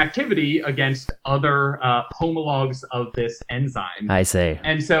off-target activity against other homologs of this enzyme. I see.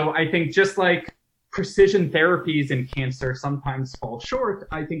 And so I think just like precision therapies in cancer sometimes fall short,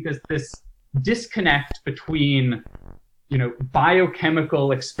 I think there's this disconnect between, you know,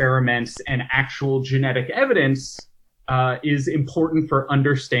 biochemical experiments and actual genetic evidence is important for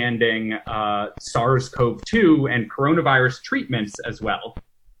understanding SARS-CoV-2 and coronavirus treatments as well.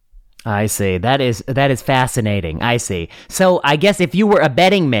 I see. That is fascinating. I see. So I guess if you were a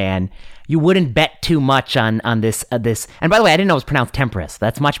betting man, you wouldn't bet too much on this. And by the way, I didn't know it was pronounced TMPRSS.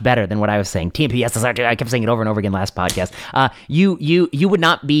 That's much better than what I was saying. TMPSSR2. I kept saying it over and over again last podcast. You would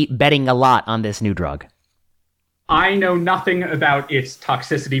not be betting a lot on this new drug. I know nothing about its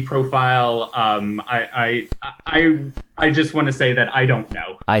toxicity profile. I just want to say that I don't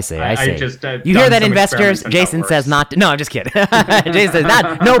know. I see. You hear that, investors? Jason says not. No, I'm just kidding. Jason says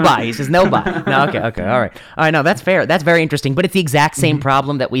not. No buy. He says no buy. No. Okay. All right. No, that's fair. That's very interesting. But it's the exact same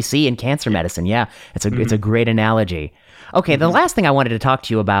problem that we see in cancer medicine. Yeah, it's a great analogy. Okay, the last thing I wanted to talk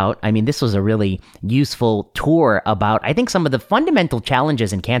to you about, I mean, this was a really useful tour about, I think, some of the fundamental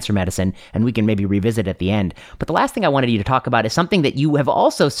challenges in cancer medicine, and we can maybe revisit at the end. But the last thing I wanted you to talk about is something that you have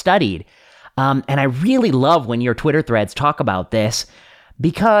also studied. And I really love when your Twitter threads talk about this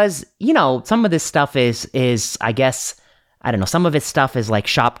because, you know, some of this stuff is I guess, I don't know, some of its stuff is like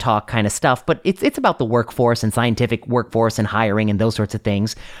shop talk kind of stuff, but it's about the workforce and scientific workforce and hiring and those sorts of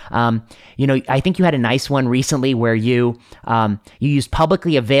things. You know, I think you had a nice one recently where you used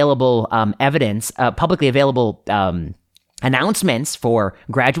publicly available evidence, publicly available announcements for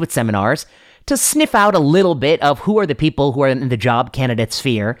graduate seminars to sniff out a little bit of who are the people who are in the job candidate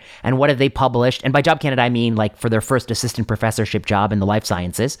sphere and what have they published. And by job candidate, I mean like for their first assistant professorship job in the life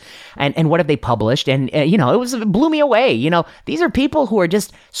sciences. And what have they published? And, it blew me away. These are people who are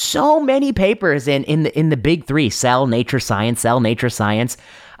just so many papers in the big three: Cell, Nature, Science.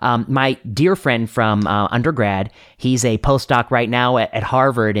 My dear friend from undergrad, he's a postdoc right now at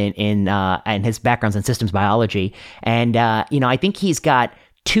Harvard and his background's in systems biology. And, I think he's got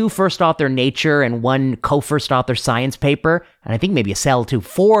 2 first author Nature and 1 co-first author Science paper, and I think maybe a Cell too,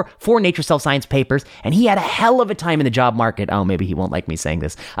 4 Nature Cell Science papers, and he had a hell of a time in the job market. Oh, maybe he won't like me saying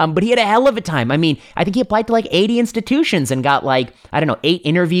this, but he had a hell of a time. I mean, I think he applied to like 80 institutions and got 8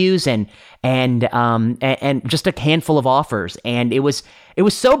 interviews and just a handful of offers, and it was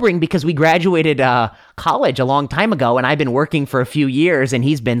sobering because we graduated college a long time ago, and I've been working for a few years, and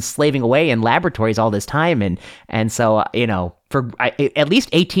he's been slaving away in laboratories all this time, and so for at least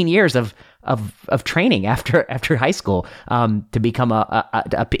 18 years of training after high school to become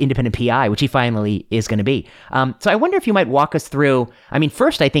a independent PI, which he finally is going to be. So I wonder if you might walk us through. I mean,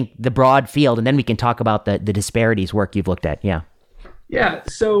 first I think the broad field, and then we can talk about the disparities work you've looked at. Yeah. Yeah.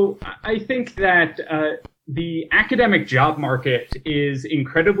 So I think that the academic job market is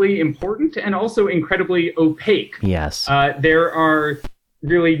incredibly important and also incredibly opaque. Yes. There are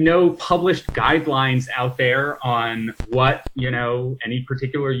really no published guidelines out there on what, any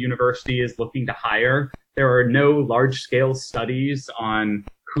particular university is looking to hire. There are no large-scale studies on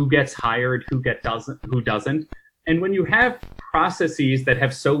who gets hired, who doesn't. And when you have processes that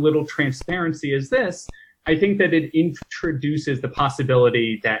have so little transparency as this, I think that it introduces the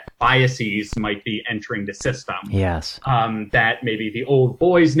possibility that biases might be entering the system. Yes. That maybe the old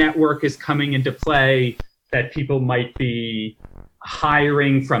boys network is coming into play, that people might be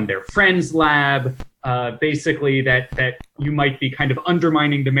hiring from their friend's lab, basically that you might be kind of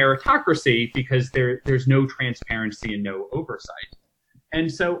undermining the meritocracy because there's no transparency and no oversight.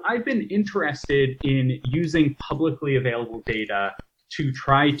 And so I've been interested in using publicly available data to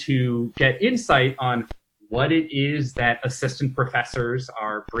try to get insight on what it is that assistant professors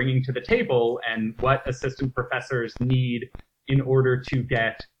are bringing to the table and what assistant professors need in order to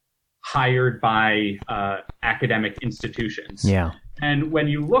get hired by academic institutions. Yeah. And when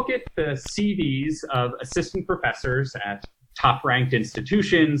you look at the CVs of assistant professors at top-ranked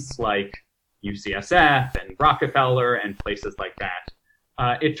institutions like UCSF and Rockefeller and places like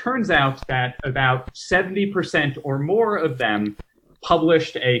that, it turns out that about 70% or more of them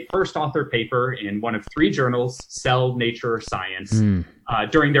published a first author paper in one of 3 journals, Cell, Nature, or Science,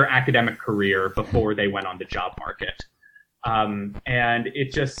 during their academic career before they went on the job market. And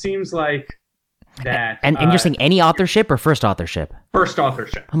it just seems like that. And you're saying any authorship or first authorship? First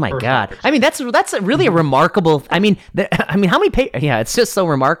authorship. Oh my God! Authorship. I mean, that's really a remarkable. I mean, how many papers? Yeah, it's just so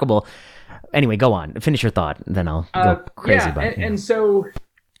remarkable. Anyway, go on. Finish your thought, then I'll go crazy about it. And so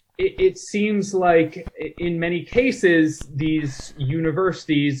it seems like in many cases these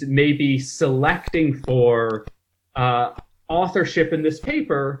universities may be selecting for authorship in this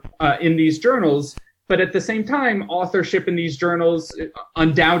paper in these journals. But at the same time, authorship in these journals,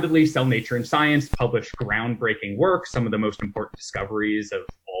 undoubtedly Cell, Nature, and Science published groundbreaking work. Some of the most important discoveries of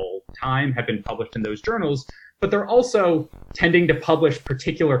all time have been published in those journals. But they're also tending to publish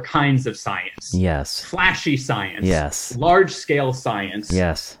particular kinds of science. Yes. Flashy science. Yes. Large-scale science.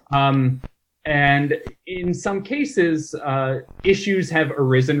 Yes. And in some cases, issues have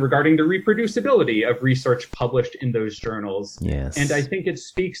arisen regarding the reproducibility of research published in those journals. Yes. And I think it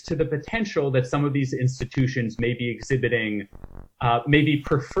speaks to the potential that some of these institutions may be exhibiting, maybe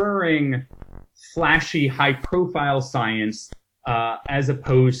preferring flashy, high-profile science as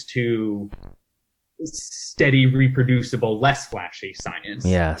opposed to steady, reproducible, less flashy science.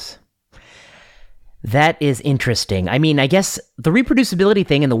 Yes. That is interesting. I mean, I guess the reproducibility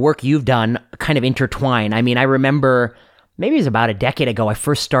thing and the work you've done kind of intertwine. I mean, I remember maybe it was about a decade ago, I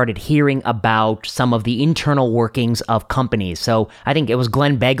first started hearing about some of the internal workings of companies. So I think it was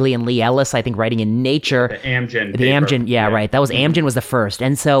Glenn Begley and Lee Ellis, I think, writing in Nature. The Amgen. The Amgen, yeah, right. That was Amgen was the first.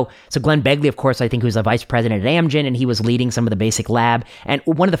 And so Glenn Begley, of course, I think he was a vice president at Amgen, and he was leading some of the basic lab. And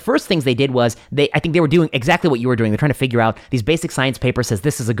one of the first things they did was I think they were doing exactly what you were doing. They're trying to figure out these basic science papers says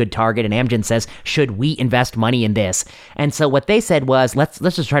this is a good target, and Amgen says, should we invest money in this? And so what they said was, let's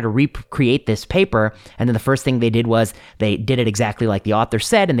just try to recreate this paper. And then the first thing they did was they did it exactly like the author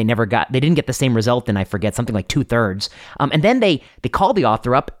said, and they didn't get the same result in, I forget, something like 2/3. And then they called the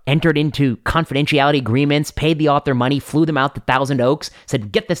author up, entered into confidentiality agreements, paid the author money, flew them out to Thousand Oaks,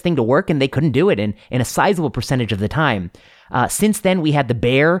 said, get this thing to work, and they couldn't do it in a sizable percentage of the time. Since then, we had the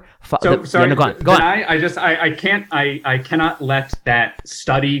bear. Sorry, no, go on. I cannot let that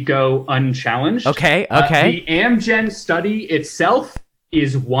study go unchallenged. Okay. The Amgen study itself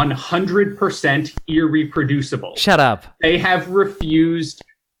is 100% irreproducible. Shut up. They have refused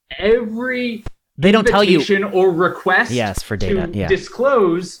every They don't tell you invitation or request for data. to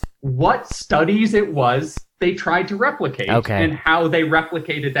disclose what studies it was they tried to replicate and how they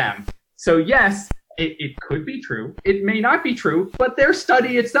replicated them. So yes, it could be true. It may not be true, but their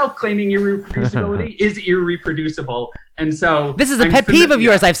study itself claiming irreproducibility is irreproducible. And so this is a pet peeve of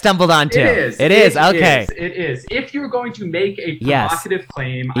yours I've stumbled onto. It is. Okay. It is. If you're going to make a provocative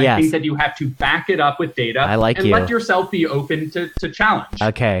claim, I think that you have to back it up with data and let yourself be open to challenge.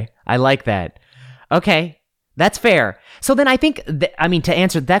 Okay. I like that. Okay. That's fair. So then I think, to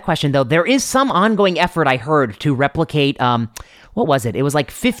answer that question, though, there is some ongoing effort I heard to replicate, what was it? It was like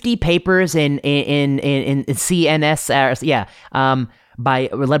 50 papers in CNS,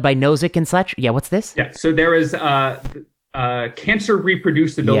 led by Nozick and such. Yeah, what's this? Yeah, so there is Cancer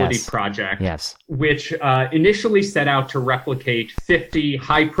Reproducibility Project, which initially set out to replicate 50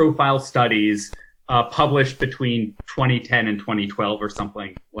 high-profile studies published between 2010 and 2012 or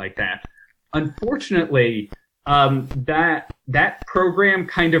something like that. Unfortunately, that program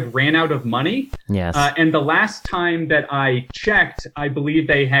kind of ran out of money. Yes. And the last time that I checked, I believe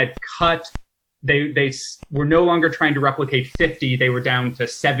they had cut. They were no longer trying to replicate 50. They were down to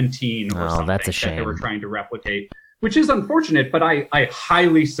 17 or something. That's a shame. That they were trying to replicate, which is unfortunate. But I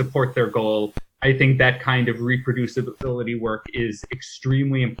highly support their goal. I think that kind of reproducibility work is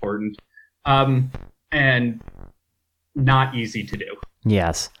extremely important, and not easy to do.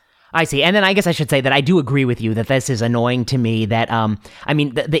 Yes. I see. And then I guess I should say that I do agree with you that this is annoying to me that,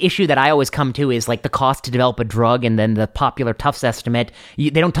 the issue that I always come to is like the cost to develop a drug and then the popular Tufts estimate.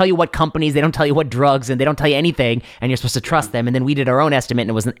 They don't tell you what companies, they don't tell you what drugs, and they don't tell you anything, and you're supposed to trust them. And then we did our own estimate and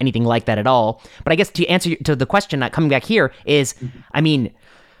it wasn't anything like that at all. But I guess to answer to the question, coming back here is,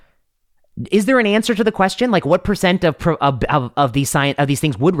 is there an answer to the question? Like what percent of these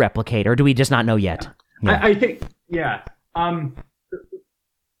things would replicate, or do we just not know yet? I think,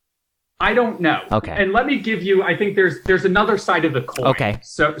 I don't know. Okay. And let me give you, I think there's another side of the coin. Okay.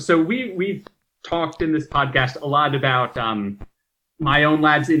 So we've talked in this podcast a lot about my own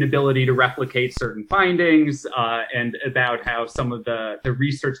lab's inability to replicate certain findings, and about how some of the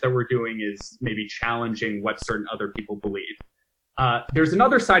research that we're doing is maybe challenging what certain other people believe. There's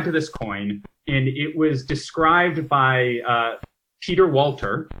another side to this coin, and it was described by Peter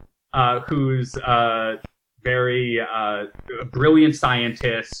Walter, who's very brilliant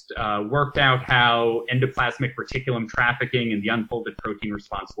scientist, worked out how endoplasmic reticulum trafficking and the unfolded protein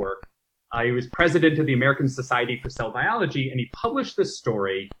response work. He was president of the American Society for Cell Biology, and he published this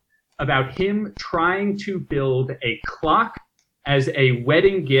story about him trying to build a clock as a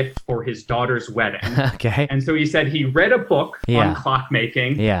wedding gift for his daughter's wedding. Okay. And so he said he read a book on clock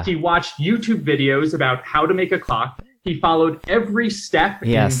making. Yeah. He watched YouTube videos about how to make a clock. He followed every step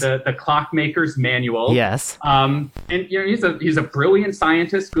in the clockmaker's manual. Yes. And he's a brilliant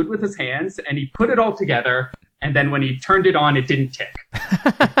scientist, good with his hands, and he put it all together. And then when he turned it on, it didn't tick.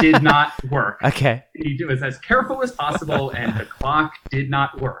 It did not work. Okay. He was as careful as possible, and the clock did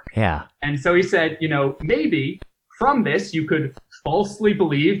not work. Yeah. And so he said, maybe from this you could falsely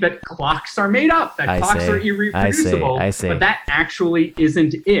believe that clocks are made up, that clocks are irreproducible. I see. But that actually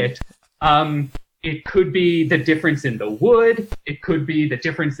isn't it. It could be the difference in the wood. It could be the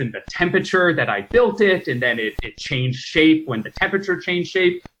difference in the temperature that I built it, and then it changed shape when the temperature changed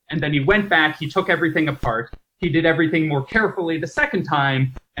shape. And then he went back, he took everything apart. He did everything more carefully the second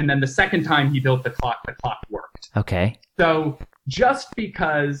time, and then the second time he built the clock worked. Okay. So just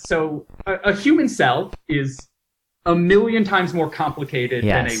because, a human cell is 1,000,000 times more complicated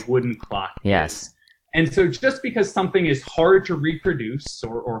than a wooden clock is. And so just because something is hard to reproduce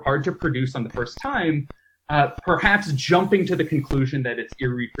or hard to produce on the first time, perhaps jumping to the conclusion that it's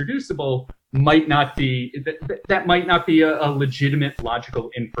irreproducible might not be, that might not be a legitimate logical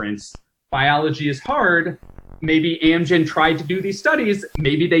inference. Biology is hard. Maybe Amgen tried to do these studies.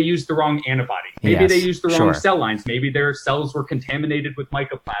 Maybe they used the wrong antibody. Maybe they used the wrong cell lines. Maybe their cells were contaminated with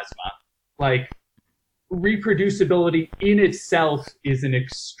mycoplasma. Reproducibility in itself is an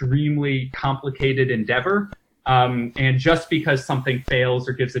extremely complicated endeavor. And just because something fails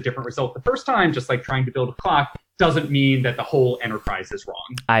or gives a different result the first time, just like trying to build a clock, doesn't mean that the whole enterprise is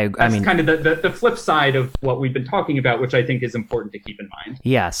wrong. That's kind of the flip side of what we've been talking about, which I think is important to keep in mind.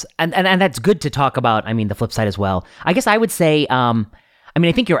 Yes. And that's good to talk about, the flip side as well. I guess I would say, I mean,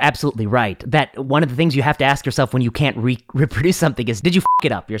 I think you're absolutely right that one of the things you have to ask yourself when you can't reproduce something is, did you f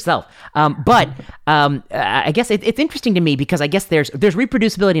it up yourself? But I guess it's interesting to me because I guess there's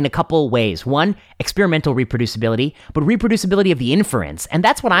reproducibility in a couple ways. One, experimental reproducibility, but reproducibility of the inference. And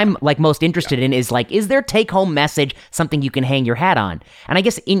that's what I'm like most interested in is like, is their take-home message something you can hang your hat on? And I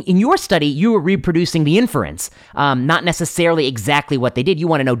guess in your study, you were reproducing the inference, not necessarily exactly what they did. You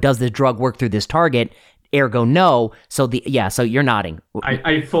want to know, does this drug work through this target? Ergo, no. So so you're nodding.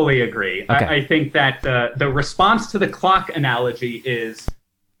 I fully agree. Okay. I think that the response to the clock analogy is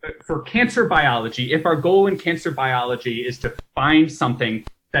for cancer biology. If our goal in cancer biology is to find something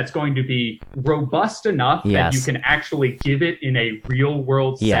that's going to be robust enough that you can actually give it in a real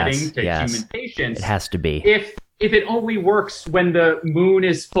world setting to human patients, it has to be. If it only works when the moon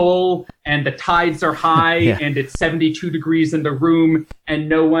is full and the tides are high and it's 72 degrees in the room and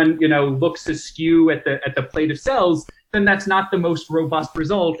no one, looks askew at the plate of cells, then that's not the most robust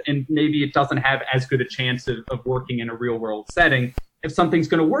result. And maybe it doesn't have as good a chance of working in a real world setting. If something's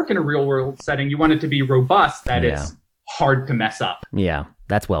going to work in a real world setting, you want it to be robust, that it's hard to mess up. Yeah,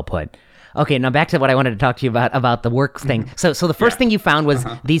 that's well put. Okay, now back to what I wanted to talk to you about the work thing. So the first thing you found was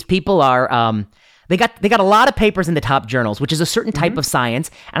these people are... They got a lot of papers in the top journals, which is a certain type of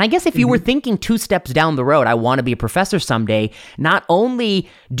science. And I guess if you were thinking 2 steps down the road, I want to be a professor someday, not only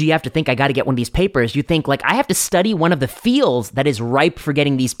do you have to think I got to get one of these papers, you think like I have to study one of the fields that is ripe for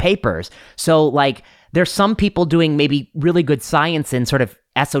getting these papers. So like there's some people doing maybe really good science in sort of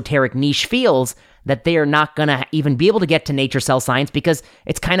esoteric niche fields that they are not going to even be able to get to Nature Cell Science because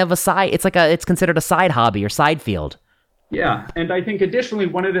it's kind of it's considered a side hobby or side field. Yeah, and I think additionally,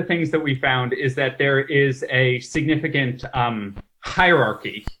 one of the things that we found is that there is a significant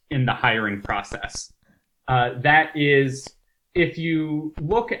hierarchy in the hiring process. That is, if you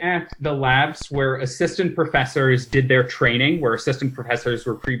look at the labs where assistant professors did their training, where assistant professors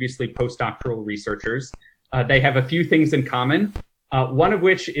were previously postdoctoral researchers, they have a few things in common. One of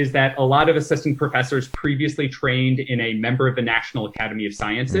which is that a lot of assistant professors previously trained in a member of the National Academy of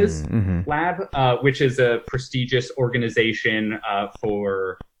Sciences lab, which is a prestigious organization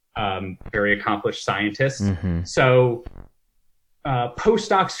for very accomplished scientists. So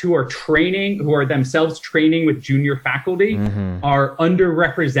postdocs who are themselves training with junior faculty are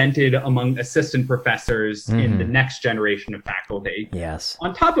underrepresented among assistant professors in the next generation of faculty. Yes.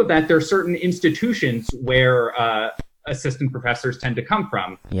 On top of that, there are certain institutions where assistant professors tend to come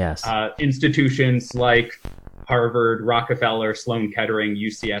from. Yes. Institutions like Harvard, Rockefeller, Sloan Kettering,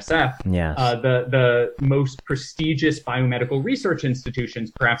 UCSF. Yes. The most prestigious biomedical research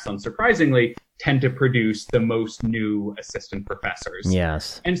institutions, perhaps unsurprisingly, tend to produce the most new assistant professors.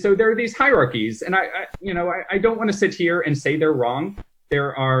 Yes. And so there are these hierarchies, and I don't want to sit here and say they're wrong.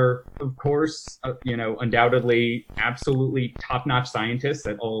 There are, of course, undoubtedly, absolutely top-notch scientists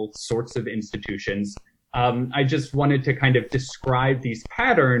at all sorts of institutions. I just wanted to kind of describe these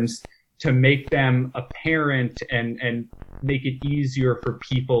patterns to make them apparent and make it easier for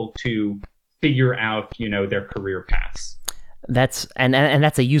people to figure out, their career paths. That's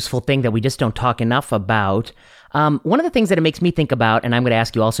a useful thing that we just don't talk enough about. One of the things that it makes me think about, and I'm going to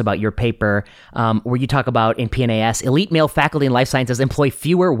ask you also about your paper, where you talk about in PNAS, elite male faculty in life sciences employ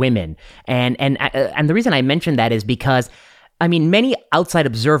fewer women, and the reason I mention that is because, I mean, many outside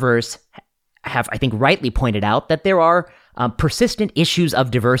observers have, I think, rightly pointed out that there are persistent issues of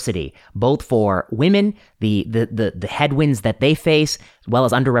diversity, both for women, the headwinds that they face, as well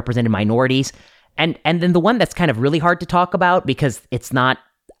as underrepresented minorities. And then the one that's kind of really hard to talk about because it's not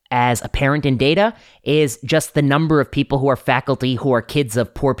as apparent in data is just the number of people who are faculty who are kids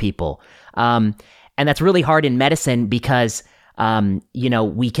of poor people. And that's really hard in medicine because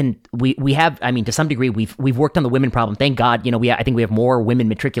we have, I mean, to some degree, we've worked on the women problem. Thank God, I think we have more women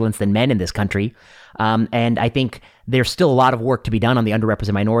matriculants than men in this country. And I think there's still a lot of work to be done on the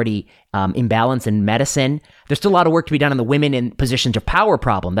underrepresented minority imbalance in medicine. There's still a lot of work to be done on the women in positions of power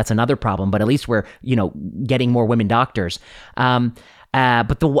problem. That's another problem, but at least we're, getting more women doctors.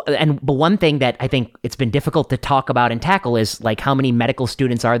 But one thing that I think it's been difficult to talk about and tackle is like how many medical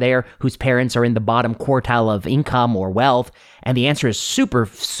students are there whose parents are in the bottom quartile of income or wealth, and the answer is super,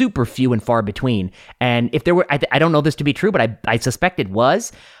 super few and far between. And if there were, I don't know this to be true, but I suspect it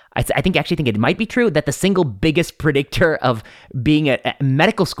was. I actually think it might be true that the single biggest predictor of being a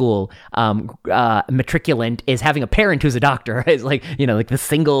medical school matriculant is having a parent who's a doctor. It's like, like the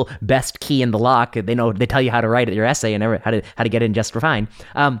single best key in the lock. They tell you how to write your essay and how to get in just fine.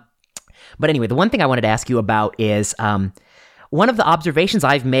 But anyway, the one thing I wanted to ask you about is one of the observations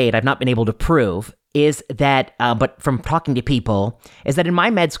I've made, I've not been able to prove, is that, but from talking to people, is that in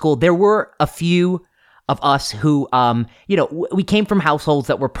my med school, there were a few of us who, we came from households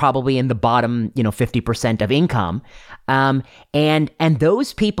that were probably in the bottom, 50% of income. And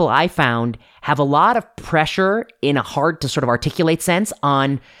those people I found have a lot of pressure in a hard to sort of articulate sense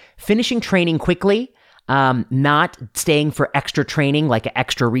on finishing training quickly, not staying for extra training, like an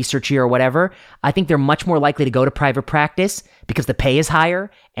extra research year or whatever. I think they're much more likely to go to private practice because the pay is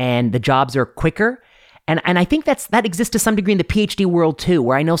higher and the jobs are quicker. And I think that exists to some degree in the PhD world too,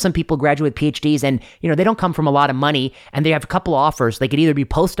 where I know some people graduate PhDs and, they don't come from a lot of money and they have a couple of offers. They could either be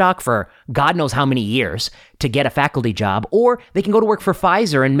postdoc for God knows how many years to get a faculty job, or they can go to work for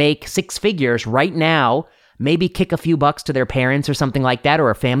Pfizer and make six figures right now, maybe kick a few bucks to their parents or something like that, or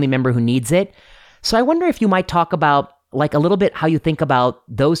a family member who needs it. So I wonder if you might talk about like a little bit how you think about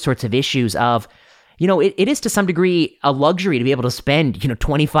those sorts of issues of, it is to some degree a luxury to be able to spend,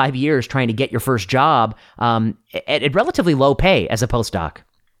 25 years trying to get your first job at relatively low pay as a postdoc.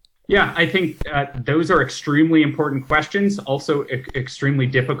 Yeah, I think those are extremely important questions, also extremely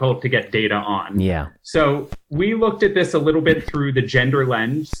difficult to get data on. Yeah. So we looked at this a little bit through the gender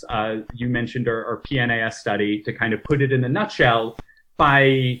lens. You mentioned our PNAS study to kind of put it in a nutshell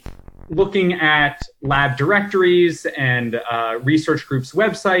by looking at lab directories and research groups'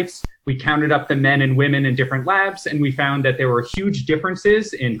 websites. We counted up the men and women in different labs, and we found that there were huge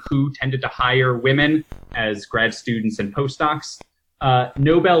differences in who tended to hire women as grad students and postdocs.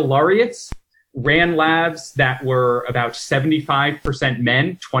 Nobel laureates ran labs that were about 75%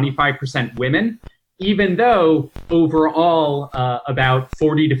 men, 25% women, even though overall about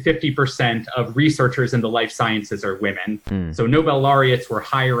 40 to 50% of researchers in the life sciences are women. So Nobel laureates were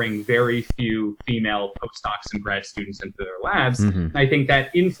hiring very few female postdocs and grad students into their labs. And I think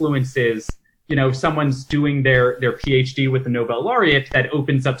that influences, if someone's doing their PhD with a Nobel laureate, that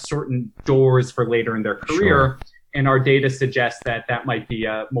opens up certain doors for later in their career. Sure. And our data suggests that might be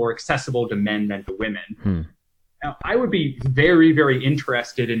more accessible to men than to women. Now, I would be very, very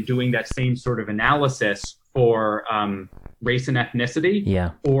interested in doing that same sort of analysis for race and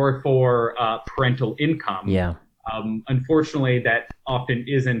ethnicity, or for parental income. Unfortunately, that often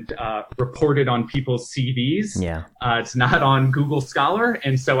isn't reported on people's CVs. It's not on Google Scholar,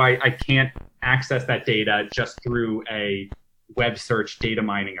 and so I can't access that data just through a web search data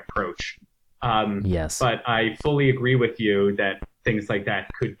mining approach. But I fully agree with you that things like that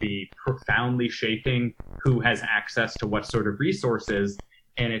could be profoundly shaping who has access to what sort of resources,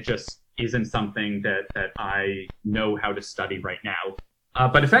 and it just isn't something that I know how to study right now.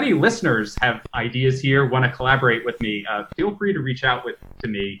 But if any listeners have ideas here, want to collaborate with me, feel free to reach out to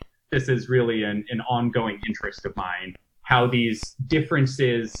me. This is really an ongoing interest of mine, how these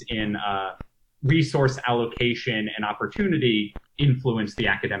differences in resource allocation and opportunity influence the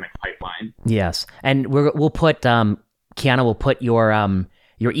academic pipeline. Yes, and we'll put Kiana will put your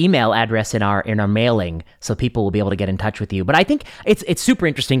email address in our mailing, so people will be able to get in touch with you. But I think it's super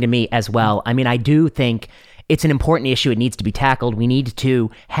interesting to me as well. I mean, I do think it's an important issue. It needs to be tackled. We need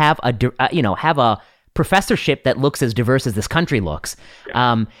to have a professorship that looks as diverse as this country looks,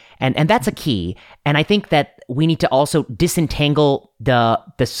 and that's a key. And I think that we need to also disentangle the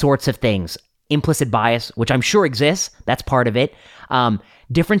sorts of things. Implicit bias, which I'm sure exists, that's part of it.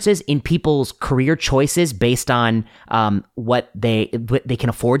 Differences in people's career choices based on what they can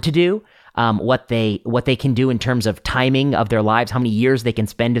afford to do, what they can do in terms of timing of their lives, how many years they can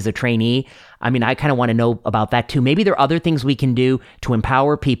spend as a trainee. I mean, I kind of want to know about that too. Maybe there are other things we can do to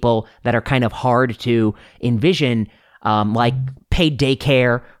empower people that are kind of hard to envision, like paid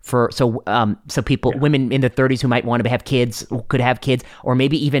daycare so people, women in their 30s who might want to have kids could have kids, or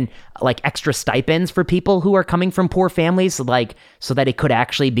maybe even like extra stipends for people who are coming from poor families, like so that it could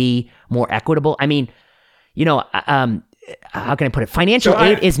actually be more equitable. I mean, how can I put it? Financial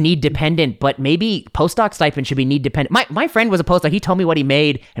aid is need dependent, but maybe postdoc stipend should be need dependent. My friend was a postdoc. He told me what he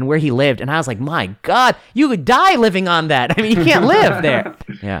made and where he lived, and I was like, my God, you would die living on that. I mean, you can't live there.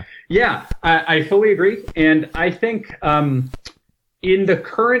 Yeah, I fully agree. And I think in the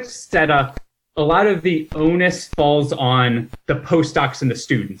current setup, a lot of the onus falls on the postdocs and the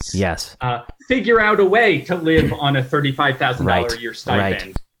students. Yes. Figure out a way to live on a $35,000 a year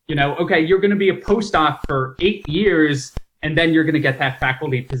stipend. Okay, you're going to be a postdoc for 8 years, and then you're going to get that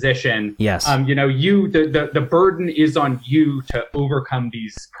faculty position. Yes. The burden is on you to overcome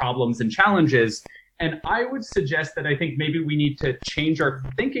these problems and challenges. And I would suggest that I think maybe we need to change our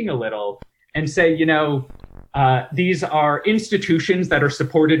thinking a little and say, these are institutions that are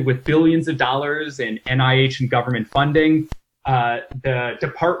supported with billions of dollars in NIH and government funding. The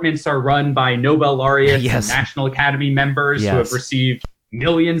departments are run by Nobel laureates and National Academy members who have received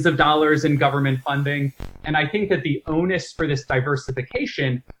millions of dollars in government funding. And I think that the onus for this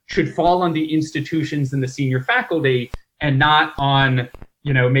diversification should fall on the institutions and the senior faculty and not on,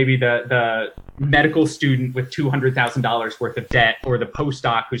 maybe the medical student with $200,000 worth of debt or the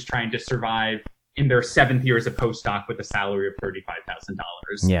postdoc who's trying to survive in their 7th year as a postdoc with a salary of $35,000.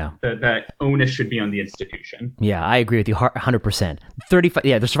 Yeah. The onus should be on the institution. Yeah, I agree with you 100%.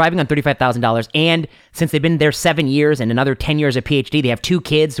 They're surviving on $35,000, and since they've been there 7 years and another 10 years of PhD, they have 2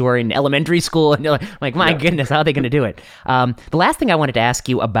 kids who are in elementary school, and they're like, my goodness, how are they going to do it? The last thing I wanted to ask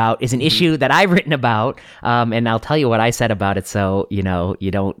you about is an issue that I've written about, and I'll tell you what I said about it, so you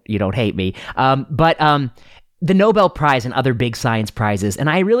don't hate me. But the Nobel Prize and other big science prizes, and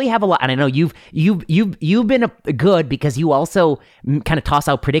I really have a lot. And I know you've been good because you also kind of toss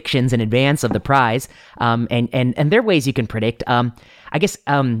out predictions in advance of the prize, and there are ways you can predict. I guess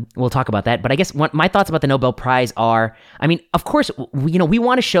we'll talk about that. But I guess my thoughts about the Nobel Prize are, I mean, of course, we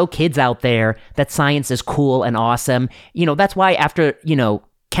want to show kids out there that science is cool and awesome. That's why after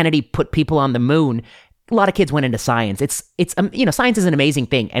Kennedy put people on the moon, a lot of kids went into science. It's science is an amazing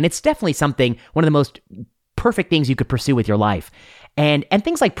thing, and it's definitely one of the most perfect things you could pursue with your life. And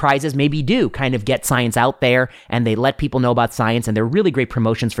things like prizes maybe do kind of get science out there, and they let people know about science, and they're really great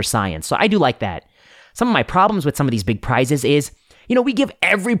promotions for science. So I do like that. Some of my problems with some of these big prizes is, we give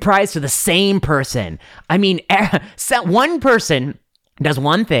every prize to the same person. I mean, one person does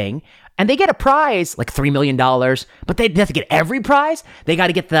one thing, and they get a prize like $3 million, but they have to get every prize. They got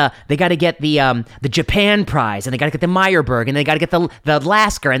to get the Japan prize, and they got to get the Meyerberg, and they got to get the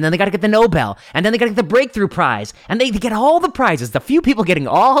Lasker, and then they got to get the Nobel, and then they got to get the Breakthrough Prize, and they get all the prizes. The few people getting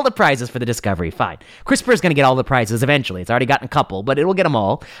all the prizes for the discovery, fine. CRISPR is going to get all the prizes eventually. It's already gotten a couple, but it will get them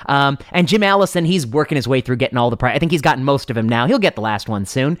all. And Jim Allison, he's working his way through getting all the prizes. I think he's gotten most of them now. He'll get the last one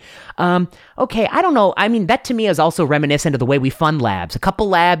soon. Okay, I don't know. I mean, that to me is also reminiscent of the way we fund labs. A couple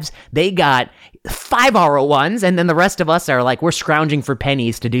labs, they got 5-hour ones, and then the rest of us are like, we're scrounging for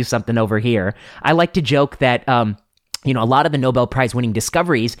pennies to do something over here. I like to joke that a lot of the Nobel Prize winning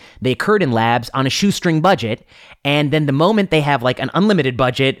discoveries, they occurred in labs on a shoestring budget. And then the moment they have like an unlimited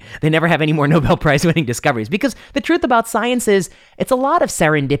budget, they never have any more Nobel Prize winning discoveries. Because the truth about science is it's a lot of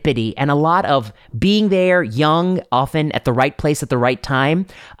serendipity and a lot of being there young, often at the right place at the right time,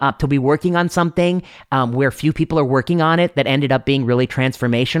 to be working on something where few people are working on it that ended up being really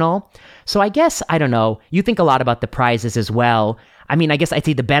transformational. So I guess, I don't know, you think a lot about the prizes as well. I mean, I guess I'd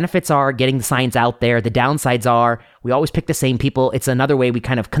say the benefits are getting the science out there. The downsides are we always pick the same people. It's another way we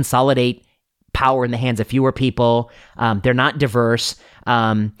kind of consolidate power in the hands of fewer people. They're not diverse.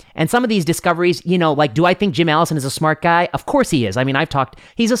 And some of these discoveries, like, do I think Jim Allison is a smart guy? Of course he is. I mean,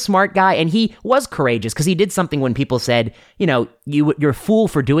 he's a smart guy, and he was courageous because he did something when people said, you're a fool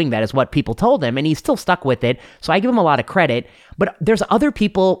for doing that is what people told him, and he still stuck with it. So I give him a lot of credit. But there's other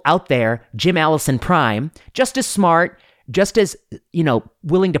people out there, Jim Allison prime, just as smart, just as,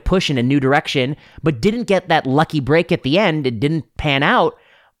 willing to push in a new direction, but didn't get that lucky break at the end. It didn't pan out.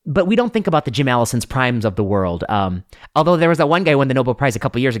 But we don't think about the Jim Allison's primes of the world. Although there was that one guy who won the Nobel Prize a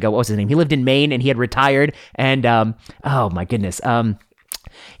couple years ago. What was his name? He lived in Maine, and he had retired. And, oh my goodness.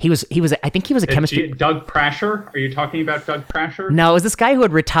 He was. I think he was a chemistry. Doug Prasher? Are you talking about Doug Prasher? No, it was this guy who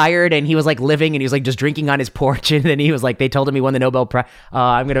had retired, and he was like living, and he was like just drinking on his porch, and then he was like, they told him he won the Nobel Prize.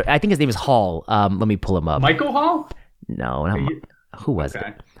 I think his name is Hall. Let me pull him up. Michael Hall? No, who was it?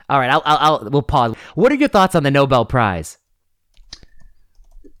 All right, we'll pause. What are your thoughts on the Nobel Prize?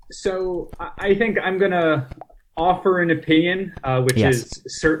 So I think I'm going to offer an opinion, which is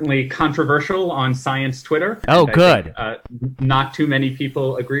certainly controversial on science Twitter. Oh, good. Not too many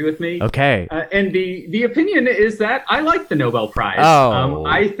people agree with me. Okay. And the opinion is that I like the Nobel Prize. Oh.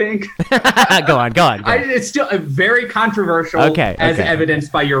 I think... Go on. It's still very controversial, as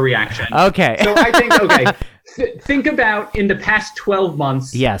evidenced by your reaction. Okay. So I think, think about in the past 12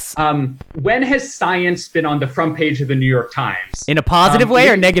 months. Yes. When has science been on the front page of the New York Times? In a positive way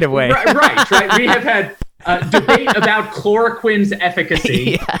or negative way? Right. We have had debate about chloroquine's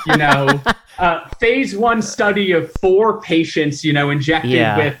efficacy. Phase 1 study of 4 patients,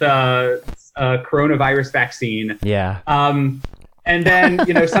 injected with a coronavirus vaccine. Yeah. And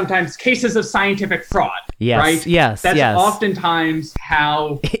then, sometimes cases of scientific fraud. Yes. Right? Yes. That's oftentimes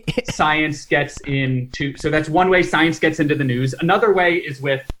how science gets into. So that's one way science gets into the news. Another way is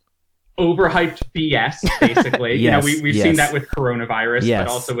with overhyped BS, basically. Yes, we've seen that with coronavirus, but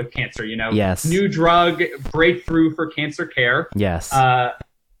also with cancer. New drug breakthrough for cancer care. Yes. That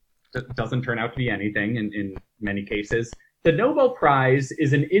doesn't turn out to be anything in many cases. The Nobel Prize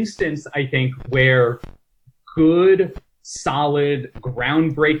is an instance, I think, where good, solid,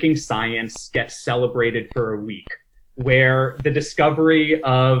 groundbreaking science gets celebrated for a week, where the discovery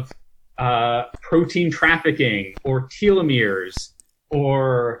of protein trafficking or telomeres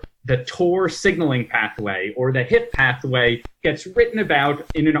or the TOR signaling pathway or the HIP pathway gets written about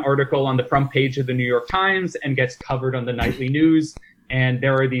in an article on the front page of the New York Times and gets covered on the nightly news. And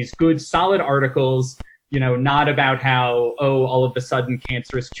there are these good, solid articles, not about how, all of a sudden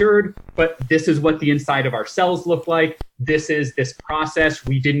cancer is cured, but this is what the inside of our cells look like. This is this process.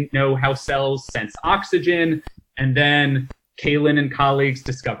 We didn't know how cells sense oxygen. And then Kalin and colleagues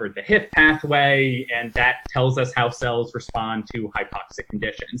discovered the HIP pathway, and that tells us how cells respond to hypoxic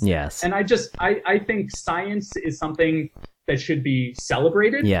conditions. Yes. And I think science is something that should be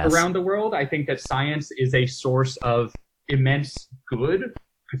celebrated around the world. I think that science is a source of immense good,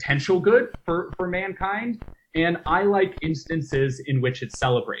 potential good for mankind. And I like instances in which it's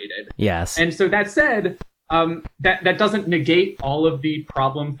celebrated. Yes. And so that said, that doesn't negate all of the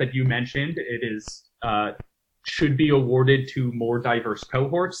problems that you mentioned. It is should be awarded to more diverse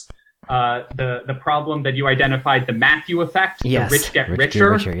cohorts. The problem that you identified, the Matthew effect, the rich get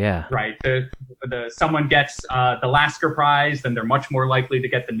richer. Yeah. Right. Someone gets the Lasker Prize, then they're much more likely to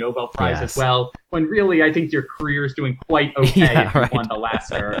get the Nobel Prize as well. When really, I think your career is doing quite okay if you won the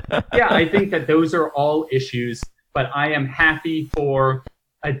Lasker. I think that those are all issues, but I am happy for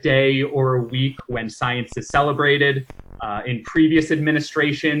a day or a week when science is celebrated. In previous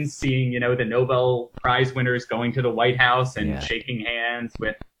administrations, seeing the Nobel Prize winners going to the White House and shaking hands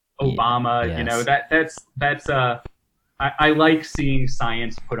with Obama, I like seeing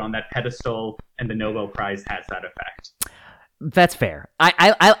science put on that pedestal, and the Nobel Prize has that effect. That's fair.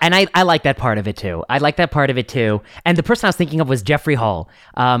 I like that part of it too. And the person I was thinking of was Jeffrey Hall,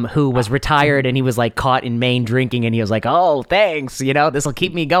 who was retired, and he was like caught in Maine drinking, and he was like, "Oh, thanks, this will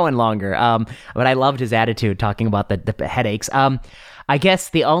keep me going longer." But I loved his attitude talking about the headaches. I guess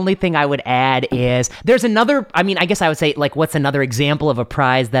the only thing I would add is there's another. I guess I would say, like, what's another example of a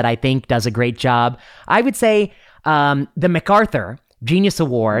prize that I think does a great job? I would say the MacArthur Genius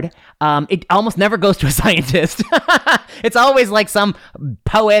Award. It almost never goes to a scientist. It's always like some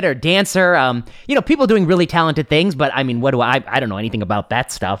poet or dancer, people doing really talented things. But I don't know anything about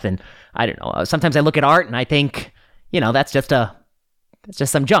that stuff. And I don't know. Sometimes I look at art and I think, that's just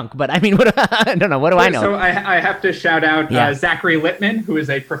some junk. But I don't know. What do I know? So I have to shout out Zachary Littman, who is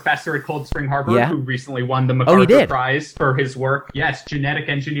a professor at Cold Spring Harbor, who recently won the MacArthur Prize for his work. Yes, genetic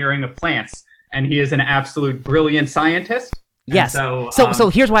engineering of plants. And he is an absolute brilliant scientist. Yes. So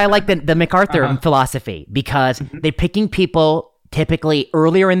here's why I like the MacArthur philosophy, because they're picking people typically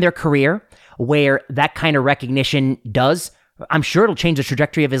earlier in their career where that kind of recognition I'm sure it'll change the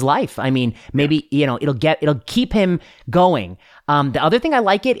trajectory of his life. Maybe, it'll keep him going. The other thing I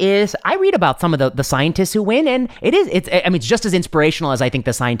like it is I read about some of the scientists who win, and it's just as inspirational as I think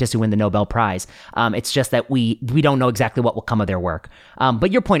the scientists who win the Nobel Prize. It's just that we don't know exactly what will come of their work.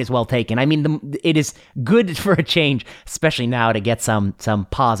 But your point is well taken. It is good for a change, especially now, to get some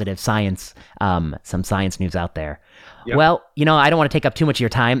positive science, some science news out there. Yep. Well, I don't want to take up too much of your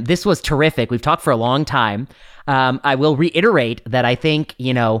time. This was terrific. We've talked for a long time. I will reiterate that I think,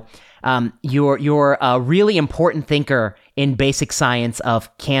 you're a really important thinker in basic science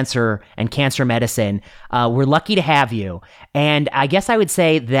of cancer and cancer medicine. We're lucky to have you. And I guess I would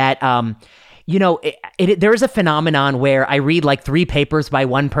say that, there is a phenomenon where I read like 3 papers by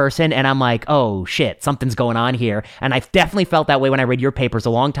one person and I'm like, oh shit, something's going on here. And I've definitely felt that way when I read your papers a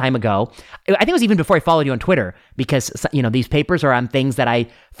long time ago. I think it was even before I followed you on Twitter, because, these papers are on things that I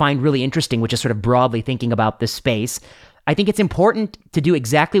find really interesting, which is sort of broadly thinking about this space. I think it's important to do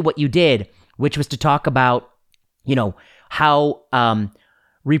exactly what you did, which was to talk about, how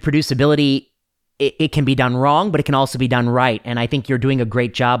reproducibility, it can be done wrong, but it can also be done right. And I think you're doing a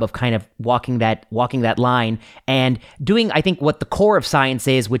great job of kind of walking that line and doing, I think, what the core of science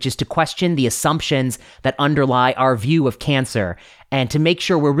is, which is to question the assumptions that underlie our view of cancer and to make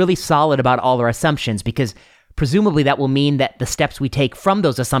sure we're really solid about all our assumptions, because presumably that will mean that the steps we take from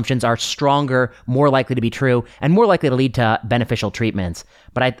those assumptions are stronger, more likely to be true, and more likely to lead to beneficial treatments.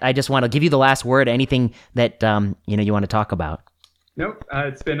 But I just want to give you the last word, anything that you want to talk about. Nope.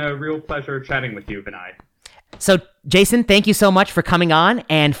 It's been a real pleasure chatting with you, Vinay. So, Jason, thank you so much for coming on.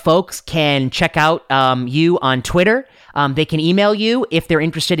 And folks can check out you on Twitter. They can email you if they're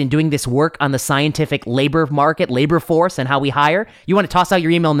interested in doing this work on the scientific labor market, labor force, and how we hire. You want to toss out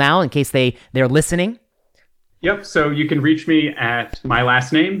your email now in case they're listening? Yep. So you can reach me at my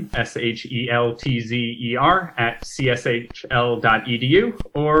last name, SHELTZER, at cshl.edu,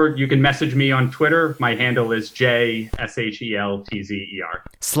 or you can message me on Twitter. My handle is JSHELTZER.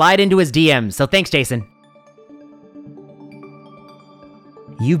 Slide into his DMs. So thanks, Jason.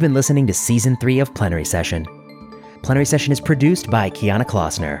 You've been listening to Season 3 of Plenary Session. Plenary Session is produced by Kiana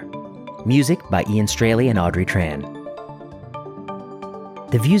Klossner. Music by Ian Straley and Audrey Tran.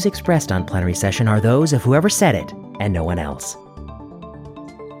 The views expressed on Plenary Session are those of whoever said it and no one else.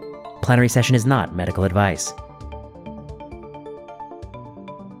 Plenary Session is not medical advice.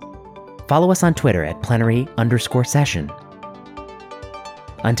 Follow us on Twitter at plenary_session.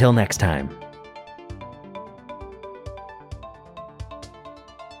 Until next time.